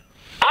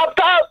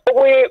 After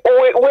we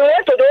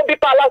went to the Obi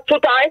Palace 2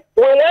 times,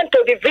 we went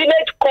to the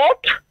village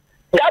court.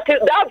 That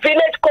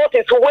village court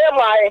is where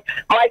my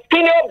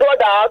senior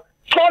brother,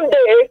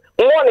 Sunday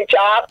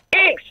Monicha,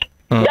 is.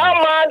 That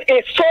man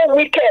is so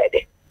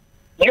wicked,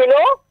 you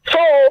know.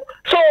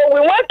 So we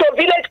went to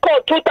village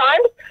court 2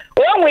 times.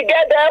 When we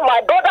get there,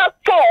 my brother's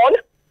son,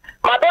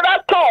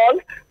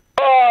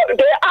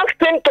 they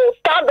asked him to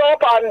stand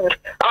up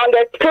and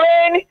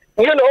explain,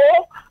 you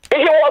know.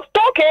 He was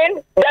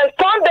talking, then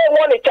Sunday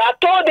Monicha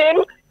told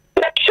him,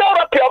 shut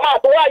up your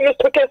mouth, why are you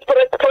speaking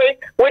spirit?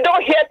 We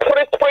don't hear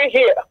spirit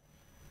here.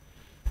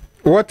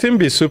 What in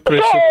be supre?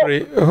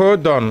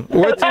 Hold on.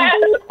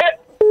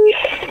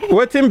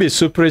 What in be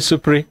supre?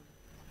 Supre,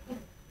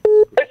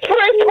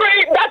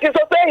 that is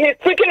to say, he's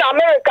speaking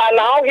American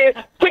now. He's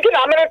speaking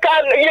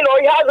American, you know,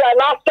 he has an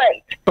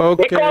accent.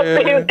 Okay. Because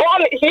he's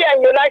born here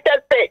in the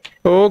United States.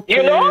 Okay.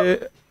 You know?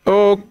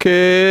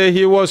 Okay.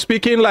 He was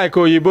speaking like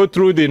Oyibo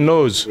through the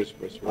nose.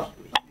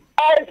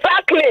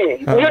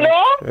 Exactly. You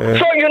know?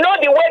 So you know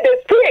the way they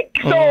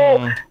speak.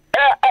 So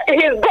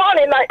he's born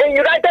in the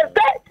United States.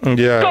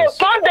 Yes.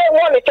 So Sunday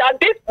morning,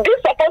 this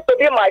supposed to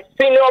be my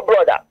senior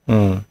brother.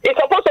 It's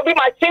supposed to be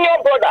my senior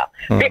brother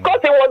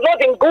because he was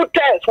not in good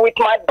terms with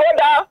my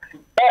brother.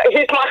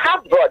 He's my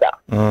half brother.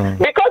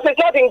 Because he's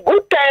not in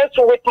good terms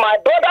with my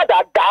brother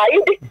that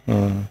died.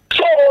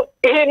 So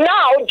he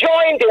now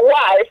joined the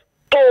wife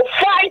to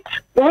fight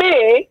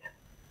me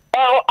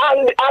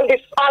and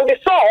the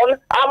son, and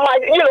my,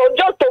 you know,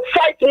 just to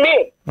fight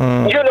me,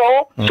 you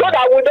know, so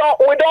that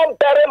we don't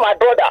bury my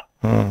brother.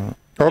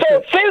 Okay.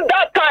 So since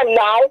that time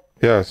now.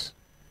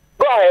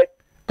 Go ahead.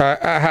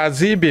 Has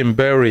he been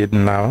buried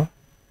now?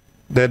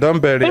 They don't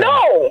bury him.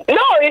 No,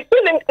 he's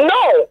still in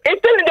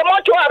the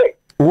mortuary.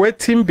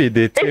 Waiting be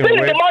the thing.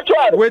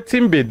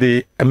 Waiting be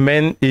the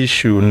main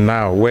issue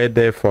now. Where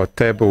they for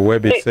table where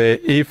we say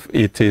if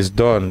it is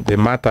done, the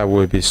matter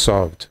will be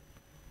solved.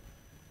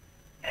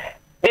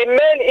 The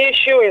main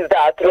issue is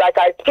that, like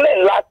I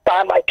explained last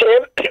time I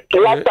came,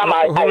 I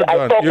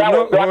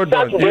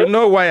talked. You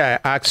know why I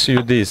asked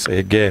you this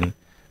again?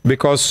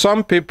 Because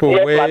some people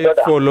will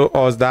follow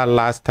us that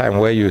last time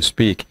where you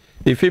speak.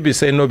 If you be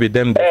saying no be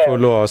them, they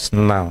follow us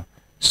now.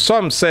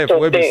 Some say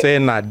will be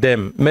saying at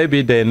them,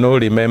 maybe they no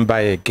remember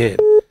again.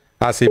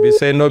 As if be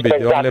saying no be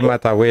the only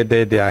matter where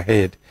they their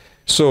head.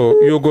 So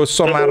you go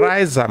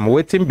summarize them,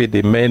 waiting be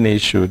the main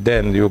issue,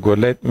 then you go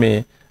let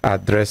me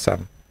address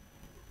them.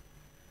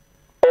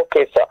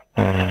 Okay, sir.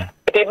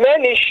 The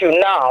main issue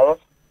now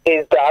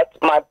is that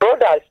my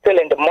brother is still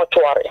in the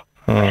mortuary.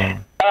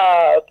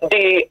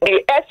 The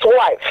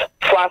ex-wife,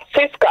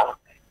 Francisca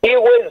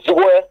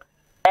Iwezue,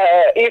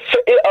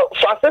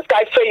 Francisca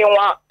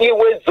Ifeyinwa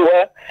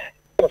Iwezue,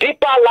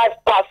 Deeper Life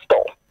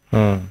Pastor.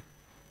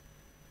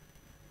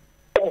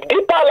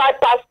 Deeper Life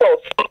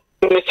Pastors,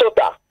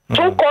 Minnesota,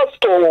 took us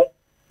to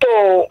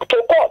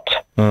court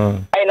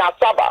in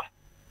Asaba,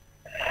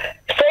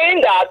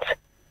 saying that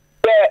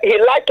he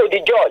lied to the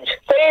judge,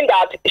 saying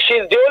that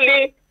she's the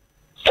only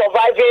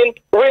surviving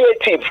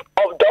relative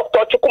of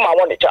Dr. Chukwuma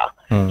Wonicha.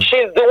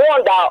 She's the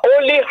one that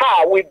only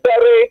her will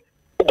bury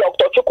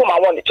Dr. Chukwuma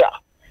Wonicha.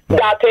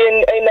 That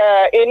in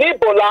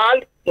Igbo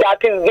land,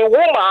 that is the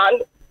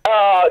woman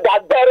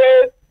that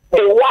buried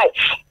the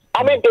wife.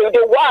 I mean,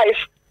 the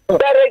wife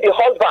buried the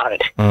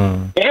husband.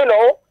 You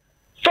know,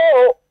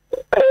 so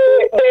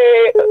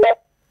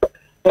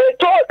they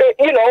told,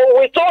 you know,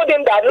 we told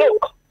him that,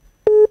 look,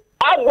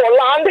 Agbo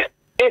land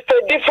is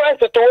a different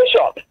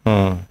situation.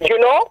 You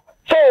know,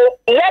 so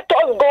let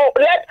us go.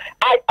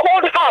 I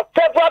called her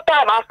several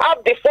times. I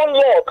have the phone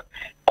log.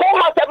 Call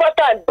her several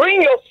times.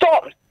 Bring your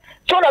son,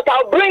 so that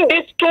I'll bring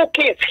these 2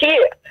 kids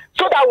here,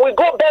 so that we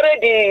go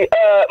bury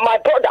my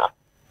brother.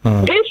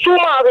 This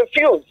woman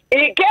refused.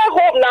 He get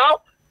home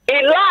now. He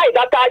lied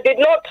that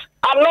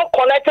I'm not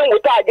connecting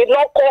with her. I did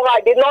not call her.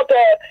 I did not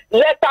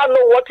let her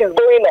know what is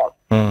going on.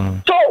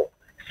 So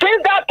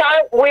since that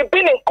time, we've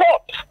been in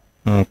court.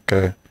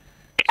 Okay.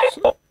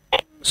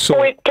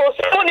 So we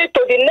postpone it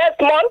to the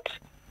next month,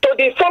 to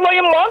the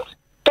following month,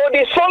 to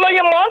the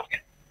following month.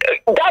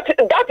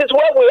 That is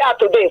where we are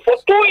today. For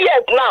 2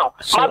 years now,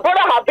 my brother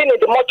has been in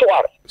the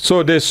mortuary.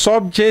 So the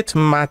subject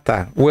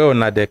matter where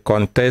na the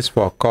contest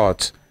for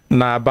court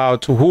now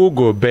about who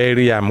go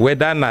bury him,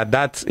 whether na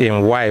that's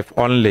in wife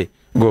only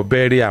go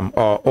bury him,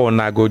 or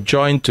na go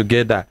join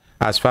together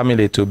as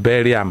family to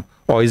bury him,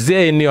 or is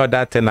there any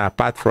other thing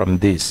apart from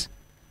this?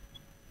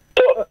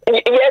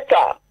 Yes,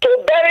 sir.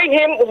 To bury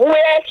him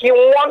where he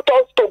wants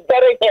us to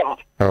bury him.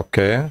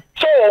 Okay.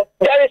 So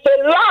there is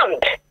a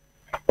land.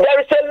 There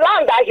is a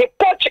land that he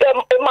purchased.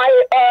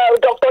 My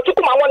Dr.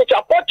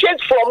 Chukwumawonicha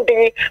purchased from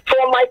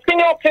my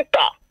senior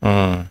sister.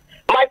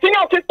 My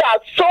senior sister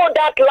sold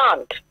that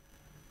land.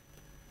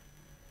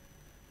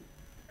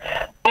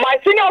 My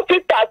senior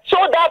sister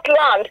sold that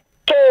land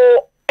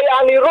to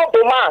an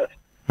Irobo man.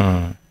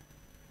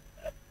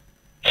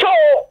 So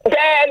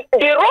then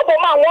the Irobo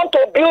man want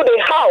to build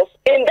a house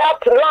in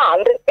that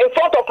land in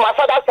front of my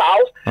father's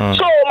house.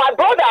 So my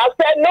brother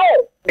said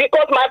no,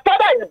 because my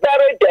father is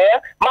buried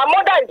there, my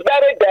mother is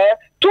buried there,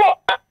 two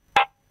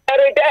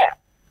buried there.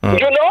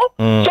 You know?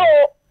 So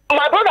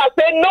my brother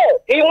said no.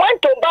 He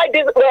went to buy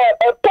this,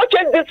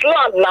 purchase this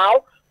land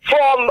now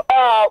from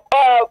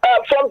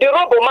the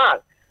Irobo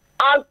man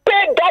and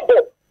pay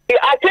double.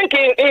 I think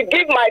he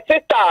gave my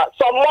sister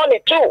some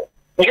money too.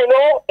 You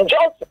know,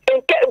 just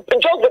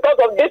because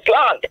of this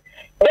land.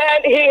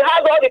 Then he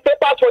has all the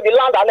papers for the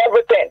land and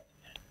everything.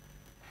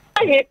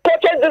 He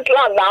purchased this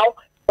land now.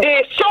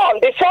 The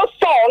first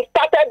son,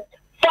 started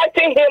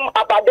fighting him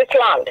about this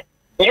land.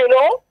 You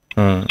know?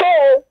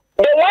 So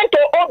they went to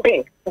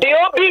Obi. The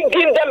Obi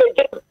gave them a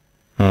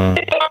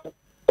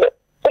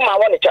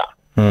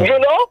you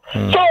know?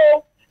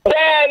 So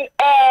then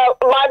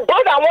my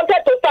brother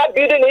wanted to start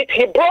building it.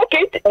 He broke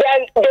it.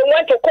 Then they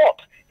went to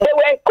court. They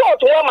were in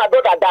court when my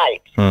brother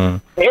died.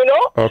 You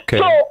know? Okay.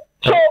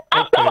 So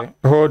after... Okay.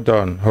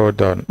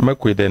 Hold on.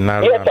 Make we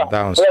narrow them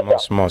down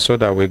small, so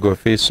that we go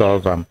fit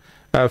solve them.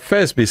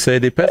 First, we say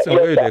the person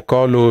who they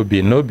call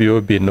Obi, no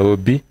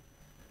Obi.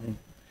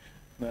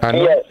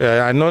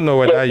 I don't know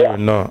whether you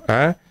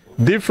know.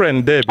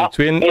 Different day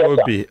between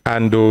Obi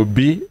and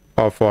Obi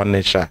of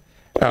Onisha.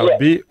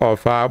 Obi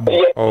of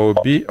Abu,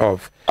 Obi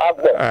of...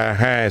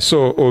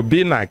 So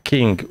Obi na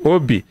king.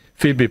 Obi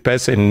fit be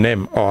person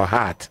name or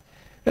heart.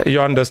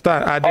 You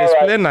understand? I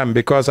explain them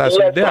because as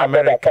with the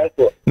American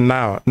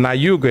now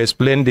you go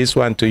explain this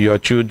one to your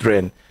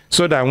children,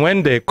 so that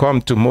when they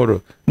come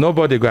tomorrow,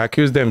 nobody go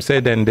accuse them, say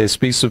then they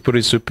speak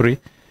supri.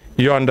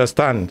 You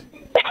understand?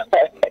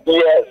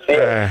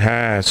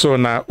 Yes. So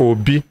now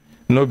Obi,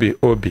 no be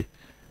Obi,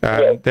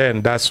 and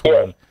then that's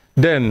one.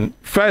 Then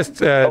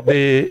first,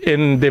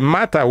 in the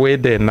matter where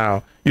they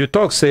now you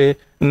talk say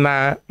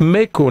na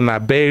make una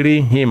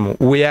bury him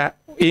where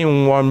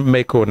in one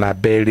make una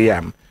bury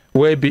him.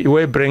 We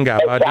bring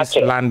about this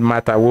land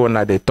matter when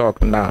they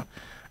talk now.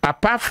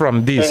 Apart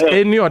from this,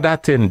 any other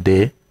thing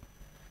there?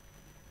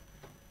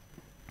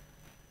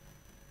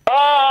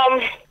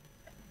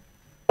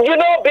 You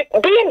know,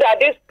 being that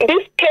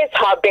this case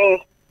have been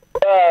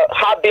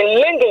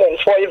lingering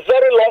for a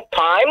very long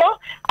time,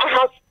 I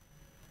have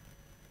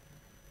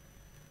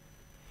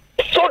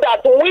so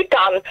that we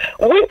can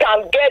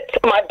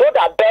get my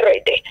brother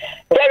buried.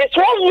 There is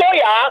one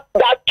lawyer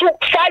that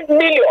took 5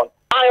 million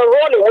and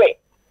run away.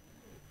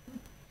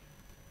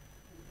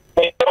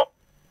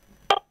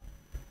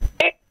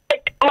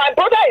 My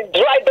brother is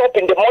dried up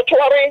in the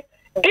mortuary.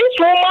 This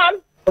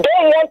woman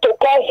don't want to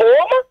come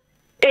home.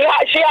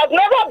 She has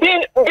never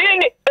been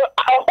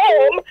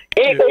home.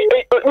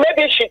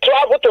 Maybe she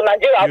traveled to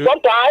Nigeria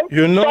sometime.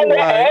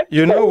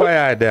 You know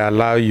why they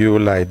allow you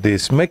like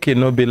this? Make it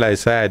not be like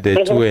say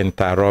they to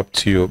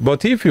interrupt you.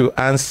 But if you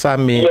answer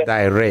me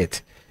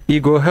direct,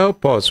 it go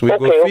help us. We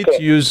go fit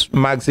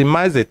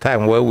maximize the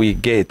time where we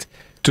get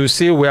to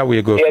see where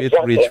we go fit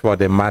reach for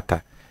the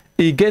matter.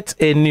 He gets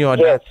any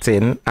other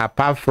thing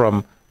apart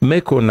from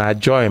make una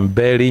join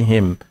bury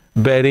him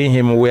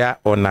where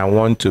una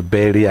want to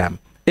bury him.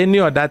 Any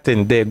other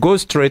thing there, go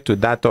straight to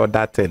that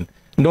other thing.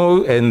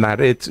 No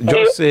narrate,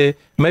 just say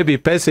maybe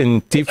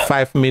person thief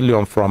 5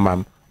 million from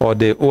him or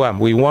they owe him.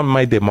 We won't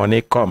make the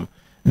money come.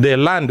 The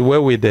land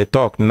where we they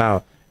talk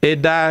now,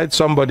 either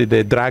somebody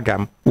they drag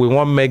him, we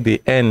won't make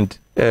the end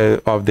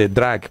of the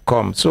drag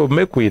come. So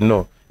make we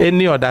know.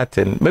 Any other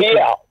thing?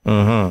 Yeah.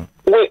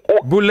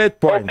 Bullet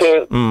points.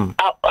 Okay.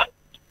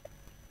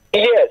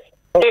 Yes,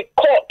 the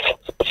court,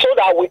 so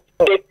that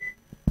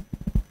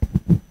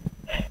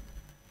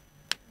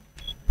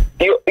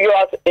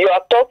you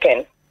are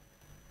talking.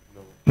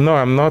 No,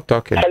 I'm not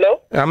talking.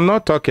 Hello? I'm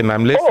not talking.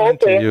 I'm listening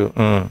to you.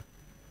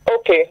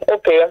 Okay.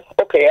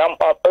 I'm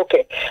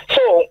okay.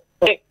 So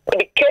the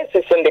case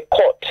is in the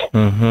court.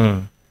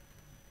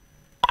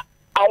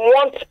 I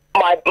want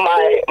my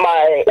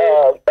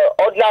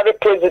ordinary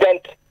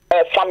president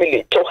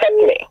family to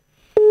help me.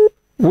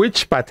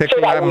 Which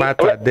particular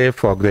matter they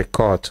for the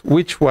court?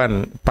 Which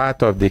one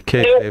part of the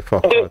case they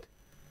for court?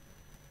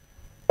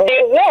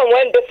 The one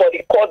when they for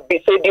the court, they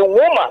say the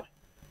woman,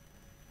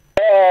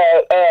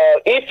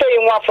 Ife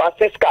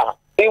Francisca,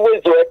 it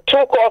was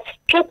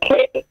took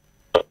me,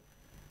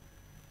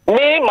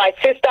 my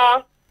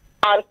sister,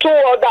 and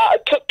three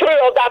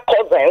other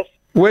cousins.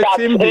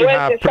 Waiting be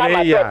her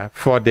prayer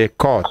for the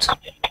court.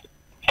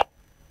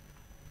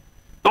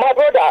 My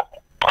brother,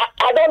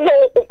 I don't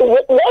know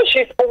what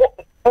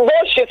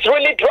she's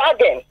really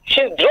dragging.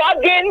 She's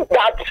dragging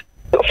that,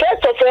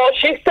 first of all,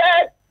 she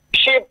said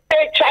she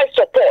paid child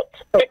support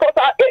because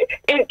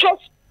it's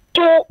just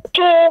too,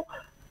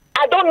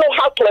 I don't know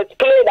how to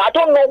explain. I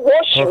don't know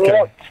what she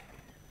wants.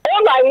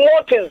 All I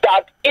want is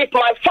that if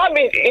my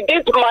family,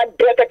 this is my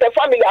Brekete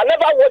family, I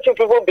never watched you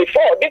people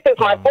before. This is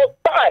my first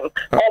time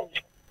of,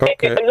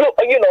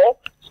 you know.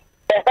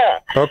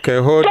 Okay,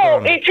 hold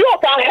on. So if you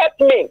can help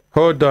me.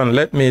 Hold on,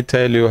 let me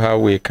tell you how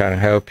we can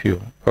help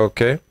you,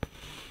 okay?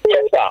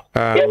 Yes, sir.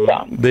 Yes,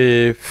 sir.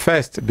 The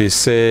first be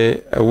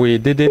say, we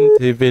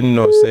didn't even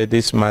know, say,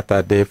 this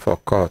matter day for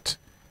court.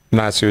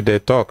 Now, as you they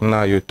talk,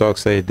 now you talk,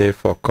 say, day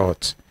for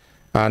court.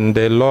 And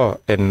the law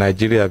in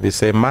Nigeria be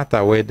say,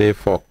 matter where they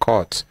for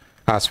court,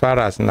 as far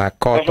as na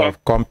court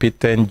of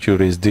competent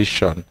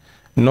jurisdiction,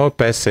 no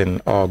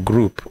person or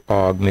group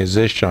or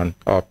organization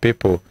or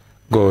people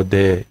go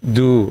they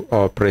do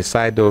or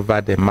preside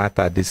over the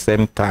matter at the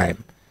same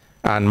time.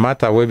 And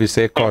matter where we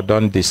say court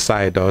don't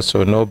decide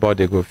also,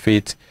 nobody go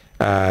fit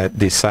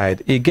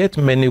decide. It get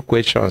many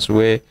questions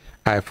where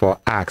I for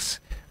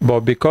ask, but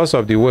because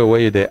of the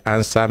way they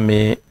answer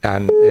me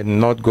and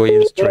not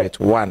going straight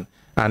one,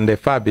 and the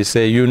fact be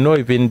say, you know,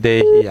 even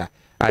they here,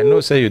 I know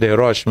say you the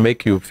rush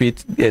make you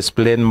fit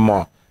explain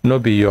more, no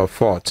be your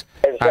fault.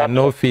 I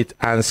know fit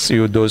answer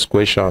you those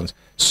questions.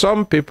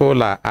 Some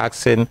people are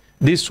asking,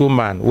 this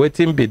woman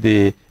waiting be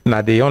the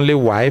only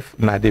wife,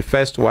 not the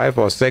first wife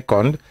or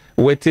second,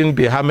 waiting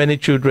be how many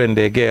children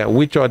they get,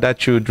 which other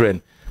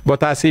children.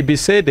 But as he be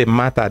say the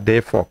matter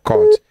there for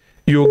court,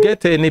 you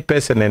get any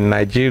person in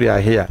Nigeria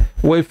here,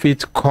 where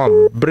fit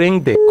come,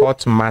 bring the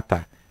court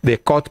matter, the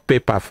court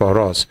paper for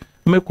us,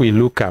 make we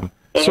look them,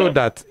 so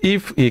that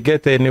if you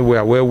get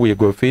anywhere where we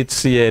go fit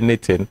see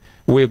anything,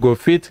 we go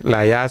fit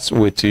liaise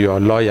with your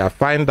lawyer,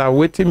 find out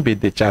waiting be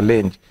the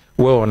challenge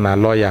where on a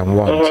lawyer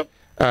want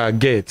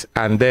get,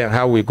 and then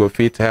how we go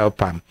fit help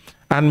them.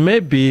 And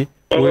maybe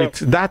with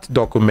that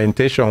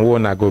documentation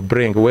we go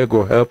bring, we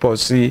go help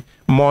us see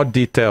more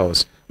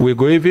details. We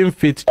go even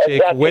fit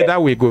check whether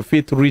we go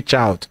fit reach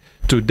out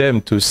to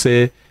them to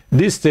say,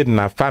 this thing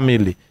na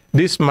family,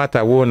 this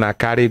matter we na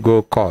carry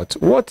go court.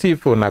 What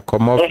if we na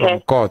come up from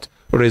court,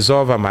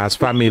 resolve them as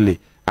family,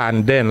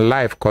 and then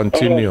life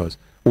continues?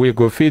 We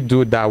go fit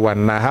do that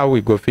one. Now how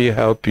we go fit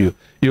help you?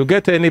 You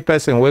get any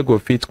person we go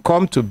fit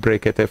come to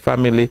Brekete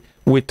Family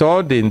with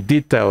all the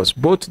details,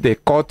 both the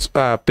court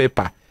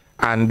paper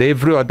and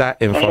every other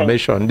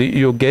information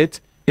you get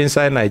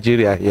inside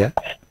Nigeria here?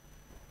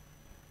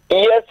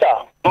 Yes,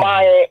 sir.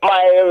 My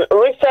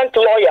recent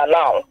lawyer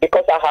now,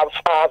 because I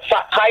have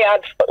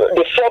hired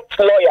the fourth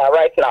lawyer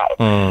right now.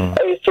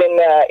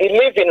 He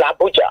lives in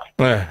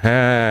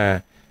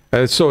Abuja.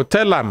 So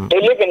tell him. He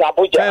lives in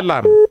Abuja. Tell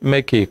him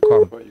make he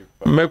come.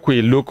 Make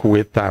we look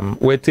with them,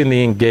 waiting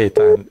in gate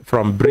and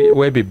from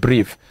we be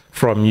brief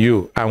from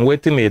you and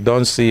waiting he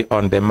don't see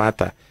on the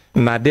matter.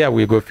 Now there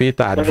we go fit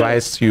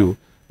advise you.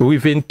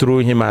 Even through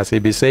him as he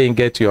be saying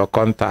get your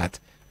contact.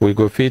 We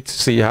go fit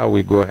see how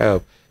we go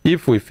help.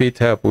 If we fit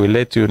help, we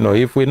let you know.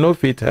 If we no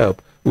fit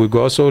help, we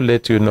go also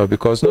let you know,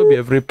 because no be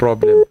every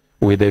problem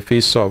with the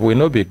fit solve. We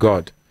no be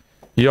God.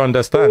 You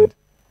understand?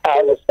 I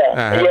understand.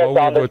 Yes, we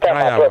go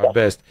try our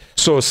best.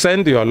 So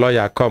send your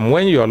lawyer come.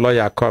 When your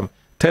lawyer come,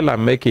 tell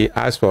him make he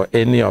ask for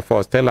any of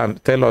us.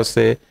 Tell us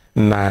say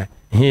nah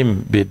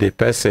him be the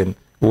person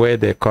where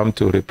they come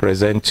to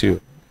represent you.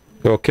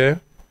 Okay?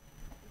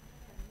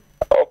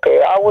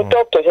 Okay, I will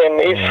talk to him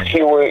if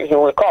he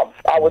will come.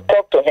 I will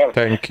talk to him.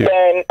 Thank you.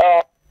 Then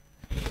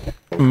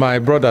my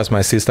brothers,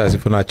 my sisters,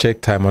 if you not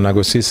check time, when I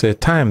go see say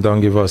time don't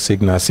give us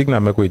signal. Signal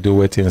make we do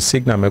waiting.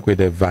 Signal make we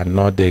the van,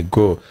 not they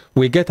go.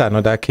 We get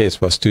another case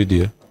for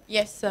studio.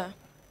 Yes, sir.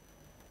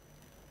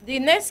 The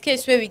next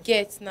case where we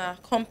get now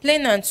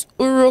complainant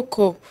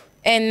Uroko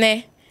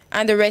Ene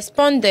and the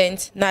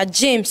respondent na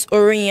James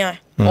Orinya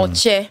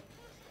Oche.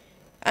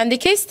 And the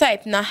case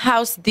type na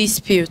house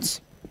dispute.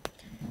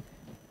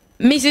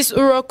 Mrs.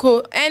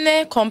 Uroko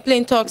Ene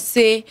complaint talk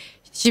say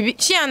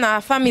she and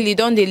her family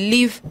don't they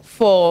live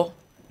for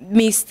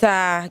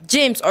Mr.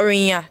 James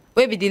Orinya,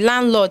 will be the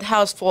landlord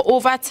house for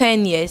over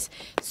 10 years.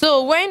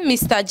 So when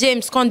Mr.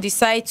 James can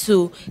decide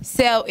to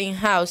sell in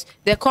house,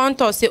 the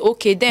counter say,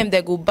 okay, them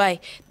they go buy.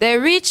 The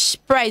rich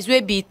price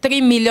will be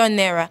 3 million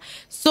naira.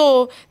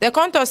 So the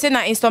counter say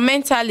now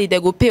instrumentally they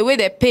go pay, where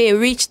they pay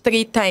reach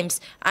 3 times.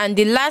 And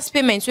the last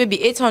payment will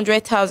be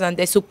 800,000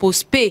 they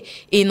supposed pay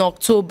in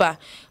October.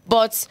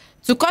 But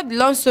to cut the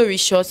long story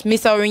short,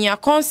 Mr. Orinya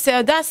can't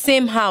sell that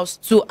same house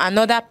to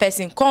another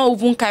person. Can't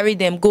even carry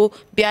them go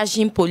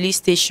Biajin police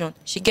station.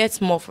 She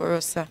gets more for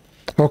us, sir.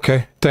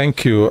 Okay,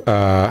 thank you,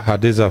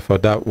 Hadiza, for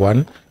that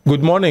one.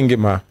 Good morning,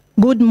 Gima.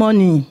 Good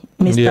morning,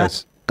 Mr.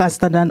 Yes.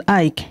 Castadan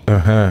Ike.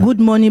 Good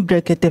morning,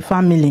 Brekete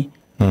family.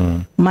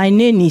 My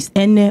name is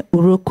Ene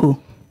Uroko.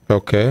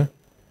 Okay.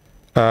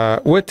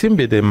 What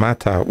be the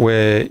matter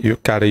where you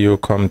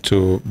come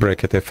to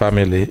Brekete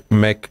Family,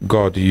 make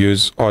God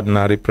use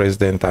ordinary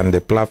president and the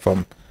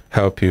platform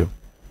help you?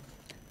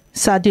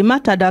 Sir, the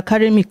matter that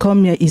carry me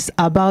come here is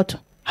about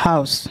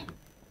house.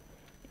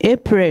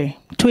 April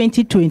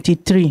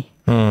 2023,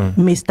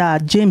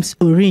 Mr. James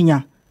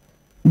Orinya,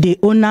 the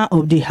owner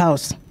of the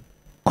house,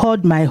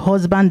 called my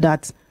husband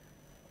that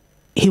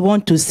he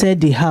want to sell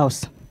the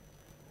house.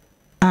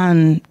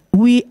 And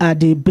we are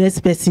the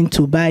best person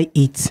to buy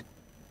it,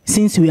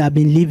 since we have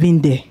been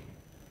living there.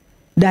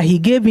 That he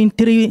gave him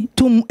 2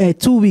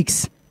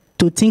 weeks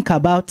to think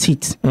about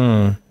it.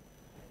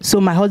 So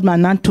my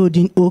husband now told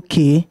him,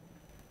 okay.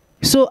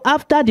 So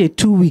after the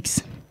 2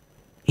 weeks,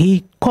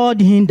 he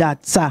called him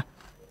that, sir,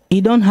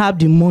 he don't have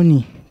the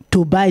money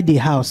to buy the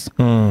house.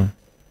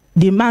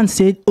 The man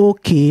said,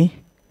 okay,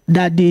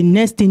 that the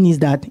next thing is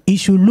that he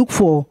should look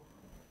for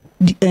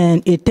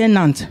a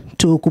tenant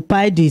to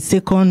occupy the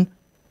second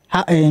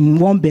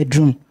 1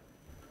 bedroom.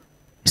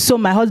 So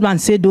my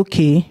husband said,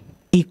 okay.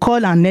 He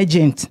called an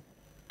agent,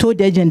 told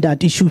the agent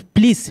that he should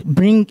please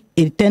bring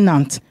a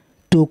tenant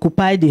to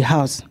occupy the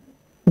house,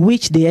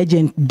 which the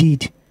agent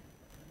did.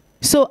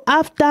 So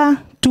after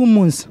 2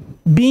 months,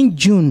 being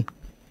June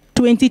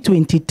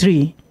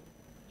 2023,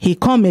 he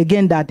come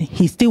again that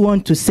he still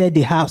want to sell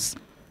the house.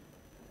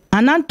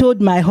 And I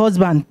told my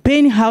husband,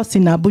 paying house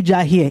in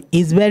Abuja here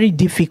is very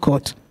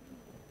difficult.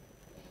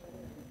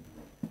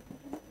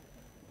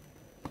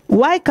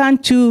 Why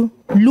can't you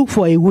look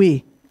for a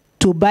way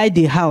to buy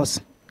the house?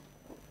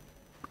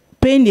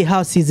 Paying the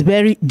house is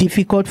very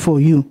difficult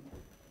for you.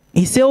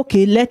 He said,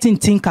 okay, let him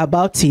think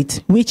about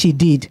it, which he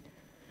did.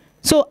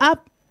 So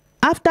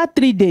after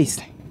 3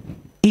 days,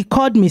 he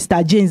called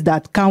Mr. James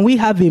that, can we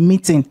have a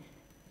meeting?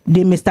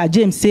 The Mr.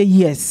 James said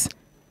yes.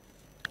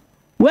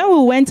 When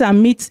we went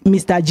and meet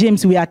Mr.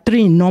 James, we are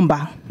 3 in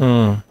number.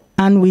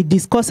 And we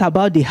discussed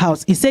about the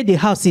house. He said the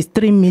house is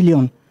 3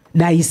 million,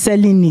 that he's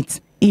selling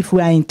it if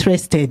we are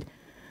interested.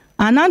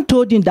 And I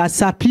told him that,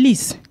 sir,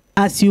 please,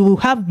 as you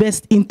have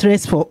best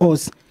interest for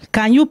us,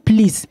 can you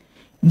please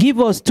give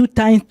us 2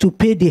 times to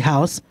pay the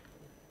house,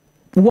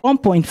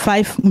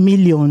 1.5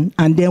 million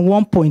and then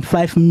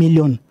 1.5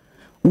 million.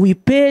 We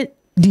paid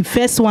the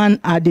first one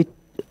at the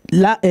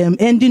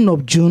ending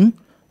of June,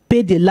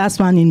 paid the last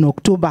one in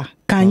October.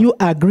 Can you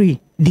agree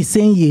the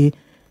same year?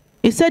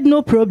 He said,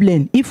 no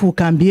problem, if we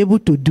can be able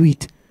to do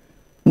it.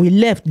 We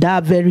left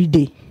that very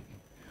day.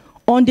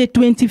 On the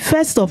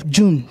 21st of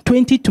June,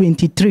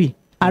 2023,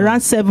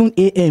 around 7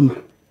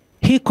 a.m.,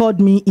 he called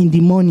me in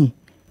the morning.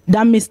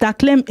 That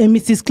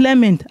Mrs.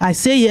 Clement, I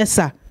say, yes,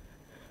 sir.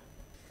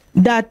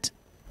 That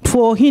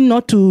for him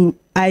not to,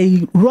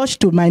 I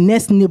rushed to my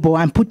next neighbor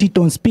and put it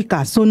on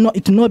speaker, so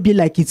it will not be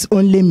like it's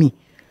only me.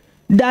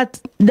 That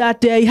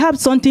I have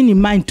something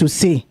in mind to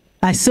say.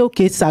 I say,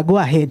 okay, sir, go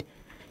ahead.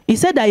 He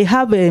said I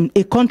have a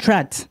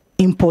contract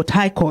in Port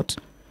Harcourt,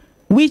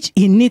 which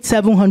he needs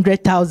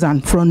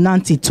 700,000 from now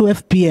till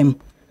 12 p.m.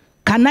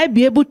 Can I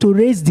be able to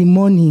raise the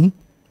money?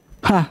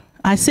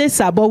 I say,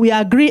 sir, but we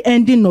agree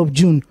ending of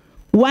June.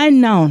 Why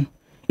now?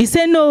 He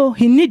said, no,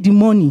 he need the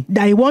money,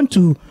 that he want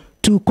to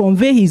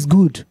convey his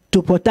good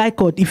to Port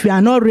Harcourt. If you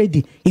are not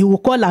ready, he will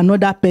call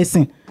another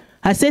person.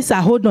 I say, sir,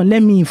 hold on,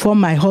 let me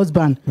inform my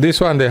husband. This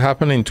one, they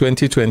happened in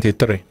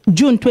 2023.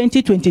 June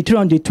 2023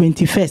 on the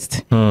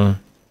 21st.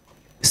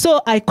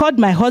 So I called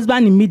my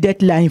husband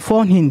immediately. I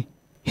informed him.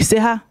 He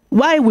said,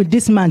 why will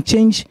this man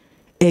change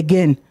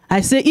again?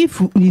 I say, if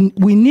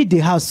we need the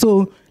house,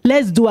 so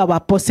let's do our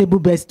possible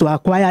best to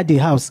acquire the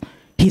house.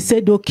 He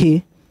said,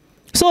 okay.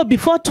 So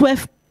before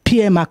 12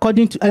 p.m.,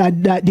 according to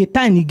the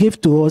time he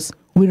gave to us,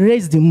 we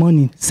raised the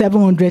money,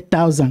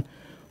 700,000.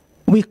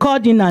 We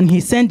called in and he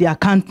sent the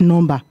account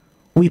number.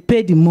 We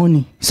paid the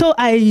money. So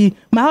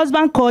my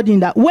husband called in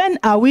that, when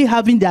are we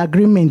having the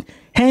agreement?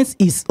 Hence,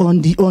 it's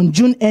on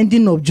June,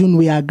 ending of June,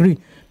 we agree.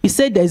 He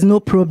said there's no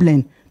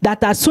problem.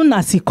 That as soon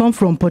as he comes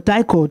from Port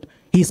Harcourt,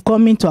 he's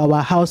coming to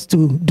our house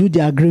to do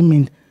the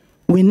agreement.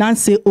 We now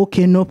say,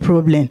 okay, no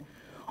problem.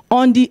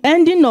 On the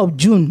ending of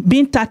June,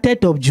 being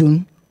 30th of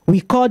June,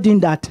 we called in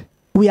that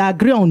we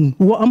agree on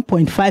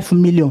 1.5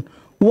 million.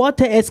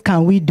 What else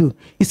can we do?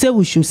 He said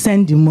we should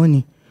send the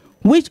money,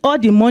 which all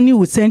the money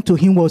we sent to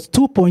him was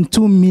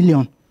 2.2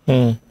 million.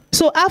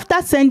 So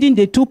after sending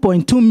the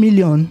 2.2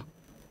 million,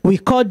 we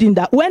called him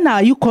that, when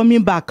are you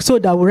coming back so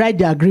that we write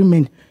the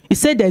agreement? He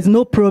said there's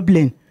no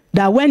problem,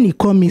 that when he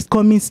comes, he's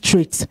coming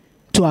straight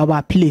to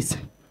our place,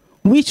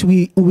 which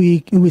we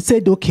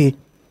said okay.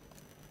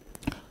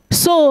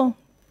 So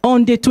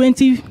on the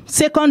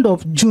 22nd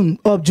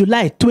of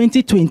July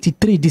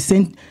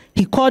 2023,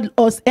 he called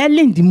us early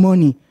in the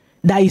morning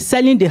that he's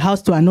selling the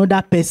house to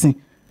another person.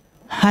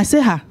 I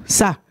said,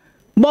 sir,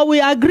 but we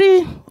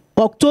agree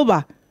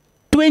October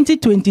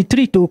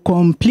 2023 to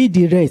complete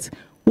the rest.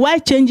 Why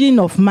changing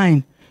of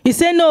mind? He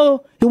said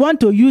no, he want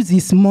to use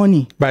his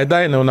money. By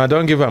that, no, I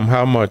don't give him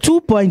how much?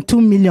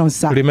 2.2 million,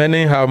 sir.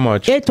 Remaining how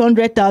much?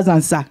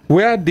 800,000, sir.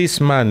 Where this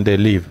man they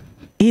live?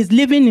 He's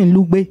living in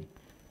Lugbe.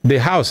 The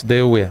house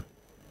they where?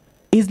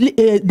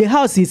 The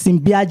house is in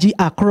Biaji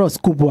across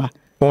Kubwa.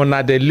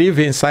 Una they live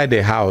inside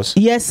the house?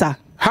 Yes, sir.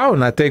 How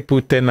una take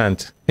put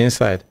tenant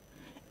inside?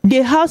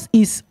 The house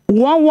is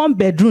one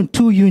bedroom,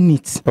 2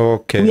 units.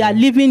 Okay. We are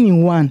living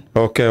in one.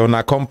 Okay,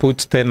 una come put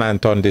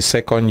tenant on the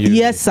second unit.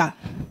 Yes, sir.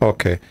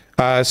 Okay.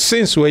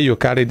 Since where you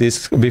carry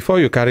this, before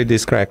you carry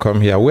this cry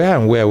come here,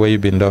 where you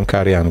been done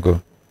carry and go?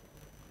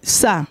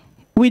 Sir,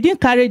 we didn't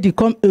carry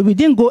we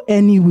didn't go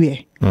anywhere.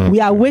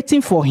 We are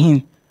waiting for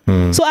him.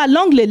 So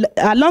along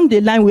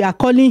the line, we are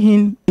calling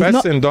him.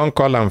 Person don't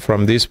call him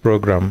from this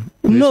program.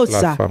 This no,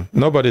 platform. Sir.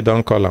 Nobody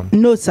don't call him.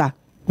 No, sir.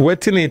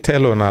 What did he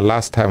tell on our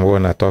last time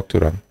when I talked to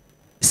them?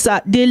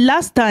 Sir, the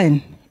last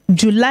time,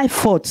 July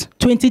 4th,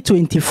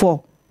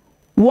 2024,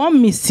 one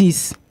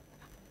Mrs.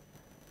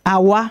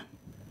 Awa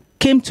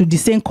came to the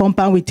same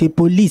compound with a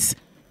police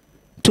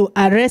to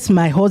arrest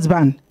my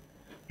husband.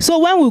 So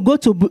when we go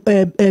to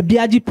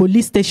Biaji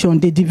police station,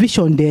 the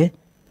division there,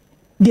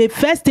 the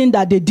first thing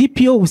that the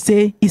DPO will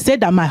say, he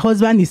said that my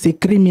husband is a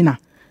criminal.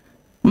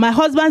 My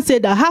husband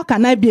said that, how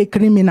can I be a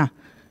criminal?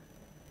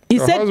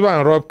 Your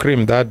husband robbed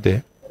cream that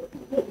day.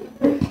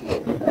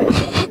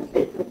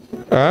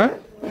 Huh?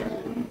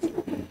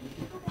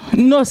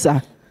 No,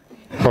 sir.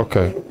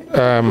 Okay.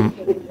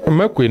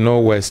 Make we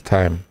no waste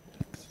time.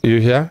 You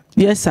hear?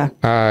 Yes,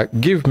 sir.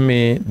 Give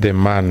me the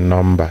man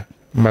number.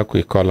 Make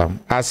we call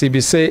him. As he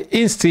be say,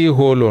 he still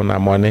hold on our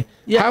money.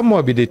 Yes. How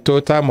much be the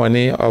total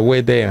money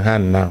away there in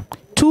hand now?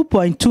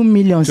 2.2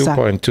 million, sir.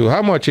 2.2.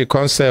 How much he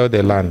can sell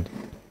the land?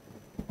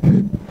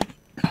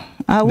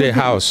 The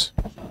house.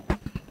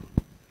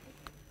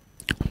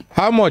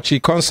 How much he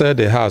can sell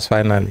the house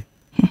finally?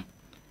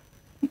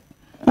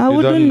 I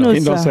wouldn't know, sir.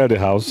 He don't sell the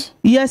house?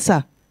 Yes,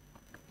 sir.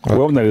 Okay.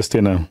 Where are they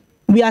stay now?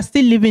 We are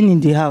still living in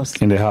the house.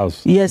 In the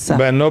house? Yes, sir.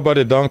 But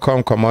nobody don't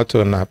come out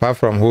to now, apart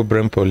from who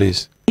bring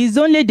police. It's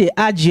only the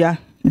Ajia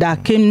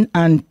that came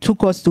and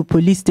took us to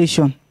police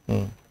station.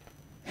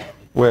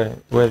 Where?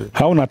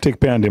 How not take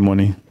pay on the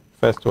money?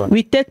 First one.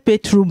 We take pay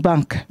through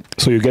bank.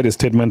 So you get a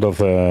statement of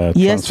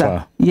yes, transfer?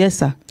 Sir. Yes,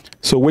 sir.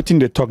 So waiting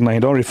they talk now, you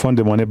don't refund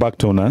the money back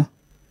to owner?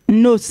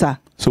 No, sir.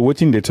 So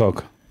waiting they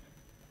talk?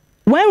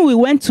 When we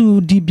went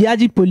to the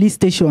Biaji police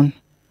station,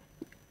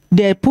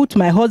 they put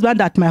my husband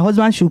that my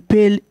husband should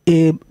pay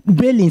a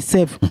bail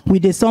himself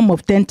with a sum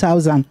of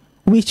 10,000,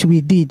 which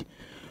we did.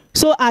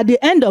 So at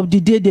the end of the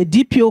day, the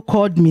DPO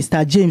called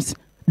Mr. James.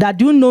 That,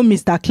 do you know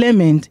Mr.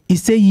 Clement? He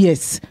said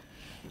yes.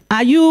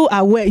 Are you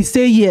aware? He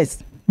said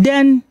yes.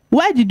 Then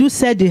why did you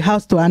sell the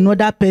house to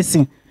another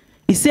person?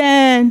 He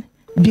said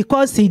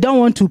because he don't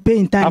want to pay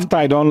in time. After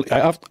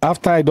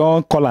I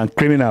don't call him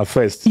criminal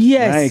first.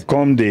 Yes. Now he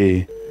come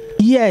the.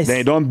 Yes. Then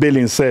he don't bail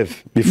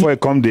himself before he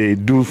come they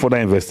do further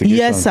investigation.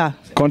 Yes, sir.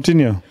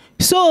 Continue.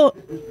 So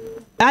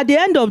at the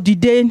end of the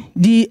day,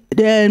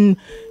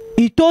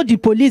 he told the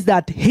police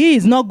that he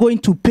is not going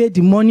to pay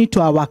the money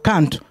to our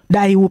account,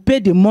 that he will pay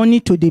the money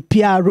to the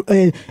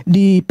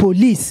the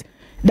police,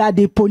 that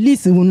the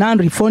police will now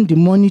refund the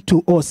money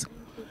to us.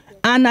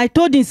 And I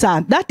told him,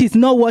 sir, that is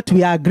not what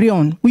we agree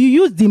on. We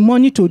use the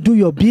money to do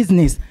your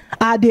business.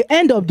 At the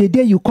end of the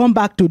day, you come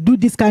back to do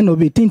this kind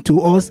of a thing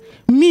to us.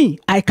 Me,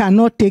 I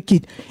cannot take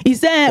it. He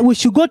said we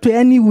should go to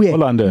anywhere.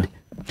 Hold on there.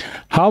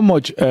 How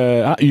much,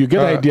 you get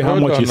an idea how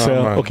much you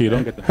sell? Okay, you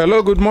don't get that.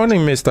 Hello, good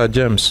morning, Mr.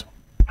 James.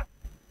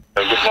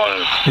 Good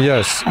morning.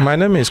 Yes, my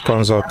name is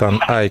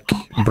Consultant Ike,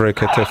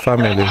 Brekete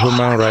Family,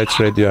 Human Rights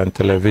Radio and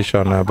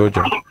Television,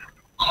 Abuja.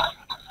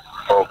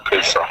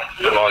 Okay, sir.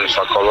 Good morning,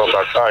 sir.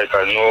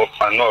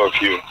 I know of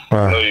you.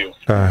 I know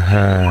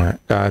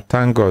you.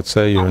 Thank God,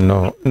 say you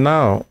know.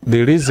 Now,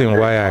 the reason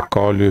why I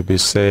call you be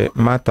say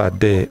matter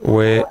day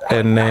where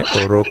any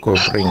Oroko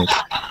brings,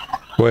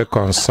 where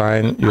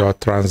consign your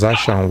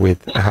transaction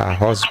with her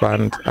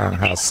husband and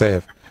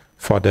herself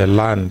for the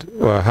land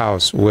or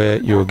house where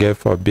you get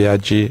for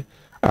BRG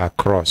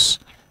across.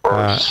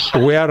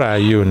 Where are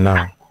you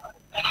now?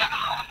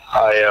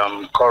 I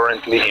am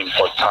currently in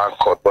Port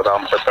Harcourt, but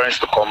I'm preparing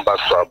to come back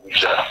to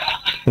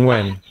Abuja.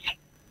 When?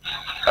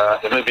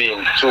 Maybe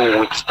in 2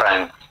 weeks'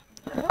 time.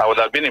 I would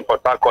have been in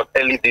Port Harcourt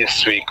early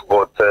this week,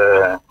 but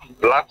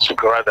last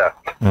week rather.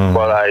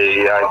 But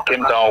I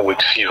came down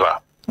with fever.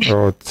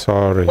 Oh,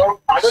 sorry. So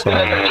I just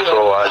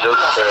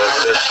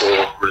wanted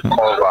to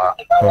recover.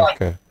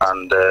 Okay.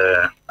 And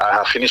I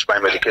have finished my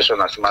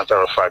medication, as a matter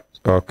of fact.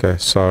 Okay,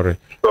 sorry.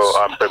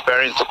 So I'm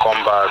preparing to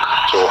come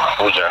back to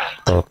Abuja.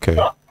 Okay.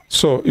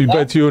 So,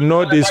 but you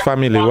know this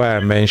family where I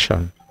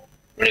mentioned?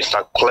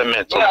 Mr.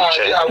 Clement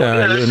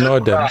Obuche. You know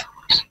them?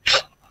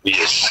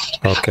 Yes.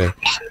 Okay.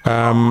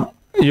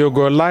 You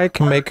go like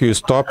make you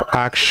stop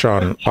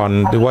action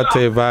on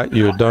whatever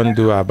you don't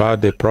do about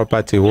the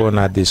property we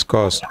wanna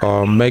discuss,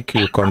 or make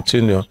you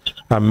continue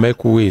and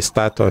make we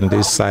start on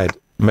this side,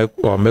 make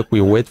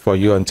we wait for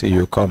you until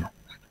you come.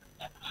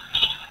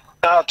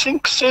 I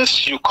think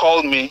since you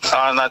called me,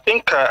 and I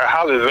think I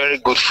have a very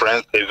good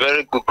friend, a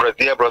very good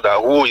dear brother,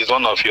 who is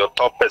one of your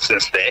top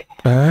persons there.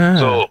 Ah.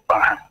 So,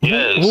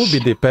 yes. Who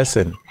be the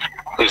person?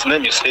 His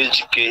name is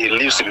AGK. He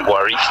lives in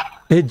Buari.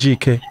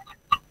 AGK?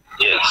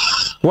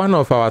 Yes. One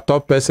of our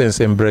top persons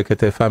in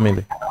Brekete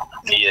Family.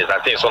 Yes, I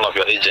think it's one of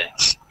your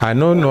agents. I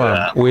don't know him.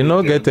 We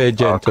no get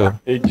agent. Okay.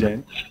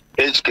 Agent?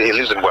 AGK, he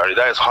lives in Buari.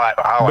 That is how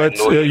but I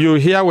know him. You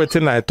hear what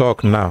I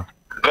talk now?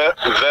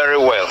 Very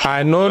well.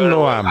 I don't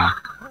know him.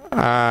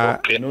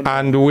 Okay.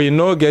 And we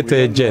no get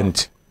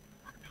agent.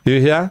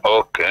 You hear?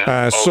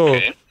 Okay. So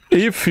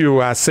if you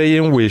are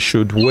saying we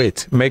should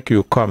wait, make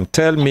you come.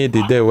 Tell me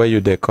the day where you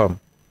they come.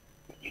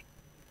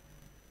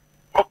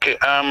 Okay.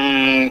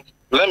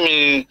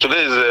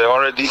 Today is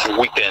already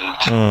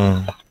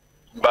weekend.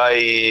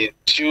 By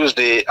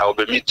Tuesday, I'll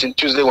be meeting.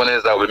 Tuesday,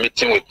 Wednesday, I'll be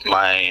meeting with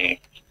my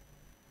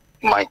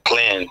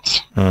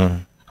client.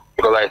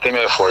 Because I came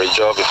here for a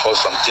job before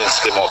some things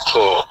came up.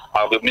 So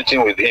I'll be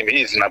meeting with him.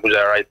 He's in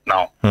Abuja right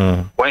now.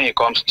 When he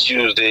comes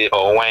Tuesday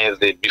or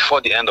Wednesday,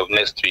 before the end of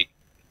next week,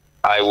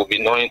 I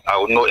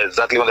will know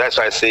exactly what. That's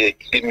why I say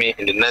give me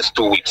in the next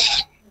 2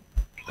 weeks.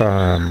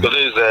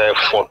 Today is the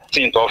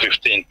 14th or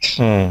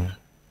 15th.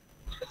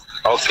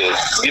 Okay,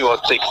 give or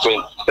take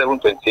 27,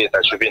 28,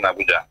 I should be in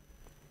Abuja.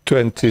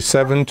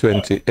 27,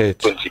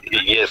 28.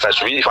 Yes, I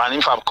should be. If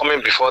I'm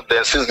coming before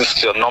then, since this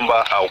is your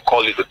number, I'll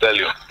call you to tell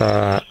you.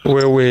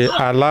 We will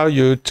allow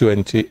you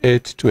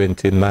 28,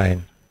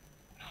 29.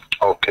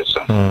 Okay,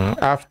 sir.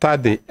 After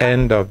the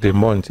end of the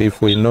month,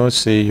 if we no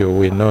see you,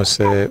 we no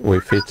say we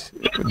fit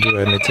do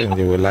anything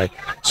you will like.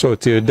 So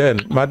till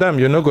then, madam,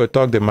 you no go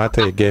talk the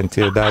matter again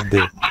till that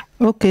day.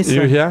 Okay, sir.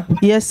 You hear?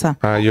 Yes, sir.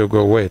 You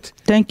go wait.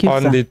 Thank you,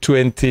 on sir. The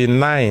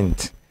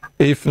 29th,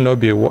 if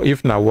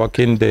not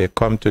working day,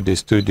 come to the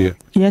studio.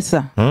 Yes,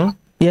 sir.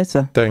 Yes,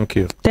 sir. Thank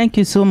you. Thank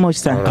you so much,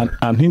 sir. Right.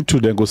 And him too,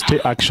 they go stay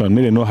action.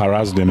 Maybe no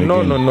harass them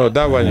again. No.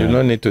 That one you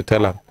don't need to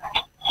tell them.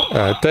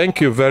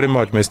 Thank you very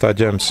much, Mr.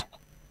 James.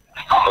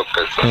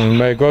 Okay, sir.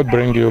 May God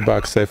bring you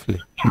back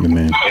safely.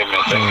 Amen.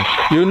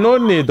 You no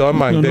need,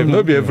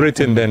 no be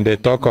everything then they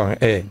talk on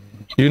air.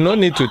 You no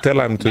need to tell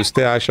them to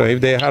stay action.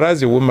 If they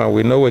harass a woman,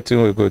 we know what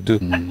we go do.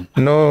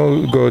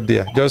 No go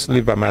there. Just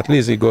leave them. At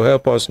least it go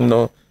help us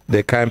know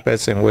the kind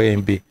person where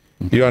he be.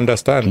 You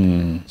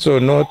understand? So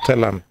no tell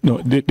them. No,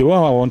 the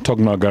one I want to talk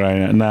now,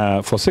 Garaya,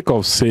 now for sake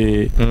of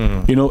say,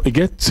 you know, it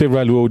get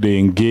several way they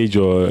engage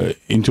or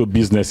into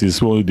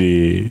businesses where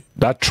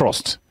that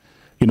trust.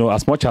 You know,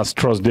 as much as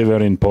trust, they're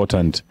very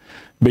important.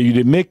 But you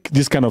they make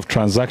this kind of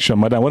transaction,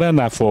 madam, whether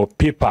not for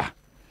paper,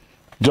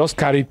 just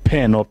carry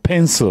pen or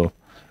pencil.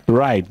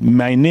 Right,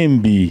 my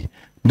name be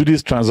do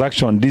this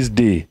transaction this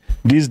day,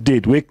 this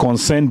date, we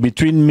consent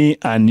between me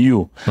and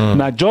you.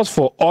 Now, just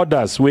for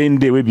others, when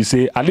they will be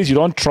say, at least you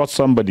don't trust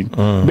somebody.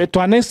 But to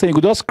an extent, you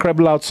could just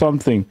scribble out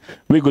something.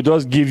 We could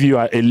just give you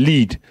a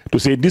lead to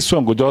say this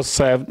one could just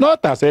serve,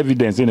 not as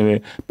evidence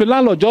anyway, but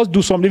landlord just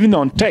do something even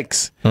on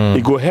text.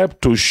 It could help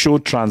to show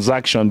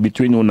transaction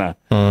between una.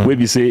 We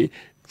be say,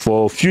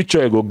 for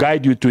future, it will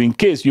guide you to in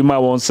case you might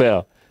want to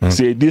sell.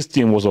 Say this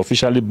thing was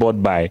officially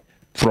bought by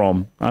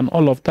from and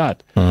all of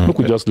that. We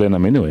could just learn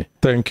them anyway.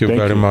 Thank you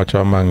very much,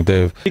 Amang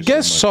Dave. I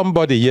guess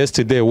somebody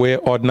yesterday where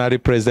ordinary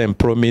president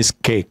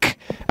promised cake.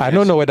 I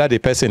don't know whether the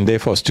person there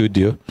for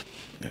studio.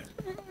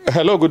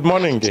 Hello, good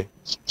morning.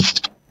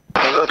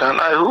 Hello,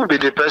 and who be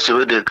the person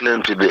who they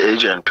claim to be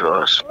agent to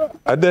us?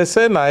 They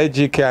say na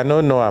AGK, I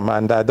don't know him,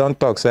 and I don't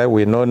talk, say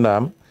we know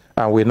them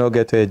and we no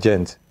get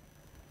agent.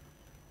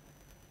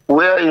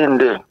 Where in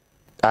there?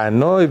 I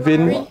know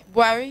even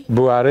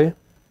Buari.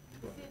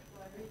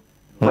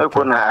 Make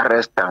one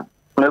arrest them.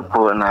 Make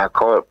one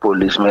call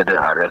police, make them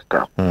arrest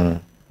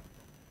them.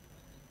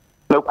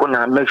 Make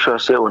one make sure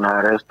say one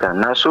arrest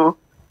them. Now so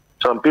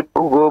some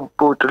people go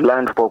put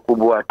land for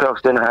Kubwa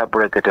talks, then have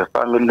Brekete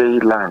Family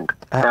land.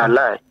 I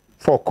lie.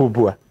 For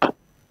Kubwa?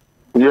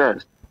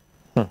 Yes.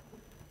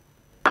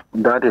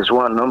 That is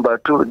one. Number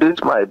two,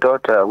 this my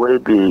daughter will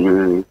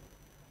be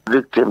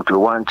victim to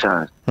one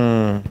chance.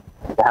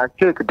 Her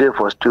cake there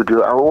for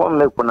studio. I won't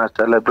make one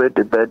celebrate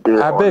the birthday.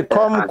 Abe,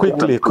 come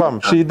quickly, come.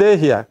 She there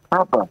here.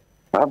 Papa.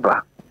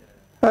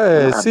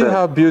 Hey, see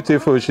how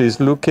beautiful she's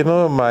looking.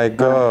 Oh my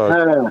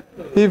God.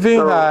 Even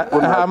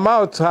her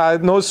mouth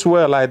had no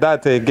swell like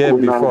that again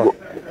before.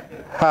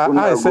 Her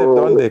eyes said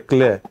don't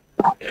declare.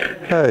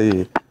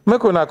 Hey,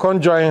 make una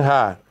come join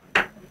her.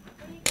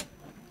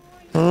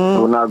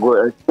 Una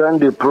go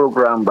extend the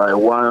program by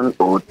 1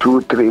 or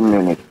 2, 3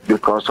 minutes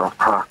because of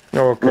her.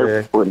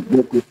 Okay.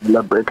 Make we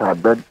celebrate her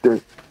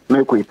birthday.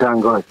 make we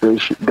thank God say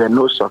they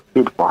no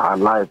succeed for her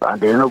life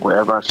and they no go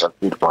ever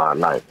succeed for her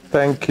life.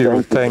 Thank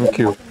you.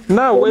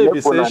 Now where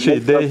we say she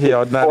dey here,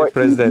 ordinary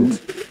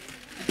president.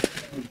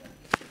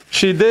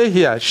 She dey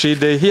here,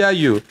 hear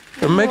you.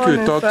 Make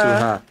you talk to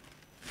her.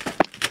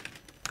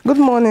 Good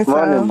morning, sir.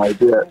 Good morning, my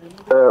dear.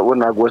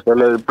 When I go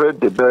celebrate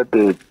the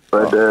birthday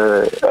for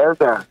the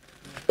elder,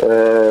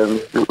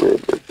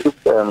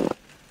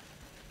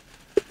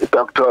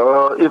 Dr.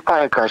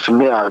 Ifai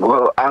Kashmir,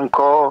 go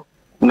anchor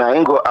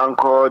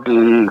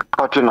the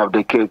cutting of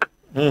the cake.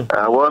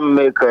 I want to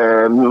make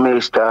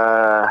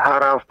Mr.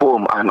 Hara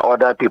Foam and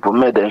other people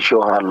make them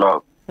show her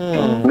love.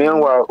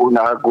 Meanwhile,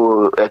 una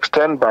go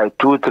extend by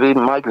 2, 3,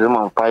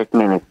 maximum 5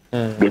 minutes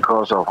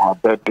because of her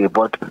birthday.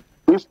 But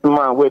this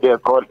man, where they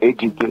call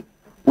AGK,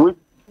 we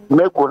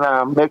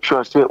make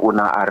sure say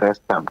una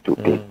arrest them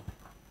today.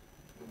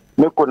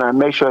 Make una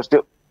make sure say.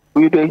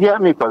 You dey hear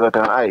me,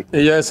 Pastor I?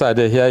 Yes, I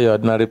dey hear you,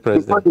 ordinary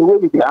president. Because the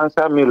way you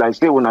answer me like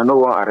say una no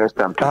one arrest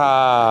them.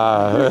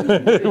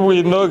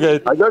 We no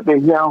get. I just dey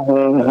hear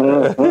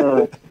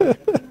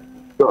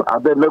So I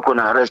beg make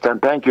una arrest and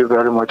thank you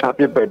very much.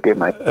 Happy birthday,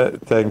 my.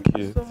 Thank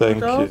you.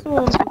 I also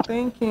want to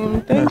thank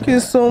him. Thank you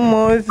so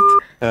much.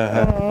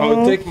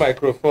 I'll take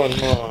microphone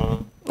more.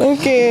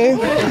 Okay.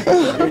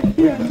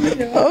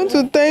 I want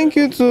to thank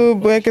you to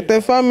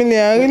Brekete Family.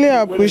 I really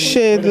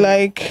appreciate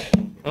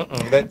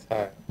That's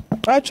hard.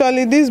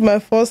 Actually, this is my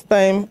first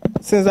time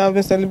since I've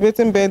been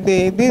celebrating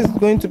birthday. This is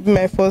going to be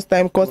my first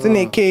time cutting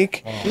a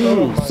cake.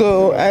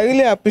 So I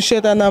really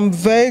appreciate and I'm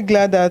very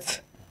glad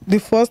that the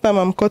first time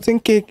I'm cutting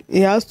cake,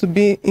 it has to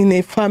be in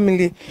a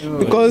family.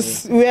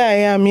 Because where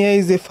I am here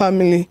is a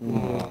family.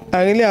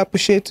 I really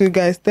appreciate you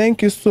guys.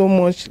 Thank you so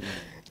much.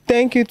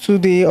 Thank you to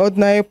the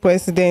ordinary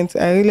president.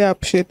 I really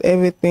appreciate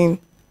everything.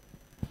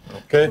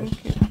 Okay.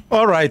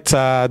 All right,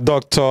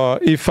 Dr.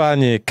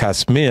 Ifeanyi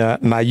Kashmir,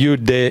 now you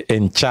there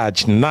in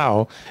charge.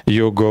 Now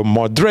you go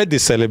moderate the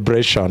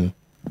celebration.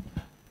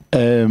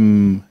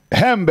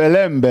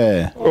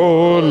 Hembelembe.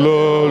 Oh,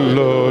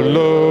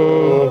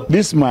 lo.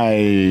 This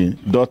my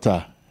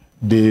daughter,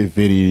 they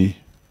very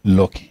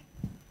lucky.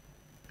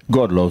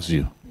 God loves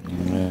you.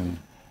 Amen.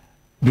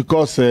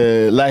 Because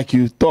like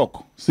you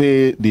talk,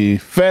 say the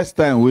first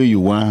time where you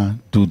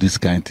want to do this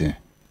kind of thing,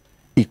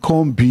 it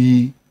can't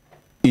be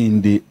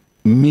in the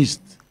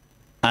midst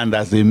and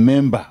as a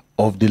member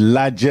of the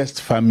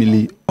largest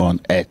family on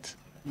earth.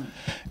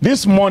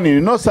 This morning, you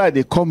know, sir,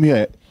 they come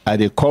here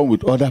and they come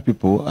with other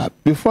people.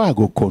 Before I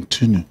go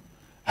continue,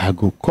 I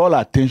go call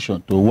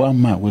attention to one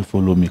man will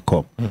follow me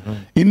come.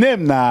 His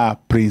name na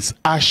Prince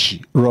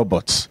Ashi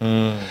Roberts.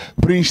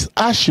 Prince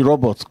Ashi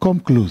Roberts,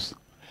 come close.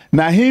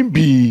 Now him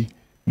be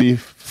the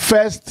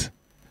first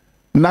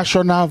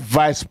national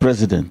vice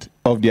president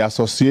of the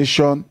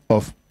Association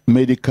of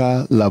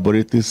Medical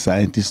Laboratory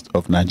Scientists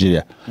of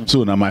Nigeria.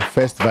 So now my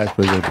first vice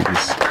president of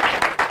this.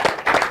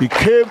 He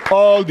came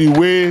all the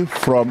way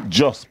from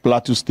Jos,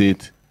 Plateau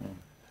State,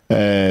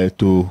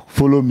 to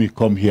follow me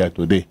come here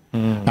today.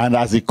 And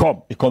as he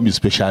come a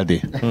special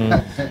day.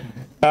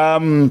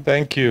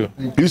 Thank you.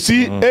 You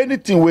see,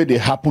 anything where they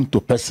happen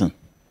to person,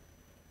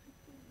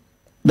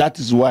 that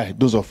is why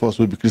those of us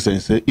will be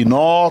Christians say, in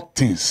all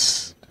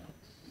things,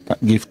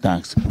 give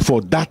thanks.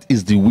 For that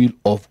is the will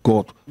of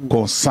God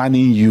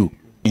concerning you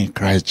in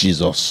Christ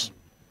Jesus.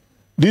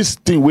 This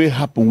thing will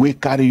happen, will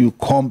carry you,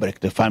 come back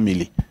the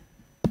family.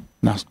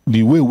 Now,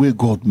 the way where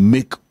God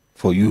make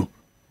for you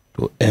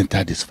to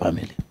enter this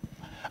family.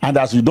 And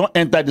as you don't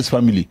enter this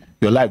family,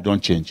 your life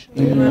don't change.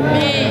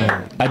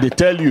 Amen. And they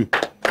tell you,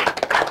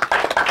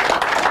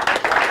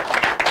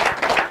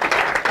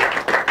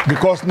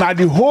 because now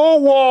the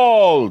whole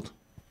world,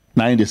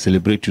 now they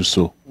celebrate you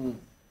so.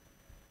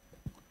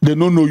 They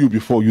don't know you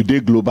before, you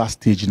dey global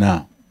stage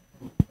now.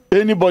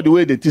 Anybody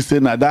where they say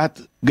now that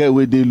guy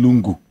where they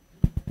lungu,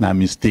 na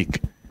mistake.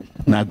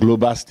 Na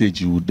global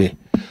stage you there.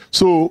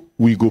 So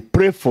we go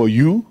pray for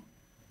you,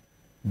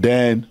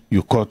 then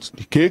you cut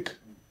the cake,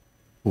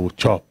 we'll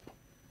chop.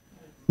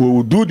 We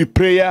will do the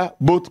prayer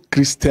both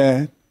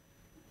Christian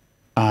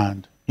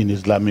and in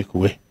Islamic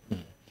way.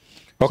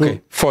 Okay,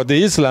 so, for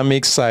the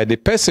Islamic side, the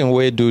person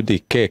will do the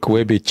cake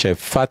will be Chef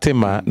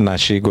Fatima, now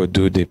she go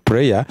do the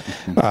prayer.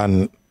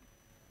 And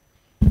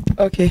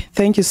okay,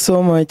 thank you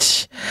so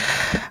much.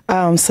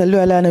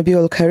 Sallu ala Nabi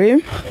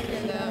al-Karim.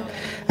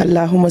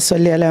 Allahumma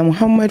salli ala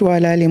Muhammad wa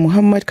ala ali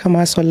Muhammad kama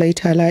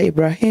sallaita ala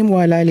Ibrahim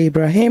wa ala ali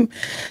Ibrahim.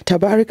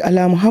 Tabarak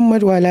ala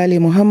Muhammad wa ala ali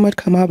Muhammad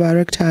kama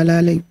barakta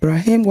ala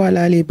Ibrahim wa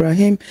ala ali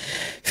Ibrahim.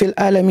 Fil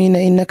alamina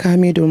innaka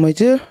hamidul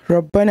majid.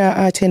 Rabbana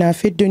atina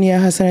fid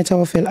dunya hasanatan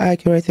wa fil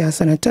akhirati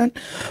hasanatan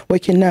wa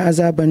qina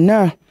azaban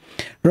nar.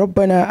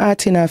 ربنا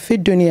آتنا في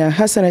الدنيا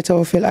حسنة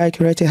وفي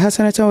الآخرة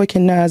حسنة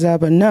وقنا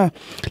عذاب النار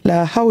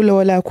لا حول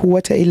ولا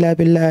قوة إلا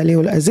بالله العلي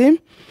العظيم.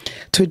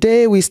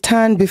 Today we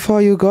stand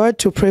before you, God,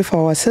 to pray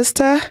for our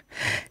sister.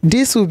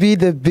 This will be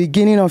the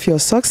beginning of your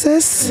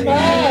success.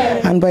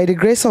 Amen. And by the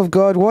grace of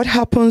God, what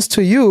happens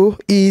to you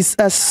is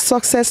a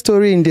success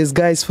story in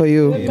disguise for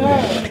you.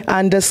 Amen.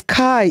 And the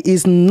sky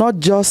is not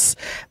just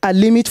a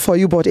limit for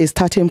you, but a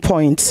starting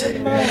point.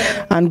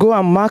 Amen. And go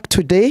and mark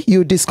today,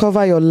 you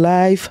discover your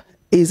life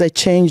is a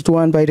changed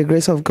one by the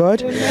grace of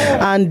God. Amen.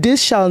 And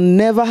this shall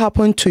never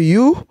happen to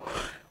you.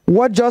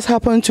 What just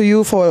happened to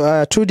you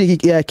through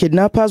the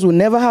kidnappers will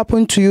never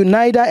happen to you,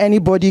 neither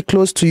anybody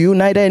close to you,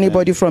 neither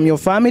anybody from your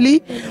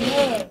family.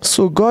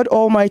 So God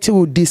Almighty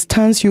will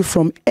distance you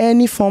from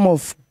any form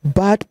of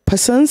bad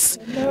persons,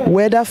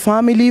 whether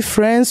family,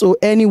 friends, or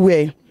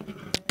anywhere.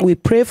 We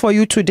pray for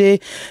you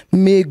today.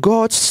 May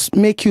God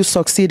make you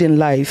succeed in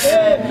life.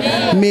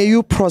 Amen. May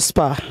you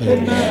prosper.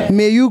 Amen.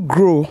 May you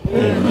grow.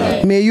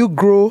 Amen. May you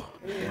grow.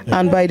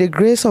 And by the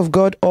grace of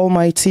God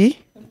Almighty,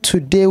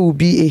 today will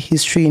be a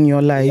history in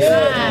your life.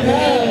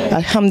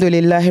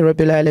 Alhamdulillahi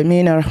Rabbil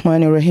Alameen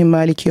Ar-Rahman Ar-Rahim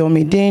Maliki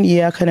Yawmiddin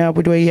Iyyaka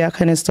na'budu wa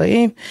iyyaka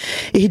nasta'in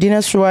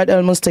Ihdinas siratal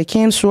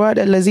al-mustaqim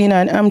siratal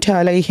ladzina an'amta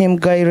alayhim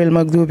ghayril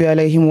maghdubi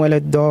alayhim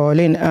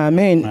waladdallin.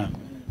 Amen.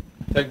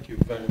 Thank you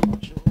very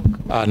much.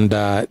 And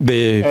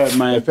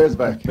my first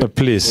back.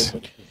 Please.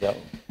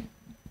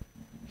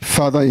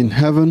 Father in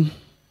heaven,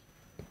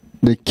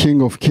 the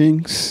King of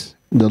Kings,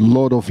 the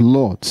Lord of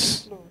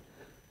Lords,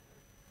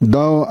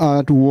 thou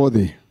art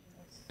worthy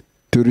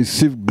to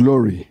receive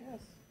glory,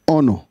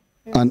 honor,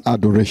 and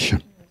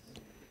adoration.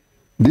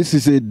 This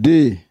is a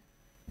day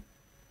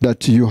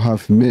that you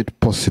have made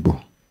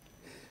possible.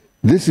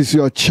 This is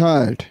your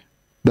child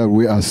that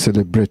we are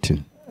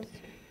celebrating.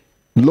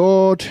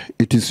 Lord,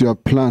 it is your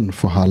plan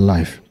for her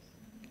life.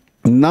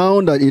 Now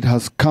that it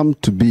has come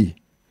to be,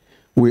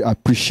 we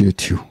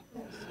appreciate you.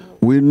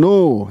 We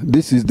know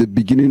this is the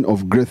beginning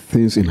of great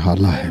things in her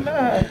life.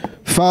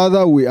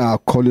 Father, we are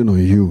calling on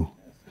you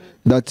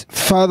that,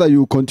 Father,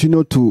 you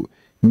continue to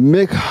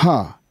make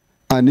her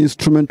an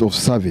instrument of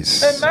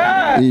service.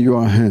 Amen. In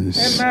your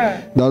hands.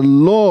 Amen. That,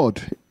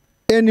 Lord,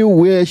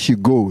 anywhere she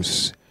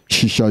goes,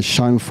 she shall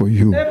shine for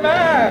you.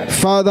 Amen.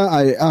 Father,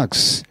 I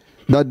ask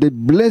that the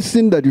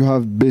blessing that you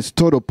have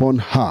bestowed upon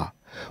her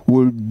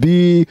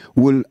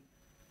will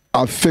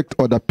affect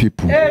other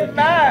people. Amen.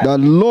 That,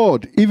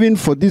 Lord, even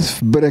for this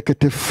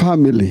Brekete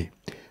family,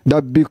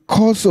 that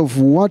because of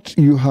what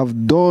you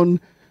have done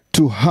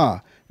to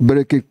her,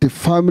 Brekete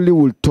family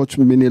will touch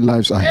many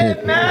lives ahead.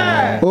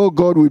 Amen. Oh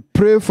God, we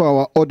pray for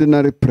our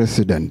ordinary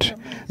president,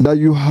 that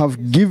you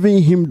have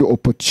given him the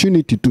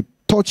opportunity to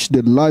touch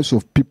the lives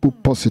of people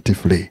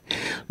positively.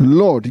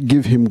 Lord,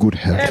 give him good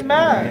health.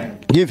 Amen.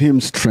 Give him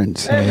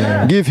strength.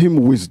 Amen. Give him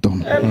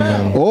wisdom.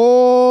 Amen.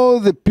 All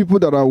the people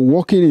that are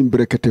working in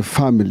Brekete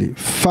family,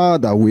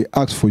 Father, we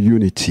ask for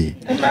unity.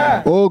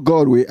 Amen. Oh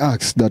God, we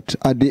ask that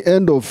at the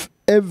end of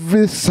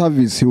every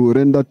service he will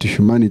render to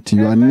humanity,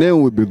 your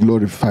name will be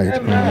glorified.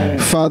 Amen.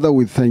 Father,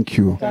 we thank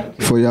you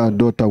for your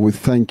daughter. We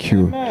thank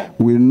you. Amen.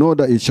 We know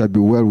that it shall be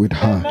well with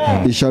her.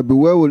 Amen. It shall be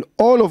well with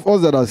all of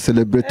us that are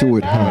celebrating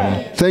with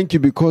her. Thank you,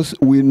 because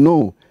we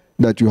know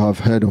that you have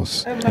heard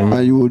us. Amen.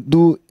 And you will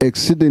do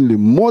exceedingly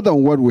more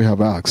than what we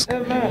have asked.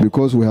 Amen.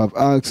 Because we have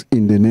asked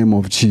in the name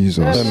of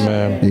Jesus.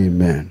 Amen.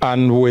 Amen.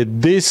 And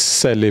with this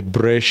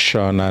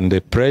celebration and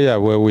the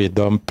prayer where we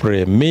don't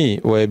pray, me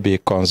will be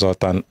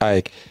Consultant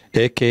Ike,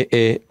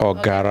 aka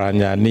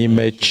Ogaranya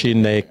Nime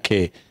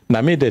Chineke.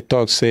 Na me the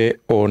talk say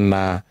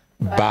ona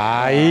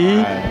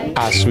bye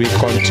as we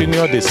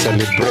continue the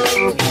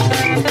celebration.